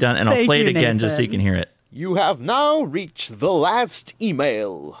 nicely done. And I'll Thank play it you, again just so you Nathan. can hear it. You have now reached the last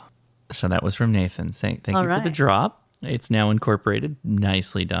email. So that was from Nathan. Thank you All for the right. drop. It's now incorporated.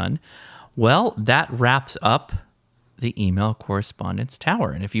 Nicely done. Well, that wraps up the email correspondence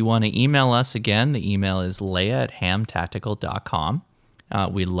tower. And if you want to email us again, the email is leah@hamtactical.com.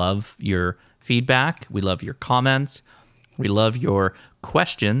 We love your feedback. We love your comments. We love your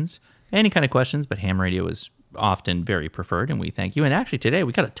questions. Any kind of questions, but ham radio is often very preferred, and we thank you. And actually today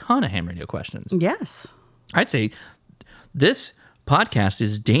we got a ton of ham radio questions. Yes. I'd say this podcast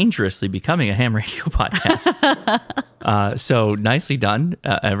is dangerously becoming a ham radio podcast. So nicely done,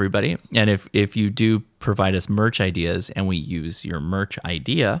 everybody. And if you do provide us merch ideas and we use your merch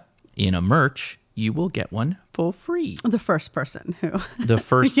idea in a merch, you will get one for free. The first person who. The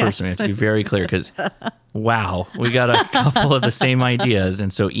first Yes. person, we have to be very clear because, wow, we got a couple of the same ideas.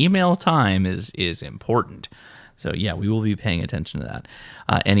 And so email time is important. So yeah, we will be paying attention to that.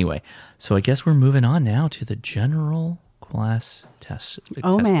 Anyway, so I guess we're moving on now to the general class test.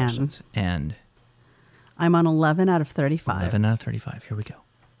 Oh, test man. questions. And I'm on 11 out of 35. 11 out of 35. Here we go.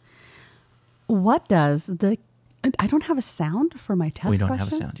 What does the. I don't have a sound for my test We don't have a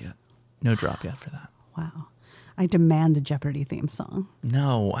questions? sound yet. No drop yet for that. Wow. I demand the Jeopardy theme song.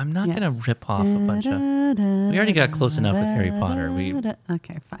 No, I'm not Yes. going to rip off a bunch of. We already got close enough with Harry Potter.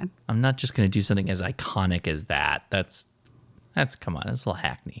 Okay, fine. I'm not just going to do something as iconic as that. That's come on, it's a little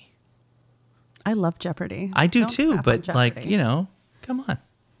hackney. I love Jeopardy. I do Don't too, crap on but like, Jeopardy. come on.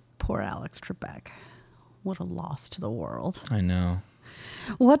 Poor Alex Trebek. What a loss to the world. I know.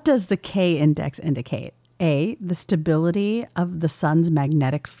 What does the K index indicate? A, the stability of the sun's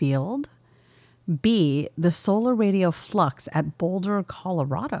magnetic field. B, the solar radio flux at Boulder,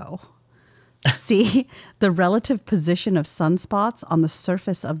 Colorado. C, the relative position of sunspots on the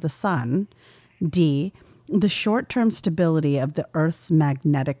surface of the sun. D, the short-term stability of the Earth's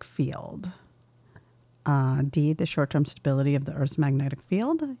magnetic field. D, the short-term stability of the Earth's magnetic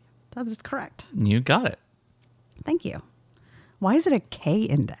field. That is correct. You got it. Thank you. Why is it a K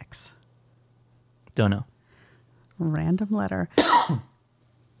index? Don't know. Random letter.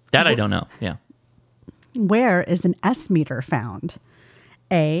 That I don't know. Yeah. Where is an S meter found?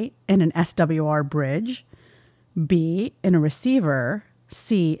 A, in an SWR bridge. B, in a receiver.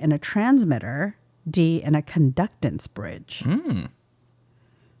 C, in a transmitter. D, in a conductance bridge.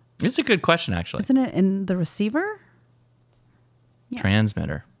 It's a good question, actually. Isn't it in the receiver?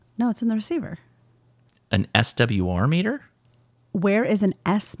 Transmitter. No, it's in the receiver. An SWR meter? Where is an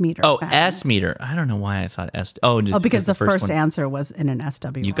S meter Oh, found? S meter. I don't know why I thought S. Oh, because the first one. answer was in an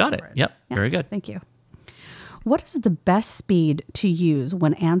SWR You got it. bridge. Yep. Very good. Thank you. What is the best speed to use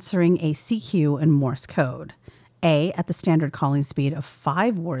when answering a CQ in Morse code? A, at the standard calling speed of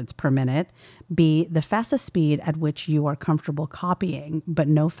 5 words per minute. B, the fastest speed at which you are comfortable copying, but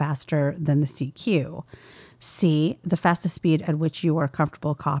no faster than the CQ. C, the fastest speed at which you are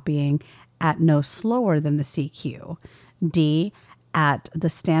comfortable copying at no slower than the CQ. D, at the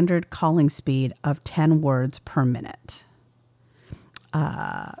standard calling speed of 10 words per minute.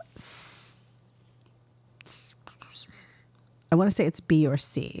 I want to say it's B or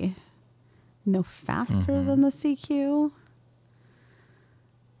C. No faster than the CQ.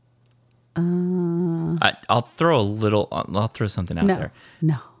 I'll throw something out there.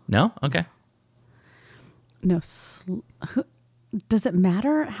 No. No? Okay. No. Does it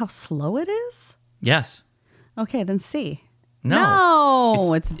matter how slow it is? Yes. Okay, then C.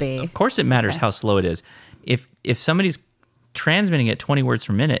 No. It's B. Of course it matters how slow it is. If somebody's transmitting at 20 words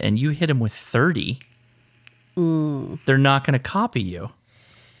per minute and you hit them with 30, they're not going to copy you.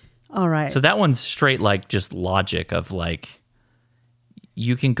 All right. So that one's straight like just logic of like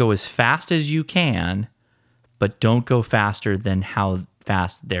you can go as fast as you can, but don't go faster than how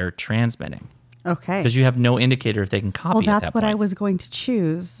fast they're transmitting. Okay. Because you have no indicator if they can copy. Well, that's at that what I point. was going to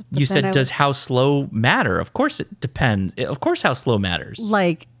choose. but You then said, does how slow matter? Of course it depends. Of course how slow matters.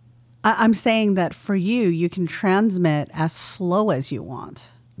 Like, I'm saying that for you, you can transmit as slow as you want.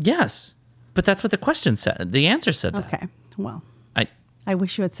 Yes. But that's what the question said. The answer said that. Okay. Well, I I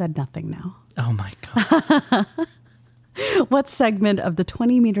wish you had said nothing now. Oh my God. What segment of the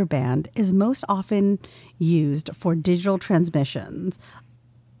 20-meter band is most often used for digital transmissions,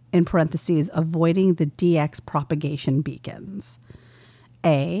 in parentheses, avoiding the DX propagation beacons?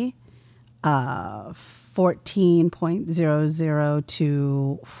 A, 14.00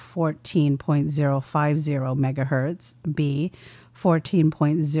 to 14.050 megahertz. B,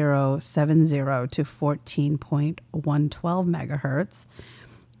 14.070 to 14.112 megahertz.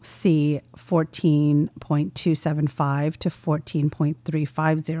 C, 14.275 to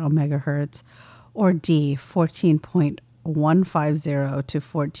 14.350 megahertz, or D, 14.150 to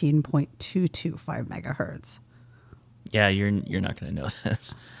 14.225 megahertz. Yeah, you're not going to know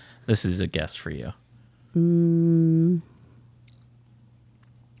this. This is a guess for you.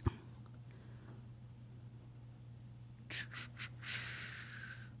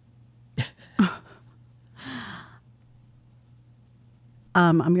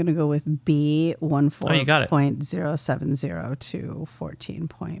 I'm going to go with B, Oh, you got it. 14.070 to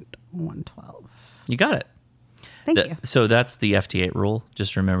 14.112. You got it. Thank you. So that's the FT8 rule.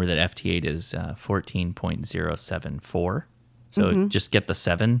 Just remember that FT8 is 14.074. So just get the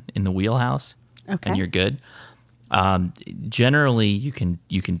 7 in the wheelhouse, Okay. and you're good. Generally, you can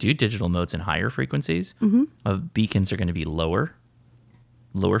do digital modes in higher frequencies. Beacons are going to be lower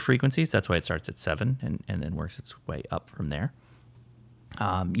frequencies. That's why it starts at 7 and then works its way up from there.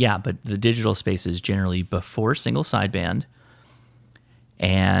 But the digital space is generally before single sideband,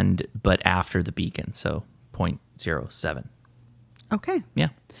 but after the beacon. So 0.07. Okay. Yeah.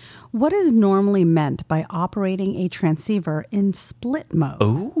 What is normally meant by operating a transceiver in split mode?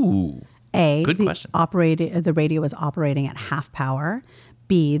 Ooh. A, Good question. The radio is operating at half power.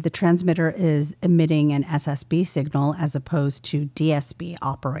 B, the transmitter is emitting an SSB signal as opposed to DSB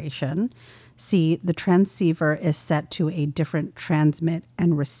operation. C, the transceiver is set to a different transmit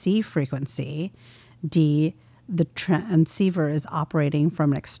and receive frequency. D, the transceiver is operating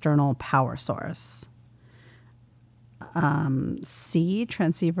from an external power source. C,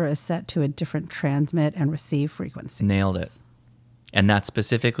 transceiver is set to a different transmit and receive frequency. Nailed it. And that's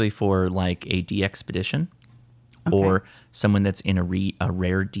specifically for like a DXpedition or someone that's in a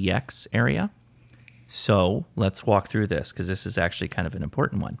rare DX area. So let's walk through this because this is actually kind of an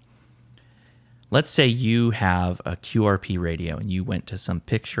important one. Let's say you have a QRP radio and you went to some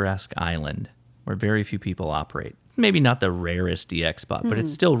picturesque island where very few people operate. It's maybe not the rarest DX spot, but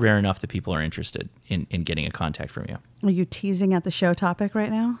it's still rare enough that people are interested in getting a contact from you. Are you teasing at the show topic right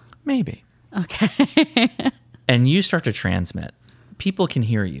now? Maybe. Okay. And you start to transmit. People can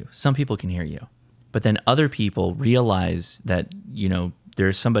hear you. Some people can hear you. But then other people realize that,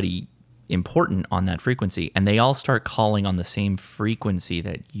 there's somebody important on that frequency, and they all start calling on the same frequency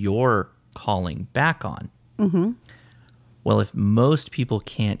that you're calling back on. Mm-hmm. Well, if most people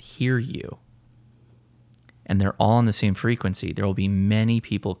can't hear you and they're all on the same frequency, there will be many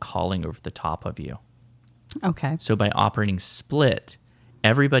people calling over the top of you. Okay. So by operating split,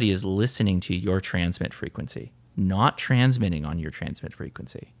 everybody is listening to your transmit frequency, not transmitting on your transmit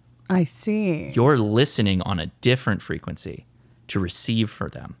frequency. I see. You're listening on a different frequency to receive for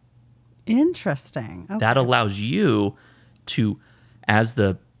them. Interesting. Okay. That allows you to, as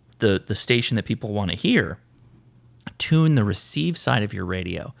the station that people want to hear, tune the receive side of your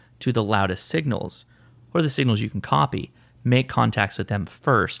radio to the loudest signals or the signals you can copy, make contacts with them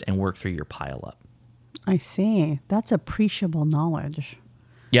first, and work through your pileup. I see. That's appreciable knowledge.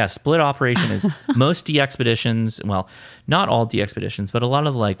 Yeah, split operation is most DXpeditions, well, not all DXpeditions, but a lot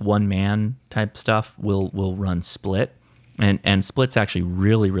of like one-man type stuff will run split. And Split's actually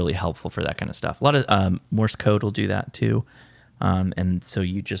really, really helpful for that kind of stuff. A lot of Morse code will do that too. And so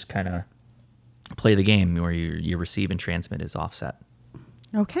you just kind of play the game where your receive and transmit is offset.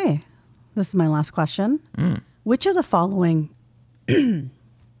 Okay. This is my last question. Which of the following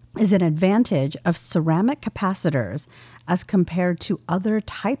is an advantage of ceramic capacitors as compared to other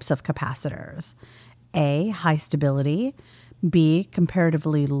types of capacitors? A, high stability. B,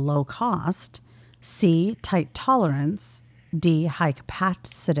 comparatively low cost. C, tight tolerance. D, high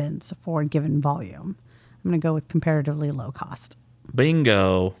capacitance for a given volume. I'm going to go with comparatively low cost.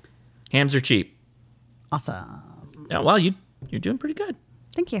 Bingo. Hams are cheap. Awesome. Yeah, well, you're doing pretty good.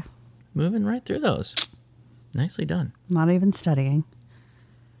 Thank you. Moving right through those. Nicely done. Not even studying.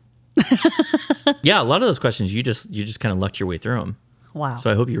 Yeah, a lot of those questions you just kind of lucked your way through them. Wow.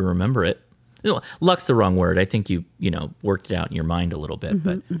 So I hope you remember it. You know, luck's the wrong word. I think you worked it out in your mind a little bit.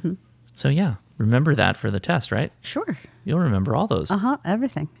 So yeah, remember that for the test, right? Sure. You'll remember all those.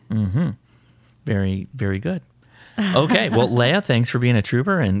 Everything. Very, very good. Okay, well, Leia, thanks for being a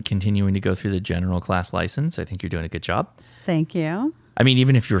trooper and continuing to go through the general class license. I think you're doing a good job. Thank you. I mean,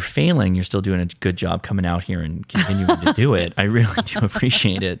 even if you're failing, you're still doing a good job coming out here and continuing to do it. I really do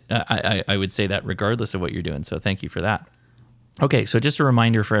appreciate it. I would say that regardless of what you're doing. So thank you for that. Okay, so just a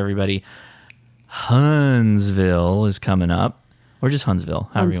reminder for everybody, Huntsville is coming up. Or just Huntsville,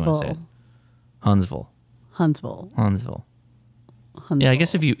 however you want to say it. Huntsville. Yeah, I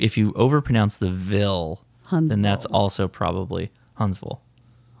guess if you overpronounce the "ville," then that's also probably Huntsville.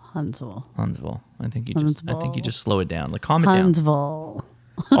 Huntsville. I think you just slow it down. Like calm it down. Huntsville.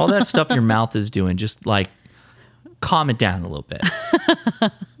 All that stuff your mouth is doing, just like calm it down a little bit.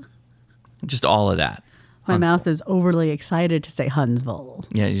 Just all of that. My mouth is overly excited to say Huntsville.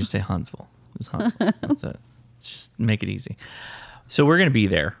 Yeah, you just say Huntsville. Just Huntsville. That's it. Just make it easy. So we're going to be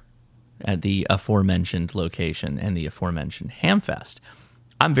there at the aforementioned location and the aforementioned Hamfest.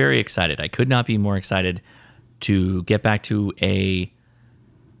 I'm very excited. I could not be more excited to get back to a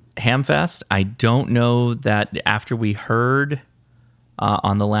Hamfest. I don't know that after we heard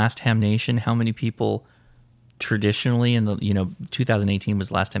on the last Ham Nation how many people traditionally in the 2018 was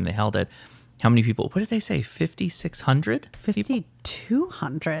the last time they held it. How many people? What did they say? 5,600?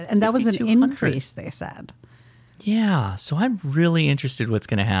 5,200, and that was an 5,200. increase. They said. Yeah, so I'm really interested what's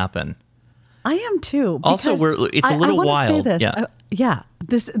going to happen. I am too. Also, it's a little I wild. Say this. Yeah.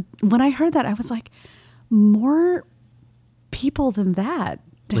 This when I heard that, I was like, more people than that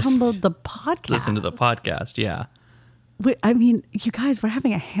download the podcast. Listen to the podcast. Yeah. I mean, you guys, we're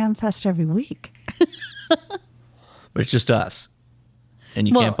having a Hamfest every week. But it's just us. And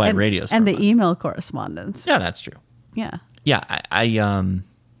you can't buy radios from and the us. email correspondence. Yeah, that's true. Yeah. Yeah,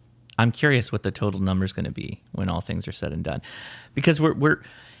 I'm curious what the total number is going to be when all things are said and done, because we're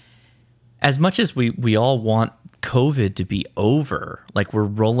as much as we all want COVID to be over, like we're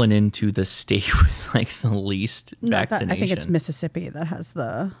rolling into the state with like the least vaccination. I think it's Mississippi that has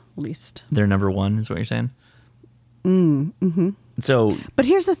the least. They're number one, is what you're saying. Mm-hmm. So, but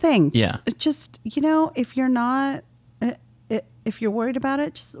here's the thing. Yeah. Just if you're not, if you're worried about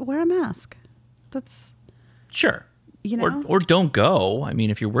it, just wear a mask. That's sure. Or don't go. I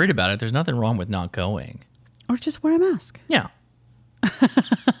mean, if you're worried about it, there's nothing wrong with not going. Or just wear a mask. Yeah.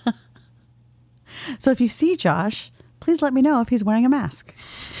 So if you see Josh, please let me know if he's wearing a mask,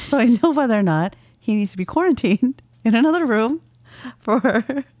 so I know whether or not he needs to be quarantined in another room for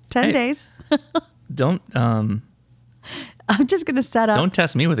 10 days. Don't. I'm just going to set up. Don't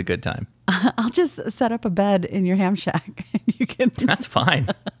test me with a good time. I'll just set up a bed in your ham shack. And you can. That's fine.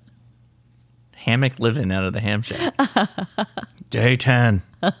 Hammock living out of the ham shack. Day 10.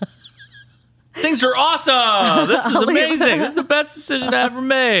 Things are awesome. This is amazing. This is the best decision I ever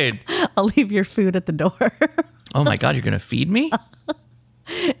made. I'll leave your food at the door. Oh my God, you're going to feed me?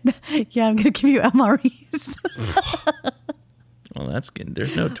 Yeah, I'm going to give you MREs. Well, that's good.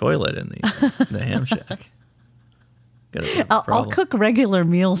 There's no toilet in the ham shack. I'll cook regular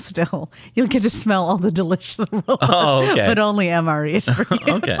meals still. You'll get to smell all the delicious aromas. Oh, okay. But only MREs for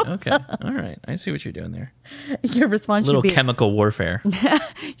you. Okay. All right. I see what you're doing there. Your response Little should be chemical warfare.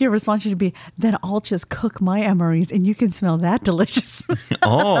 Your response should be, then I'll just cook my MREs and you can smell that delicious.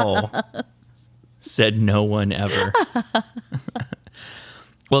 Oh. Said no one ever.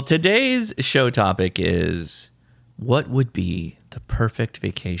 Well, today's show topic is what would be the perfect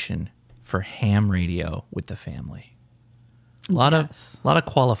vacation for ham radio with the family? A lot of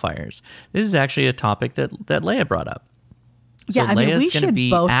qualifiers. This is actually a topic that Leia brought up. So yeah, I mean, Leia's we should be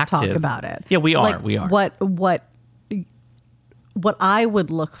both active. talk about it. Yeah, we are. Like, we are. What I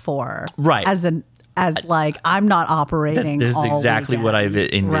would look for, Right. as an as like I'm not operating. This is all exactly what I've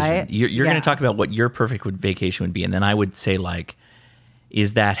weekend, envisioned. right? You're going Yeah. to talk about what your perfect vacation would be, and then I would say like,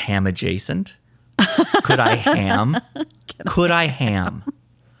 is that ham adjacent? Could I ham? Could I ham?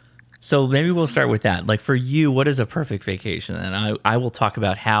 So maybe we'll start with that. Like for you, what is a perfect vacation? And I will talk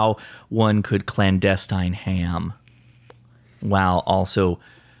about how one could clandestine ham while also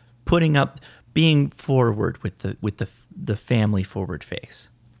being forward with the family forward face.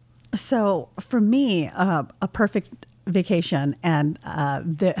 So for me, a perfect vacation, and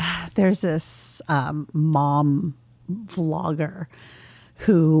there's this mom vlogger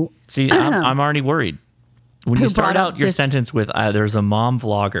who See, I'm already worried. When Who you start brought up out your this- sentence with "there's a mom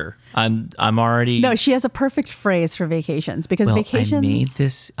vlogger," I'm already. no, she has a perfect phrase for vacations because Well, vacations. I made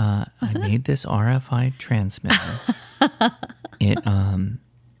this. I made this RFI transmitter.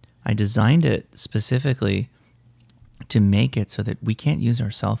 I designed it specifically to make it so that we can't use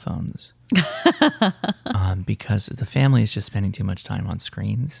our cell phones because the family is just spending too much time on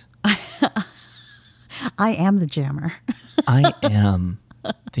screens. I am the jammer. I am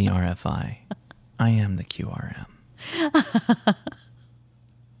the RFI. I am the QRM.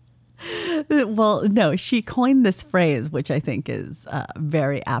 Well, no, she coined this phrase, which I think is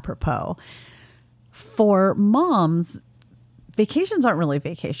very apropos. For moms, vacations aren't really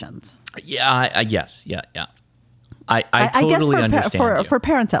vacations. Yeah. Yes. Yeah. I totally understand you. For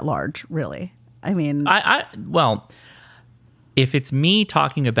parents at large, really. I mean, Well, if it's me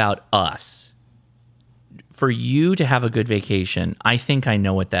talking about us, for you to have a good vacation, I think I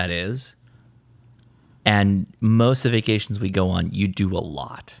know what that is. And most of the vacations we go on, you do a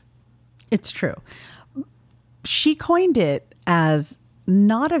lot. it's true. She coined it as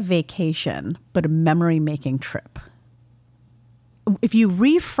not a vacation, but a memory-making trip. If you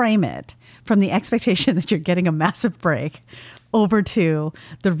reframe it from the expectation that you're getting a massive break over to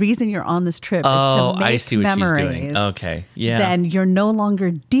the reason you're on this trip is to make I see what memories, she's doing. Okay. Yeah. then you're no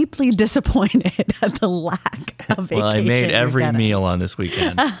longer deeply disappointed at the lack of vacation. Well, I made you're every getting. meal on this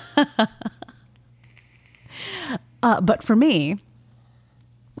weekend. But for me,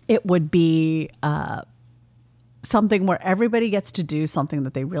 it would be something where everybody gets to do something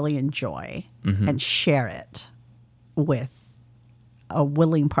that they really enjoy and share it with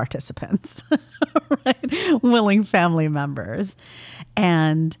willing participants, right? Willing family members.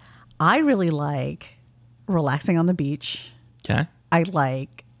 And I really like relaxing on the beach. Okay. I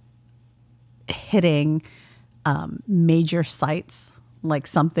like hitting major sites, like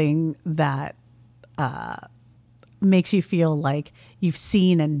something that makes you feel like you've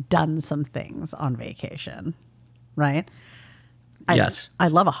seen and done some things on vacation, right? Yes. I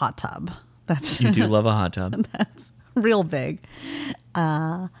love a hot tub. That's You do love a hot tub. that's real big.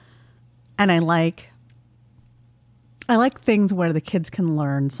 And I like things where the kids can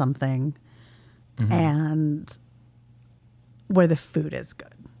learn something and where the food is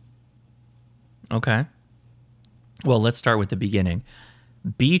good. Okay. Well, let's start with the beginning.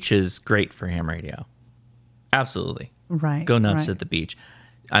 Beach is great for ham radio. Absolutely. Right. Go nuts right. at the beach.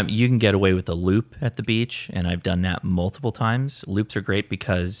 You can get away with a loop at the beach, and I've done that multiple times. Loops are great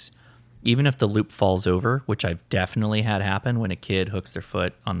because even if the loop falls over, which I've definitely had happen when a kid hooks their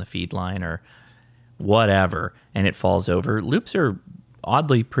foot on the feed line or whatever, and it falls over, loops are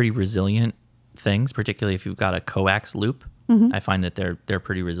oddly pretty resilient things, particularly if you've got a coax loop. I find that they're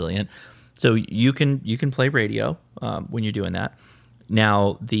pretty resilient. So you can play radio when you're doing that.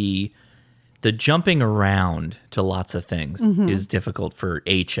 Now the jumping around to lots of things is difficult for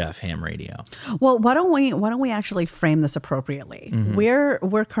HF ham radio. Well, why don't we actually frame this appropriately?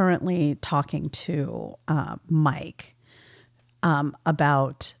 We're currently talking to Mike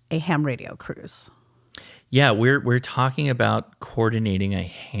about a ham radio cruise. Yeah, we're talking about coordinating a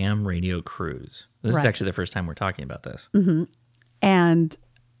ham radio cruise. This is Right. actually the first time we're talking about this. And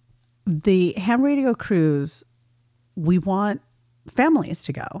the ham radio cruise, we want families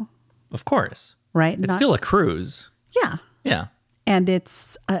to go, Of course. right? It's still a cruise. yeah. Yeah. And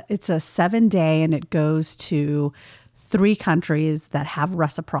it's a 7-day, and it goes to 3 countries that have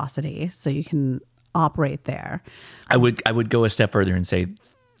reciprocity, so you can operate there. I would go a step further and say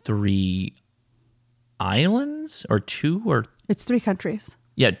 3 islands or 2 or It's 3 countries.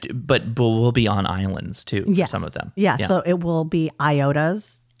 yeah, but we'll be on islands too for Yes. some of them. Yeah, so it will be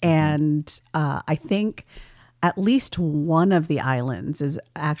IOTAs. And I think at least one of the islands is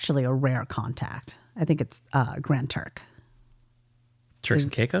actually a rare contact. I think it's Grand Turk. Turks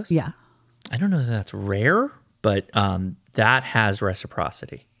and Caicos? Yeah. I don't know that that's rare, but that has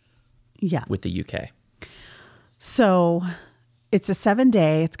reciprocity Yeah. with the UK. So it's a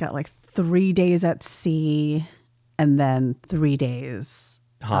 7-day. It's got like 3 days at sea and then 3 days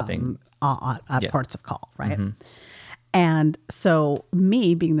Hopping. At Yeah. ports of call, right? And so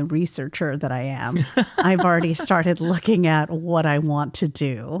me being the researcher that I am, I've already started looking at what I want to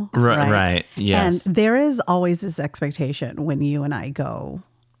do. Right. Yes. And there is always this expectation when you and I go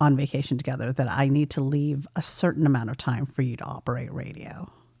on vacation together that I need to leave a certain amount of time for you to operate radio.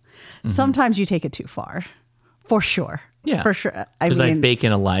 Sometimes you take it too far, for sure. Yeah. For sure. Because I bake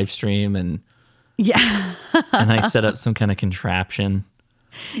in a live stream and yeah. and I set up some kind of contraption.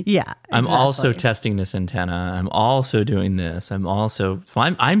 Yeah. I'm also exactly. testing this antenna. I'm also doing this. I'm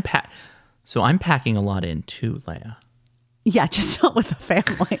packing a lot in too, Leia. Yeah, just not with the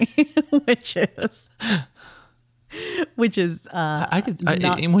family, which is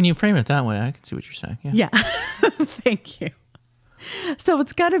when you frame it that way, I can see what you're saying. Yeah. yeah. Thank you. So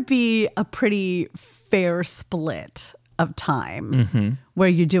it's got to be a pretty fair split of time where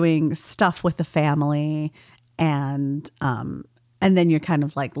you're doing stuff with the family and then you're kind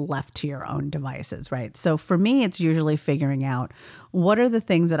of like left to your own devices, right? So for me, it's usually figuring out what are the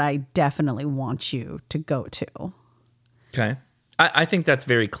things that I definitely want you to go to. Okay. I think that's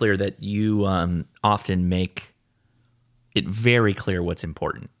very clear that you often make it very clear what's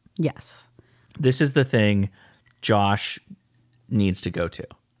important. Yes. This is the thing Josh needs to go to.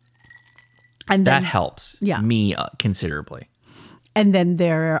 And That then, helps Yeah. me considerably. and then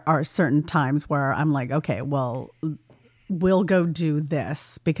there are certain times where I'm like, okay, well, we'll go do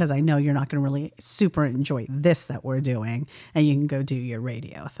this because I know you're not going to really super enjoy this that we're doing, and you can go do your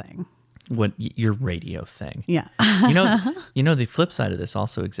radio thing. What your radio thing. Yeah. You know the flip side of this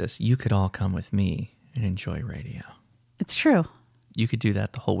also exists. You could all come with me and enjoy radio. It's true. You could do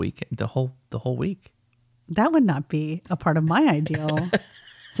that the whole week, the whole week. That would not be a part of my ideal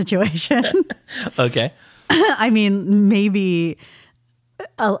situation. Okay. I mean, maybe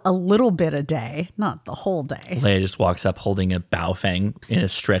a little bit a day, not the whole day. Leia just walks up holding a Baofeng in a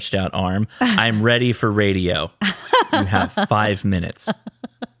stretched out arm. I'm ready for radio. You have 5 minutes.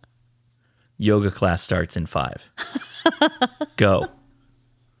 Yoga class starts in 5. Go.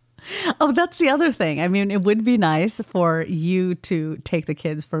 Oh, that's the other thing. I mean, it would be nice for you to take the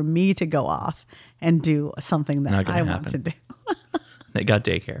kids, for me to go off and do something Not that gonna I want to happen. do. They got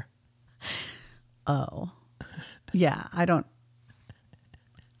daycare. Oh, yeah. I don't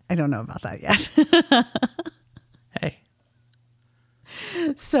know about that yet. Hey,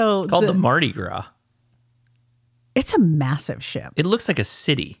 So it's called the Mardi Gras. it's a massive ship. It looks like a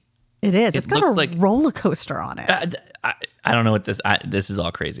city. It is. It's got looks a like- roller coaster on it. I don't know what this is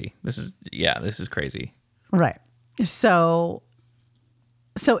all crazy. This is crazy. Right. So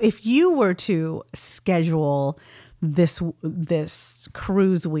if you were to schedule this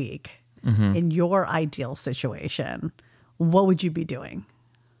cruise week in your ideal situation, what would you be doing?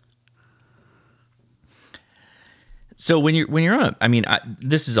 So when you're on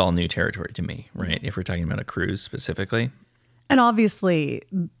this is all new territory to me, right? If we're talking about a cruise specifically. And obviously,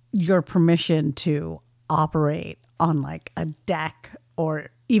 your permission to operate on like a deck or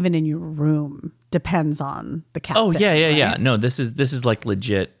even in your room depends on the captain. Oh yeah. right? No, this is like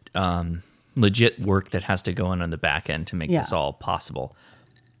legit work that has to go on the back end to make Yeah. this all possible.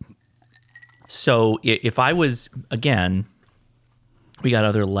 So if I was, again, we got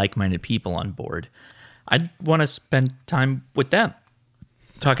other like-minded people on board, I'd want to spend time with them,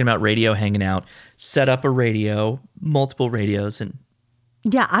 talking about radio, hanging out, set up a radio, multiple radios, and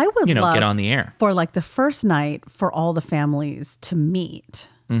Yeah, I would love get on the air. for like the first night for all the families to meet,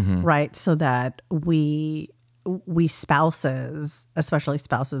 right? So that we spouses, especially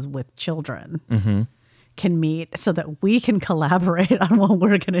spouses with children, can meet so that we can collaborate on what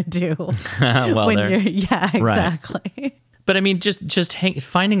we're going to do. Yeah, exactly. But I mean, just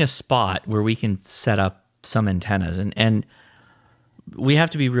finding a spot where we can set up some antennas, and we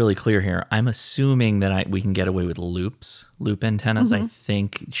have to be really clear here. I'm assuming that we can get away with loop antennas. I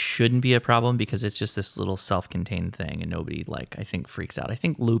think shouldn't be a problem because it's just this little self-contained thing, and nobody I think freaks out. I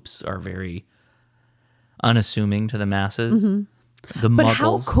think loops are very unassuming to the masses. The But muggles.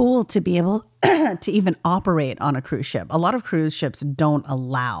 how cool to be able to even operate on a cruise ship. A lot of cruise ships don't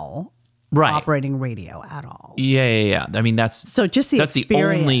allow Right. operating radio at all. Yeah. I mean, that's So just the that's the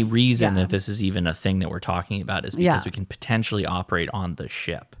experience. only reason Yeah. that this is even a thing that we're talking about is because Yeah. we can potentially operate on the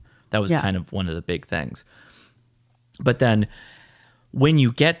ship. That was Yeah. kind of one of the big things. But then when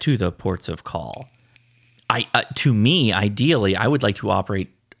you get to the ports of call, to me, ideally, I would like to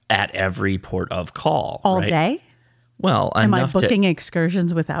operate at every port of call. All right? day? Well, Am I enough booking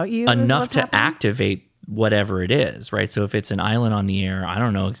excursions without you? is enough what's to happening? activate whatever it is, right? So if it's an island on the air, I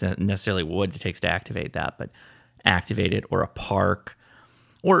don't know necessarily what it takes to activate that, but activate it, or a park.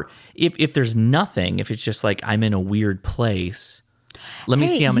 Or if there's nothing, if it's just like I'm in a weird place, Let me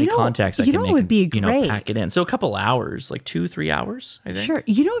Hey, see how many you know- contacts I you can know make what would and, be you know, great? pack it in. So a couple hours, like 2-3 hours, I think. Sure.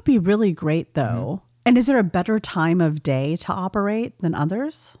 You know, it'd be really great though. Mm-hmm. And is there a better time of day to operate than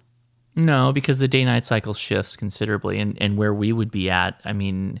others? No, because the day-night cycle shifts considerably. And where we would be at, I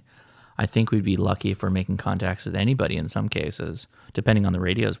mean, I think we'd be lucky if we're making contacts with anybody in some cases, depending on the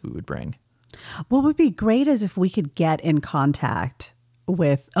radios we would bring. What would be great is if we could get in contact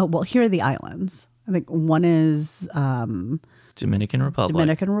with, here are the islands. I think one is Dominican Republic.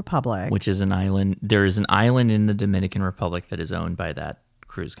 Dominican Republic. Which is an island. There is an island in the Dominican Republic that is owned by that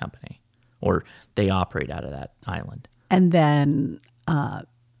cruise company, or they operate out of that island. And then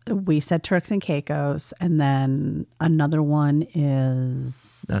we said Turks and Caicos. And then another one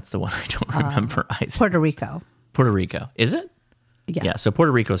is That's the one I don't remember either. Puerto Rico. Puerto Rico. Is it? Yeah. Yeah, so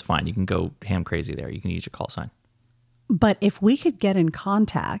Puerto Rico is fine. You can go ham crazy there. You can use your call sign. But if we could get in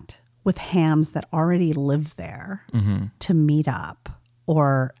contact with hams that already live there to meet up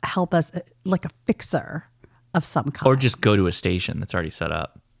or help us, like a fixer of some kind. Or just go to a station that's already set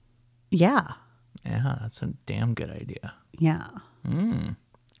up. Yeah. Yeah, that's a damn good idea. Yeah.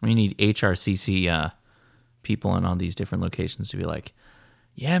 We need HRCC people in all these different locations to be like,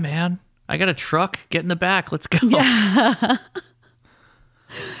 yeah, man, I got a truck. Get in the back. Let's go.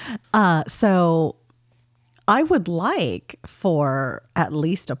 So I would like for at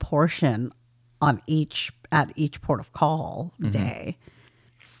least a portion at each port of call day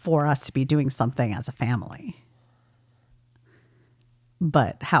for us to be doing something as a family.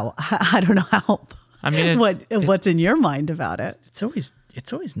 But how, I don't know how, I mean, what's in your mind about it? it's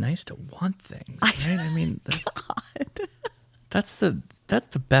always nice to want things, right? I mean, that's the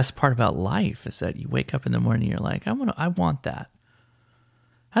best part about life is that you wake up in the morning and you're like, I want that.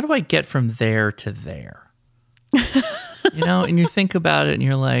 How do I get from there to there? You know, and you think about it and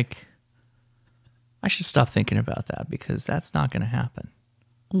you're like, I should stop thinking about that because that's not going to happen.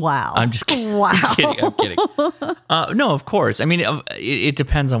 Wow. I'm just kidding. Wow. I'm kidding. No, of course. I mean, it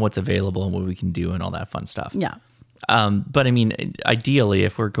depends on what's available and what we can do and all that fun stuff. Yeah. But I mean, ideally,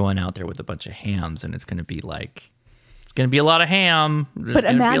 if we're going out there with a bunch of hams and it's going to be a lot of ham. But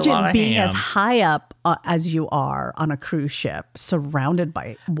imagine being as high up as you are on a cruise ship, surrounded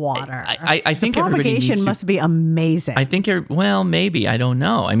by water. I think the everybody needs propagation to- must be amazing. I think, well, maybe. I don't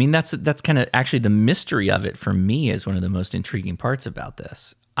know. I mean, that's kind of actually the mystery of it for me is one of the most intriguing parts about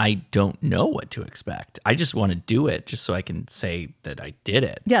this. I don't know what to expect. I just want to do it just so I can say that I did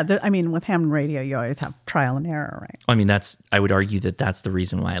it. Yeah, I mean, with ham radio, you always have trial and error, right? I mean, I would argue that that's the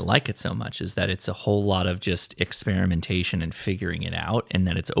reason why I like it so much is that it's a whole lot of just experimentation and figuring it out, and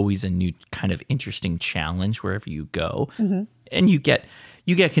that it's always a new kind of interesting challenge wherever you go. And you get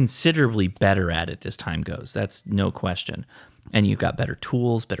considerably better at it as time goes. That's no question. And you've got better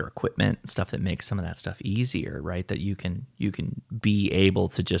tools, better equipment, stuff that makes some of that stuff easier, right? That you can be able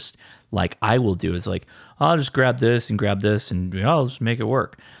to just, like I will do, is like, I'll just grab this and I'll just make it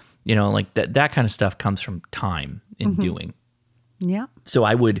work. You know, like that kind of stuff comes from time in doing. Yeah. So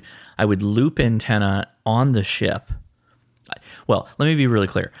I would loop antenna on the ship. Well, let me be really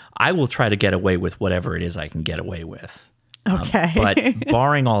clear. I will try to get away with whatever it is I can get away with. Okay. But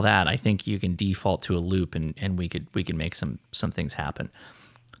barring all that, I think you can default to a loop and we could make some things happen.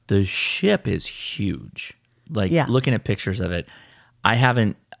 The ship is huge. Like looking at pictures of it,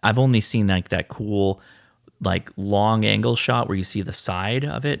 I've only seen like that cool like long angle shot where you see the side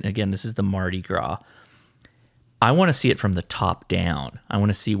of it. And again, this is the Mardi Gras. I want to see it from the top down. I want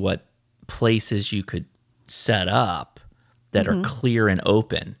to see what places you could set up that are clear and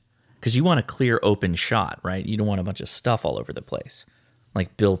open. Because you want a clear, open shot, right? You don't want a bunch of stuff all over the place,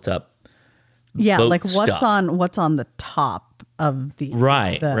 like built up. Yeah, boat like what's stuff. on the top of the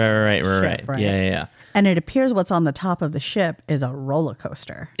Right. ship, right? Yeah. And it appears what's on the top of the ship is a roller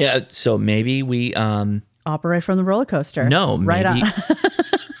coaster. Yeah. So maybe we Operate from the roller coaster. no, right maybe on.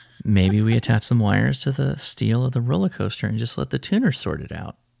 maybe we attach some wires to the steel of the roller coaster and just let the tuner sort it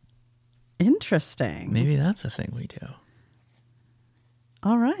out. Interesting. Maybe that's a thing we do.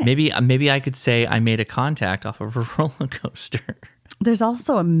 All right. Maybe I could say I made a contact off of a roller coaster. There's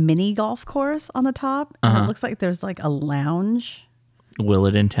also a mini golf course on the top. And it looks like there's like a lounge.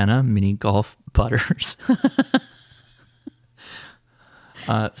 Willet antenna, mini golf putters.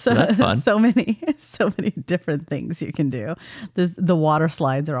 So that's fun. So many different things you can do. There's the water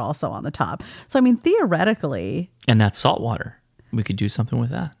slides are also on the top. So I mean, theoretically, And that's salt water. We could do something with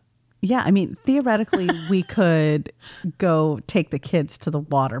that. yeah, I mean, theoretically, we could go take the kids to the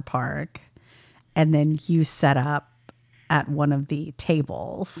water park and then you set up at one of the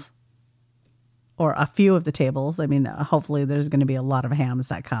tables or a few of the tables. I mean, hopefully there's going to be a lot of hams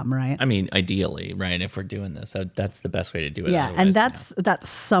that come, right? I mean, ideally, right? If we're doing this, that's the best way to do it. Yeah, Otherwise, and that's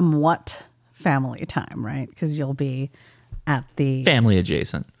somewhat family time, right? Because you'll be at the family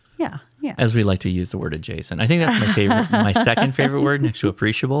adjacent, yeah. as we like to use the word adjacent. I think that's my favorite, my second favorite word next to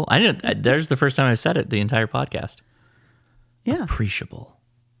appreciable. I didn't. There's the first time I've said it the entire podcast. Yeah. Appreciable.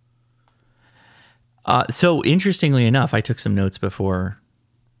 So interestingly enough, I took some notes before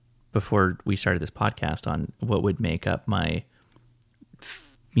we started this podcast on what would make up my,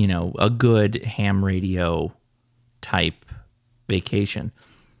 a good ham radio type vacation.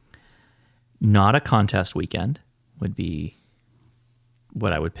 Not a contest weekend would be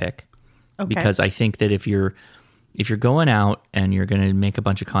what I would pick. Okay. Because I think that if you're going out and you're going to make a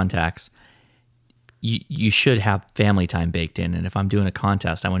bunch of contacts, you should have family time baked in. And if I'm doing a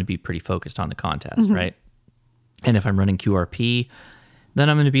contest, I want to be pretty focused on the contest, right? And if I'm running QRP, then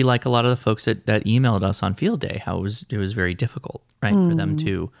I'm going to be like a lot of the folks that emailed us on field day, how it was very difficult, right, for them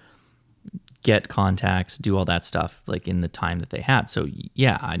to get contacts, do all that stuff like in the time that they had. So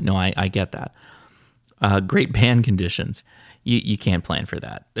yeah, I get that. Great band conditions. You can't plan for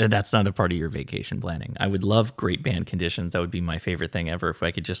that. That's not a part of your vacation planning. I would love great band conditions. That would be my favorite thing ever if I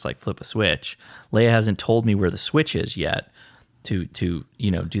could just like flip a switch. Leia hasn't told me where the switch is yet to do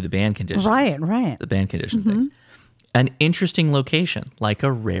the band conditions. Right. The band condition things. An interesting location, like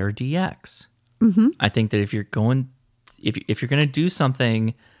a rare DX. I think that if you're going to do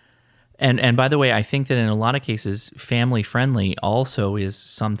something, and by the way, I think that in a lot of cases, family friendly also is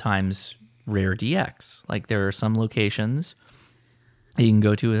sometimes rare DX. Like there are some locations you can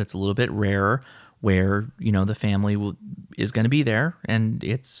go to that's a little bit rarer, where the family is going to be there, and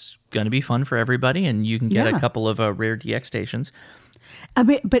it's going to be fun for everybody, and you can get a couple of rare DX stations. I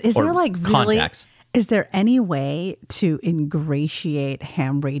mean, but is Or there like really? contacts. Is there any way to ingratiate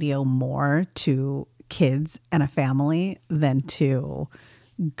ham radio more to kids and a family than to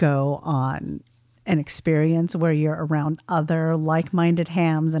go on an experience where you're around other like-minded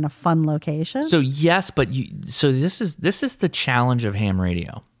hams in a fun location? So yes, but this is the challenge of ham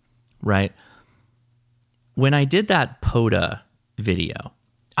radio, right? When I did that POTA video,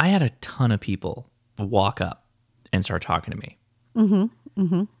 I had a ton of people walk up and start talking to me.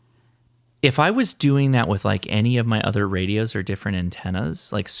 If I was doing that with like any of my other radios or different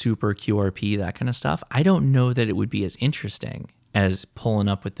antennas, like Super QRP, that kind of stuff, I don't know that it would be as interesting as pulling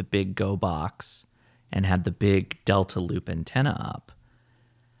up with the big Go box and had the big Delta Loop antenna up.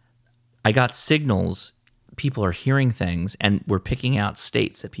 I got signals, people are hearing things, and we're picking out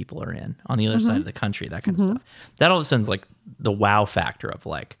states that people are in on the other side of the country, that kind of stuff. That all of a sudden is like the wow factor of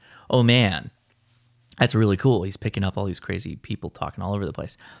like, oh man, that's really cool. He's picking up all these crazy people talking all over the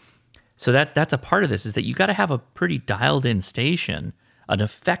place. So that's a part of this, is that you got to have a pretty dialed in station, an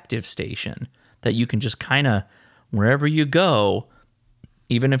effective station that you can just kind of, wherever you go,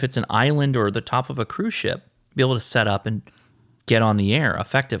 even if it's an island or the top of a cruise ship, be able to set up and get on the air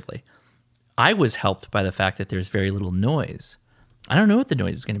effectively. I was helped by the fact that there's very little noise. I don't know what the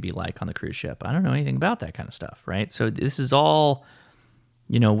noise is going to be like on the cruise ship. I don't know anything about that kind of stuff, right? So this is all,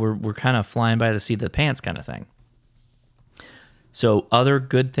 we're kind of flying by the seat of the pants kind of thing. So other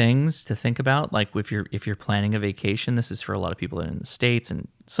good things to think about, like if you're planning a vacation, this is for a lot of people in the States and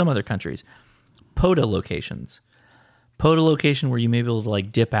some other countries, POTA locations. POTA location where you may be able to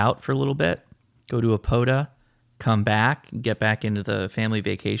like dip out for a little bit, go to a POTA, come back, get back into the family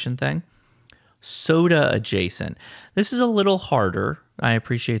vacation thing. SOTA adjacent. This is a little harder. I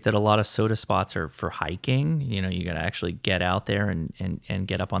appreciate that a lot of SOTA spots are for hiking. You got to actually get out there and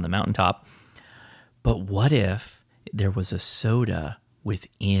get up on the mountaintop. But what if there was a SOTA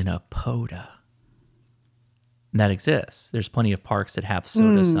within a POTA? That exists. There's plenty of parks that have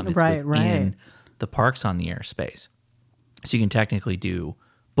SOTA summits within the parks on the airspace. So you can technically do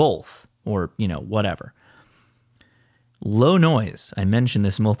both or, whatever. Low noise. I mentioned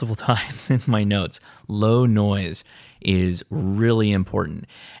this multiple times in my notes. Low noise is really important.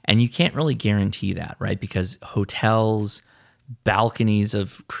 And you can't really guarantee that, right? Because hotels, balconies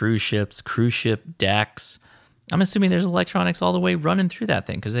of cruise ships, cruise ship decks, I'm assuming there's electronics all the way running through that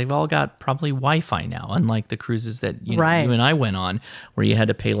thing because they've all got probably Wi-Fi now, unlike the cruises that you and I went on where you had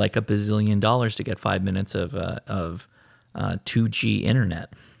to pay like $1 bazillion to get 5 minutes of 2G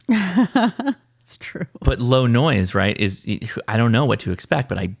internet. It's true. But low noise, right, I don't know what to expect,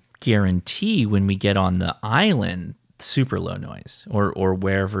 but I guarantee when we get on the island, super low noise or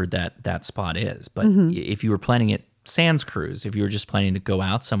wherever that spot is. But if you were planning it sans cruise, if you were just planning to go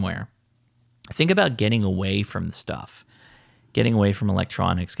out somewhere, think about getting away from stuff, getting away from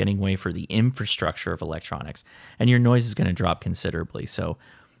electronics, getting away from the infrastructure of electronics, and your noise is going to drop considerably. So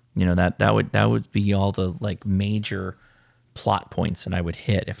You know, that would be all the like major plot points that I would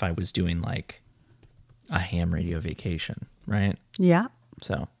hit if I was doing like a ham radio vacation, right? Yeah.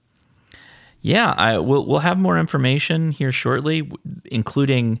 So, yeah, we'll have more information here shortly,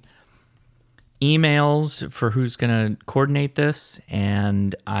 including emails for who's going to coordinate this.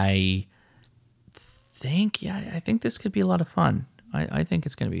 And I think this could be a lot of fun. I think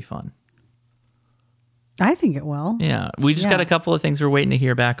it's going to be fun. I think it will. Yeah, we just got a couple of things we're waiting to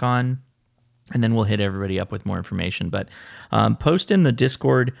hear back on, and then we'll hit everybody up with more information. But post in the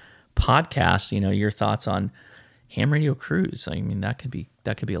Discord podcast, you know, your thoughts on ham radio cruise. I mean, that could be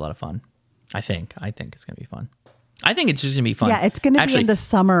a lot of fun. I think it's going to be fun. I think it's just going to be fun. Yeah, it's going to be in the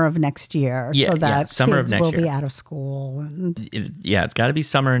summer of next year, so that summer kids of next will year. be out of school. And It's got to be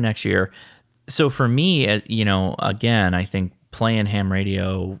summer of next year. So for me, you know, again, I think playing ham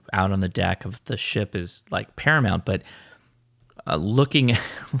radio out on the deck of the ship is like paramount, but looking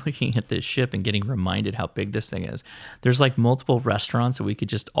at this ship and getting reminded how big this thing is, there's like multiple restaurants that we could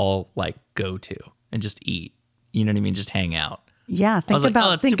just all like go to and just eat. You know what I mean? Just hang out. yeah, think was like, about oh,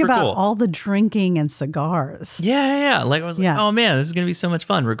 that's super cool. all the drinking and cigars. Yeah. Like I was like, Yeah. oh man, this is going to be so much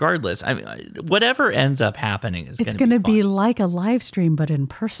fun regardless. I mean, whatever ends up happening is It's going to be fun. like a live stream, but in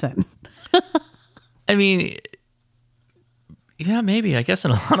person. I mean, yeah, maybe. I guess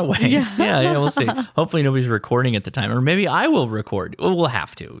in a lot of ways. Yeah, we'll see. Hopefully nobody's recording at the time. Or maybe I will record. Well, we'll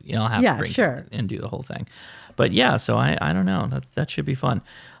have to. You know, I'll have to bring sure. and do the whole thing. But yeah, so I don't know. That should be fun.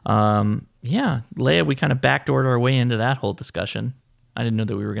 Yeah, Leia, we kind of backdoored our way into that whole discussion. I didn't know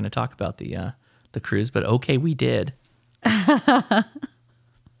that we were going to talk about the cruise, but okay, we did.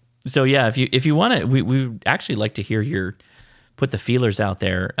 So yeah, if you want to, we actually like to hear put the feelers out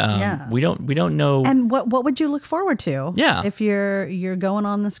there. We don't know. And what would you look forward to? Yeah. If you're going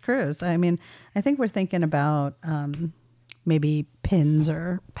on this cruise. I mean, I think we're thinking about maybe pins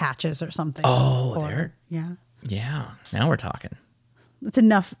or patches or something. Yeah. Yeah, now we're talking. It's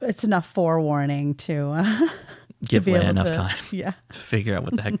enough forewarning to Give be Leia able enough to- time yeah. to figure out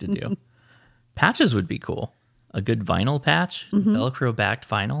what the heck to do. Patches would be cool. A good vinyl patch, Velcro backed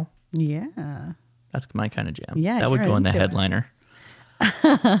vinyl. Yeah. That's my kind of jam. Yeah, that would you're go in the into it. headliner.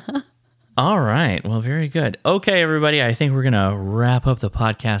 All right. Well, very good. Okay, everybody. I think we're going to wrap up the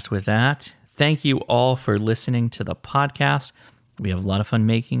podcast with that. Thank you all for listening to the podcast. We have a lot of fun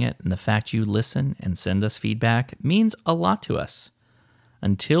making it, and the fact you listen and send us feedback means a lot to us.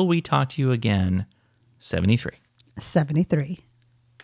 Until we talk to you again, 73. 73.